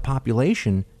 10% of the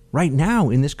population right now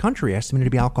in this country estimated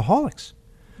to be alcoholics.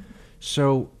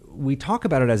 So we talk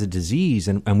about it as a disease,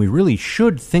 and we really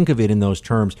should think of it in those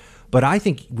terms. But I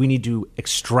think we need to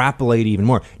extrapolate even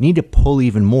more, need to pull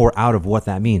even more out of what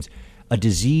that means. A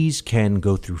disease can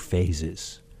go through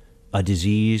phases. A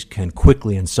disease can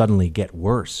quickly and suddenly get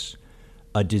worse.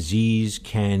 A disease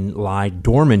can lie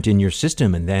dormant in your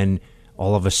system and then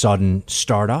all of a sudden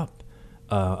start up.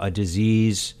 A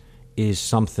disease is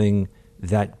something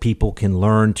that people can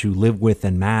learn to live with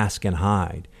and mask and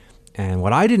hide. And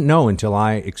what I didn't know until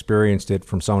I experienced it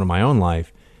from someone in my own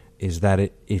life is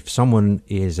that if someone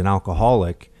is an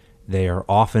alcoholic, they are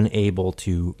often able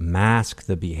to mask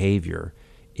the behavior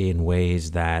in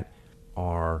ways that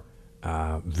are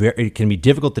it can be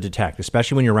difficult to detect,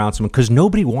 especially when you're around someone, because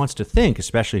nobody wants to think,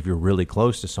 especially if you're really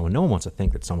close to someone, no one wants to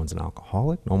think that someone's an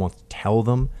alcoholic. No one wants to tell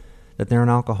them that they're an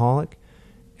alcoholic.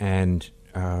 And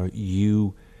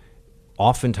you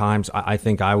oftentimes, I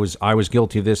think I was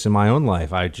guilty of this in my own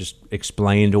life. I just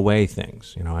explained away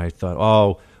things. I thought,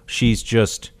 oh, she's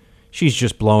just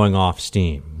blowing off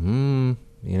steam.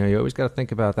 You always got to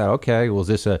think about that. Okay, well,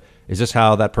 is this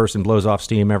how that person blows off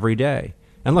steam every day?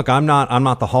 And look, I'm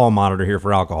not the hall monitor here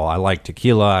for alcohol. I like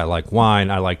tequila, I like wine,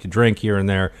 I like to drink here and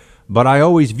there, but I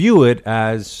always view it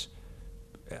as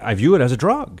a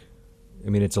drug. I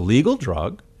mean, it's a legal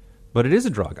drug, but it is a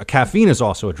drug. Caffeine is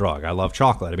also a drug. I love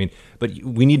chocolate. I mean, but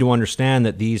we need to understand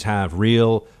that these have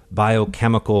real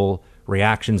biochemical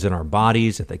reactions in our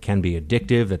bodies, that they can be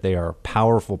addictive, that they are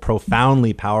powerful,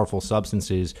 profoundly powerful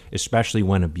substances, especially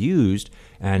when abused.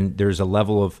 And there's a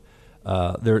level of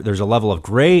there's a level of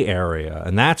gray area,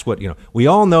 and that's what we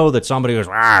all know, that somebody goes,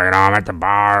 I'm at the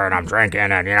bar and I'm drinking,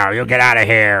 and you get out of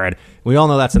here, and we all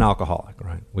know that's an alcoholic,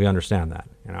 right? We understand that.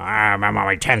 I'm on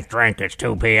my 10th drink, it's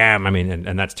 2 p.m. I mean,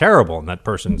 and that's terrible, and that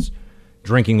person's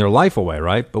drinking their life away,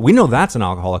 right? But we know that's an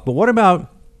alcoholic. But what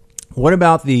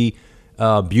about the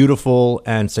beautiful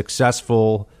and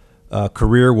successful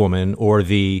career woman, or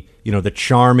the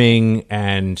charming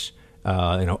and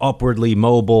upwardly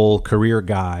mobile career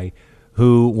guy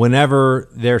who, whenever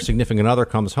their significant other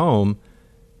comes home,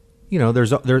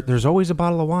 there's always a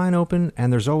bottle of wine open,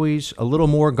 and there's always a little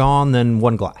more gone than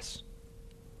one glass.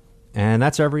 And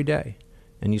that's every day.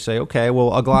 And you say, okay,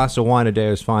 well, a glass of wine a day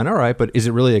is fine. All right, but is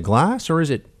it really a glass, or is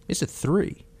it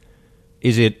 3?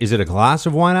 Is it a glass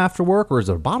of wine after work, or is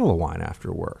it a bottle of wine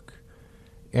after work?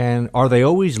 And are they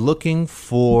always looking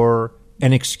for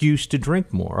an excuse to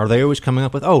drink more? Are they always coming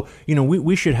up with,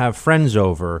 we should have friends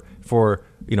over for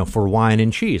wine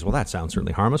and cheese? Well, that sounds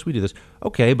certainly harmless. We do this.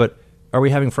 Okay, but are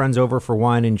we having friends over for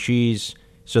wine and cheese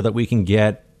so that we can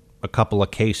get a couple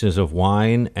of cases of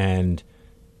wine, and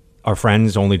our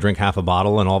friends only drink half a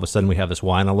bottle, and all of a sudden we have this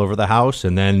wine all over the house,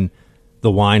 and then the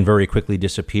wine very quickly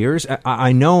disappears?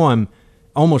 I know I'm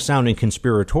almost sounding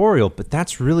conspiratorial, but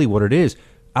that's really what it is.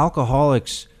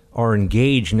 Alcoholics are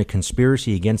engaged in a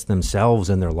conspiracy against themselves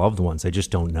and their loved ones. They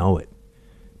just don't know it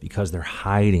because they're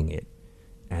hiding it,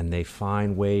 and they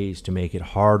find ways to make it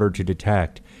harder to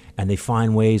detect, and they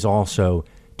find ways also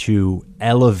to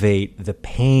elevate the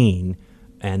pain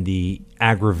and the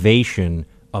aggravation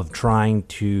of trying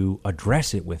to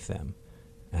address it with them.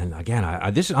 And again,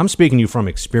 I'm speaking to you from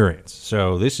experience.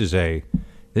 So this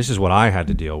is what I had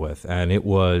to deal with, and it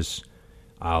was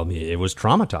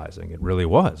traumatizing. It really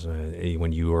was.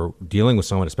 When you are dealing with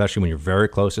someone, especially when you're very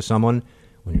close to someone,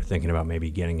 when you're thinking about maybe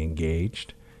getting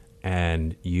engaged,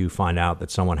 and you find out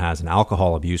that someone has an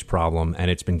alcohol abuse problem, and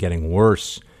it's been getting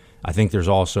worse I think there's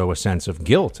also a sense of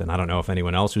guilt. And I don't know if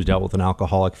anyone else who's dealt with an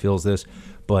alcoholic feels this,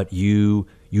 but you've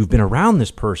been around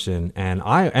this person, and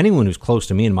anyone who's close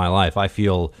to me in my life, I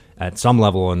feel at some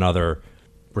level or another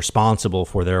responsible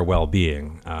for their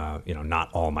well-being. Not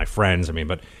all my friends,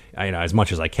 but as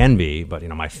much as I can be, but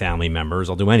my family members,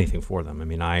 I'll do anything for them.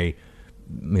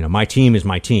 My team is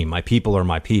my team. My people are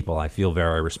my people. I feel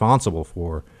very responsible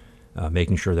for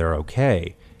making sure they're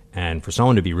okay. And for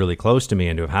someone to be really close to me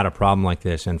and to have had a problem like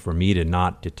this, and for me to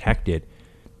not detect it,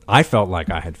 I felt like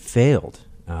I had failed.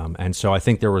 And so I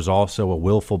think there was also a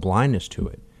willful blindness to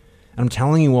it. And I'm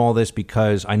telling you all this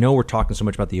because I know we're talking so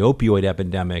much about the opioid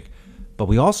epidemic, but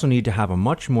we also need to have a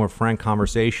much more frank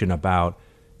conversation about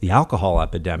the alcohol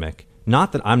epidemic.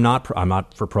 Not that I'm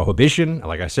not for prohibition.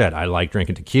 Like I said, I like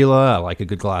drinking tequila. I like a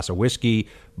good glass of whiskey,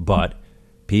 but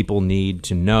people need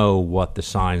to know what the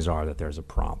signs are that there's a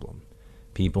problem.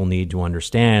 People need to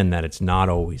understand that it's not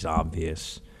always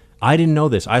obvious. I didn't know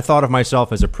this. I thought of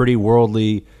myself as a pretty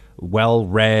worldly,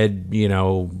 well-read,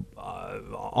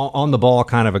 on the ball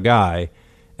kind of a guy.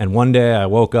 And one day I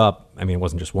woke up. It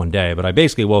wasn't just one day, but I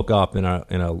basically woke up in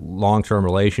a long-term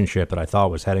relationship that I thought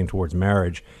was heading towards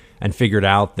marriage, and figured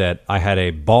out that I had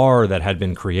a bar that had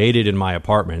been created in my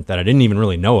apartment that I didn't even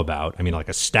really know about. Like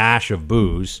a stash of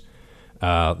booze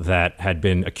that had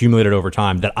been accumulated over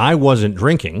time that I wasn't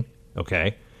drinking,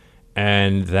 okay?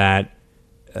 And that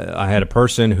I had a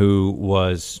person who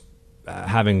was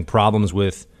having problems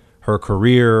with her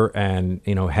career and,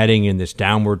 heading in this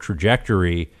downward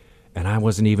trajectory. And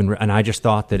I just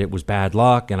thought that it was bad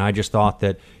luck. And I just thought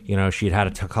that, she had had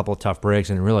a couple of tough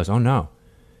breaks, and realized, oh no,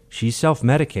 she's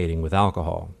self-medicating with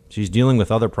alcohol. She's dealing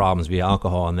with other problems via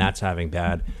alcohol, and that's having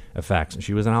bad effects. And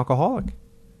she was an alcoholic.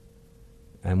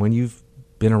 And when you've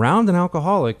been around an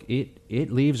alcoholic,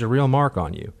 it leaves a real mark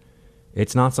on you.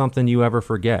 It's not something you ever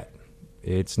forget.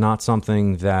 It's not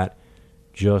something that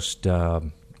just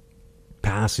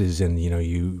passes and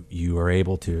you are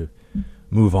able to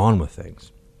move on with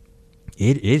things.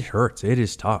 It hurts. It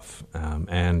is tough.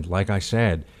 And like I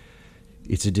said,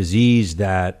 it's a disease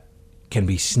that can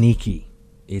be sneaky.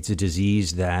 It's a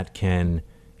disease that can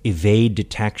evade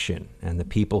detection. And the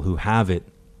people who have it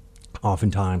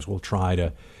oftentimes will try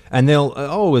to, and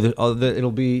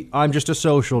it'll be, I'm just a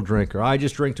social drinker. I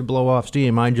just drink to blow off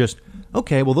steam.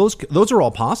 Okay, well, those are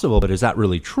all possible, but is that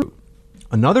really true?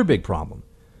 Another big problem,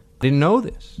 I didn't know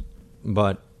this,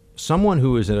 but someone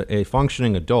who is a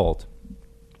functioning adult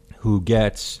who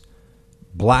gets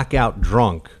blackout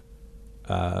drunk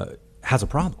has a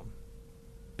problem.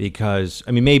 Because,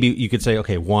 maybe you could say,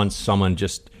 okay, once someone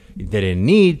they didn't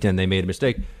need and they made a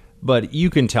mistake, but you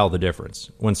can tell the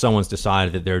difference when someone's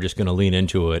decided that they're just going to lean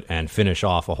into it and finish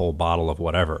off a whole bottle of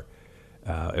whatever,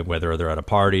 whether they're at a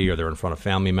party or they're in front of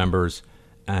family members,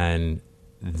 and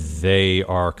they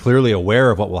are clearly aware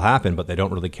of what will happen, but they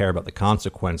don't really care about the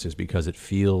consequences because it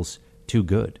feels too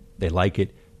good. They like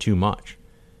it too much.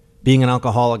 Being an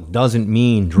alcoholic doesn't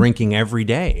mean drinking every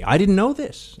day. I didn't know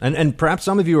this. And perhaps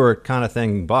some of you are kind of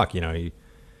thinking, Buck, you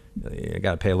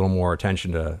got to pay a little more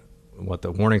attention to what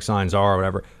the warning signs are or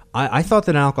whatever. I thought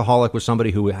that an alcoholic was somebody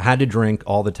who had to drink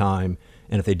all the time,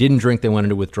 and if they didn't drink, they went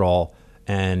into withdrawal,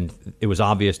 and it was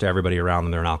obvious to everybody around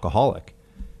them they're an alcoholic.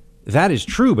 That is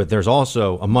true, but there's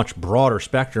also a much broader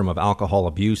spectrum of alcohol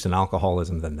abuse and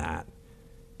alcoholism than that.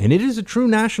 And it is a true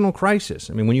national crisis.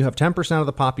 When you have 10% of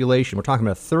the population, we're talking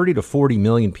about 30 to 40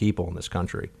 million people in this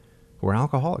country who are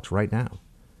alcoholics right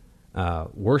now.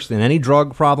 Worse than any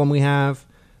drug problem we have.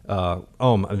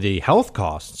 The health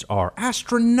costs are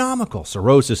astronomical.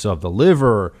 Cirrhosis of the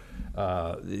liver,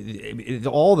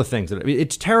 all the things.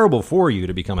 It's terrible for you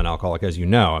to become an alcoholic, as you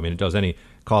know. It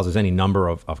causes any number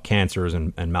of cancers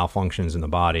and malfunctions in the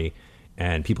body.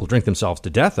 And people drink themselves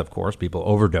to death, of course. People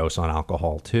overdose on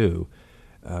alcohol, too.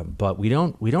 But we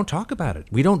don't talk about it.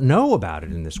 We don't know about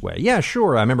it in this way. Yeah,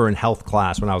 sure. I remember in health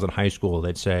class when I was in high school,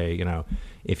 they'd say,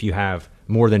 if you have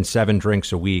more than 7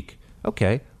 drinks a week,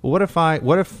 okay. Well, what if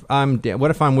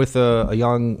I'm with a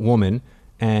young woman,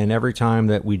 and every time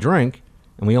that we drink,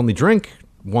 and we only drink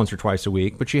once or twice a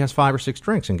week, but she has 5 or 6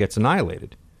 drinks and gets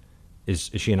annihilated? Is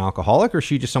she an alcoholic, or is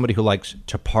she just somebody who likes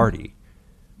to party?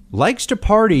 Likes to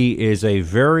party is a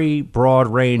very broad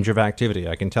range of activity,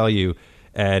 I can tell you.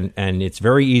 And it's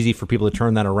very easy for people to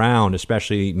turn that around,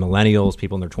 especially millennials,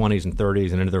 people in their 20s and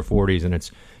 30s and into their 40s. And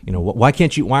it's,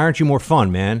 why aren't you more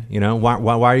fun, man?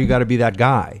 Why you got to be that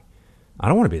guy? I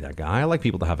don't want to be that guy. I like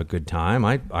people to have a good time.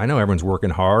 I know everyone's working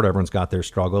hard. Everyone's got their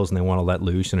struggles and they want to let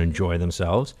loose and enjoy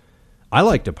themselves. I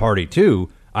like to party too.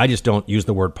 I just don't use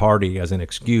the word party as an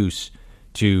excuse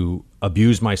to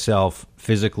abuse myself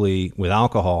physically with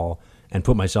alcohol and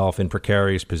put myself in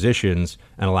precarious positions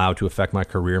and allow it to affect my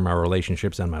career, my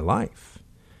relationships, and my life.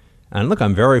 And look,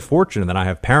 I'm very fortunate that I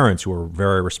have parents who are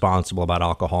very responsible about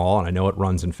alcohol, and I know it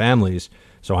runs in families,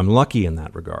 so I'm lucky in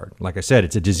that regard. Like I said,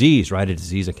 it's a disease, right? A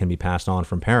disease that can be passed on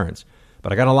from parents.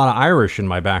 But I got a lot of Irish in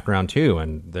my background, too,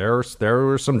 and there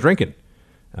was some drinking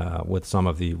with some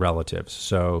of the relatives,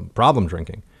 so problem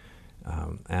drinking.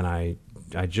 And I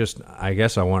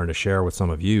guess I wanted to share with some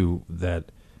of you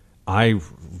that I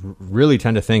really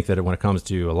tend to think that when it comes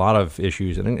to a lot of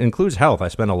issues, and it includes health, I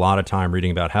spend a lot of time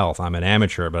reading about health. I'm an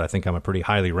amateur, but I think I'm a pretty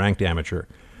highly ranked amateur.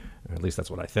 Or at least that's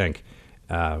what I think.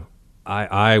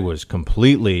 I was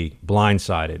completely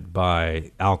blindsided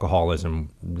by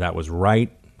alcoholism that was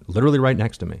literally right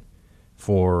next to me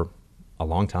for a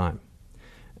long time.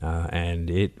 And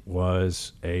it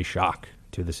was a shock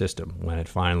to the system when it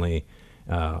finally,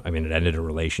 it ended a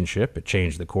relationship. It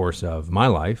changed the course of my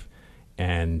life.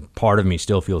 And part of me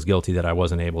still feels guilty that I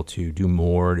wasn't able to do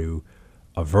more to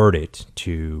avert it,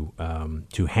 to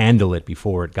handle it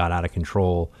before it got out of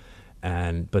control.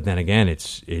 But then again,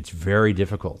 it's very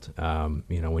difficult.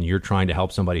 When you're trying to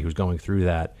help somebody who's going through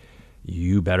that,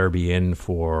 you better be in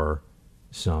for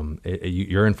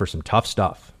you're in for some tough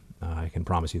stuff. I can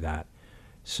promise you that.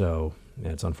 So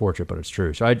it's unfortunate, but it's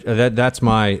true. So I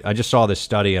just saw this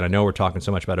study, and I know we're talking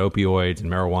so much about opioids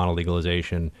and marijuana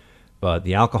legalization, but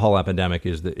the alcohol epidemic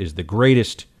is the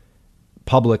greatest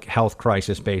public health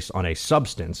crisis based on a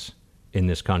substance in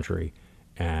this country.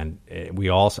 And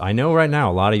I know right now,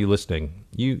 a lot of you listening,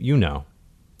 you know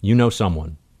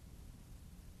someone,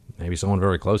 maybe someone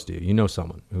very close to you, you know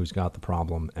someone who's got the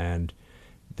problem. And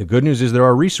the good news is there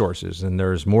are resources, and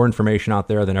there's more information out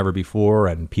there than ever before,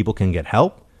 and people can get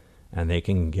help, and they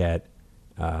can get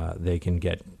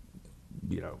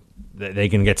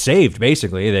saved.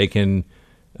 Basically, they can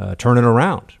turn it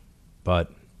around.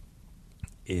 But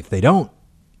if they don't,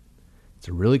 it's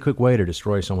a really quick way to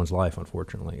destroy someone's life.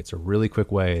 Unfortunately, it's a really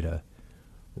quick way to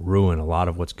ruin a lot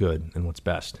of what's good and what's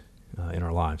best in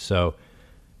our lives. So,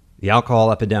 the alcohol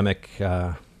epidemic.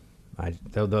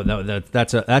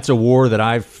 That's a war that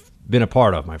I've been a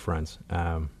part of, my friends.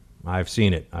 I've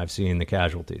seen it. I've seen the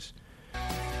casualties.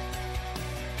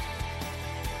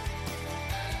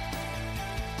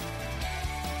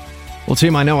 Well,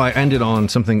 team, I know I ended on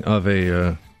something of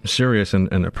a serious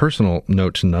and a personal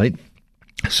note tonight.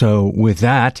 So with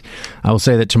that, I will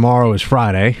say that tomorrow is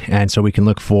Friday, and so we can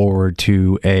look forward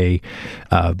to a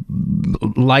some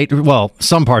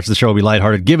parts of the show will be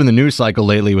lighthearted. Given the news cycle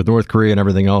lately with North Korea and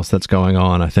everything else that's going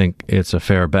on, I think it's a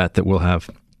fair bet that we'll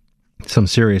have some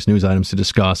serious news items to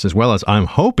discuss, as well as, I'm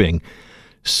hoping,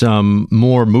 some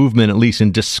more movement, at least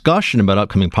in discussion about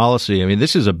upcoming policy. I mean,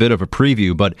 this is a bit of a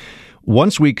preview, but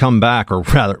once we come back, or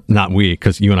rather, not we,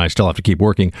 because you and I still have to keep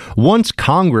working, once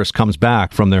Congress comes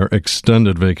back from their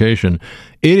extended vacation,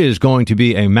 it is going to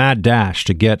be a mad dash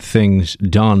to get things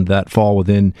done that fall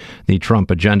within the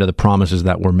Trump agenda, the promises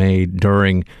that were made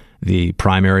during the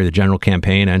primary, the general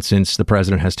campaign, and since the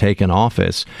president has taken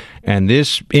office. And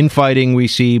this infighting we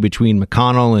see between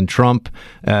McConnell and Trump,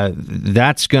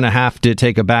 that's going to have to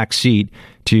take a back seat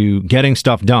to getting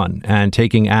stuff done and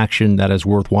taking action that is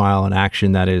worthwhile and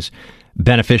action that is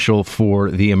beneficial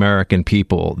for the American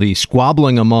people. The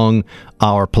squabbling among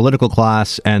our political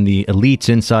class and the elites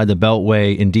inside the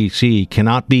Beltway in D.C.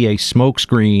 cannot be a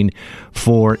smokescreen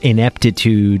for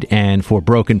ineptitude and for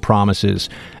broken promises.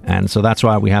 And so that's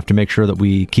why we have to make sure that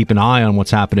we keep an eye on what's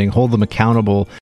happening, hold them accountable,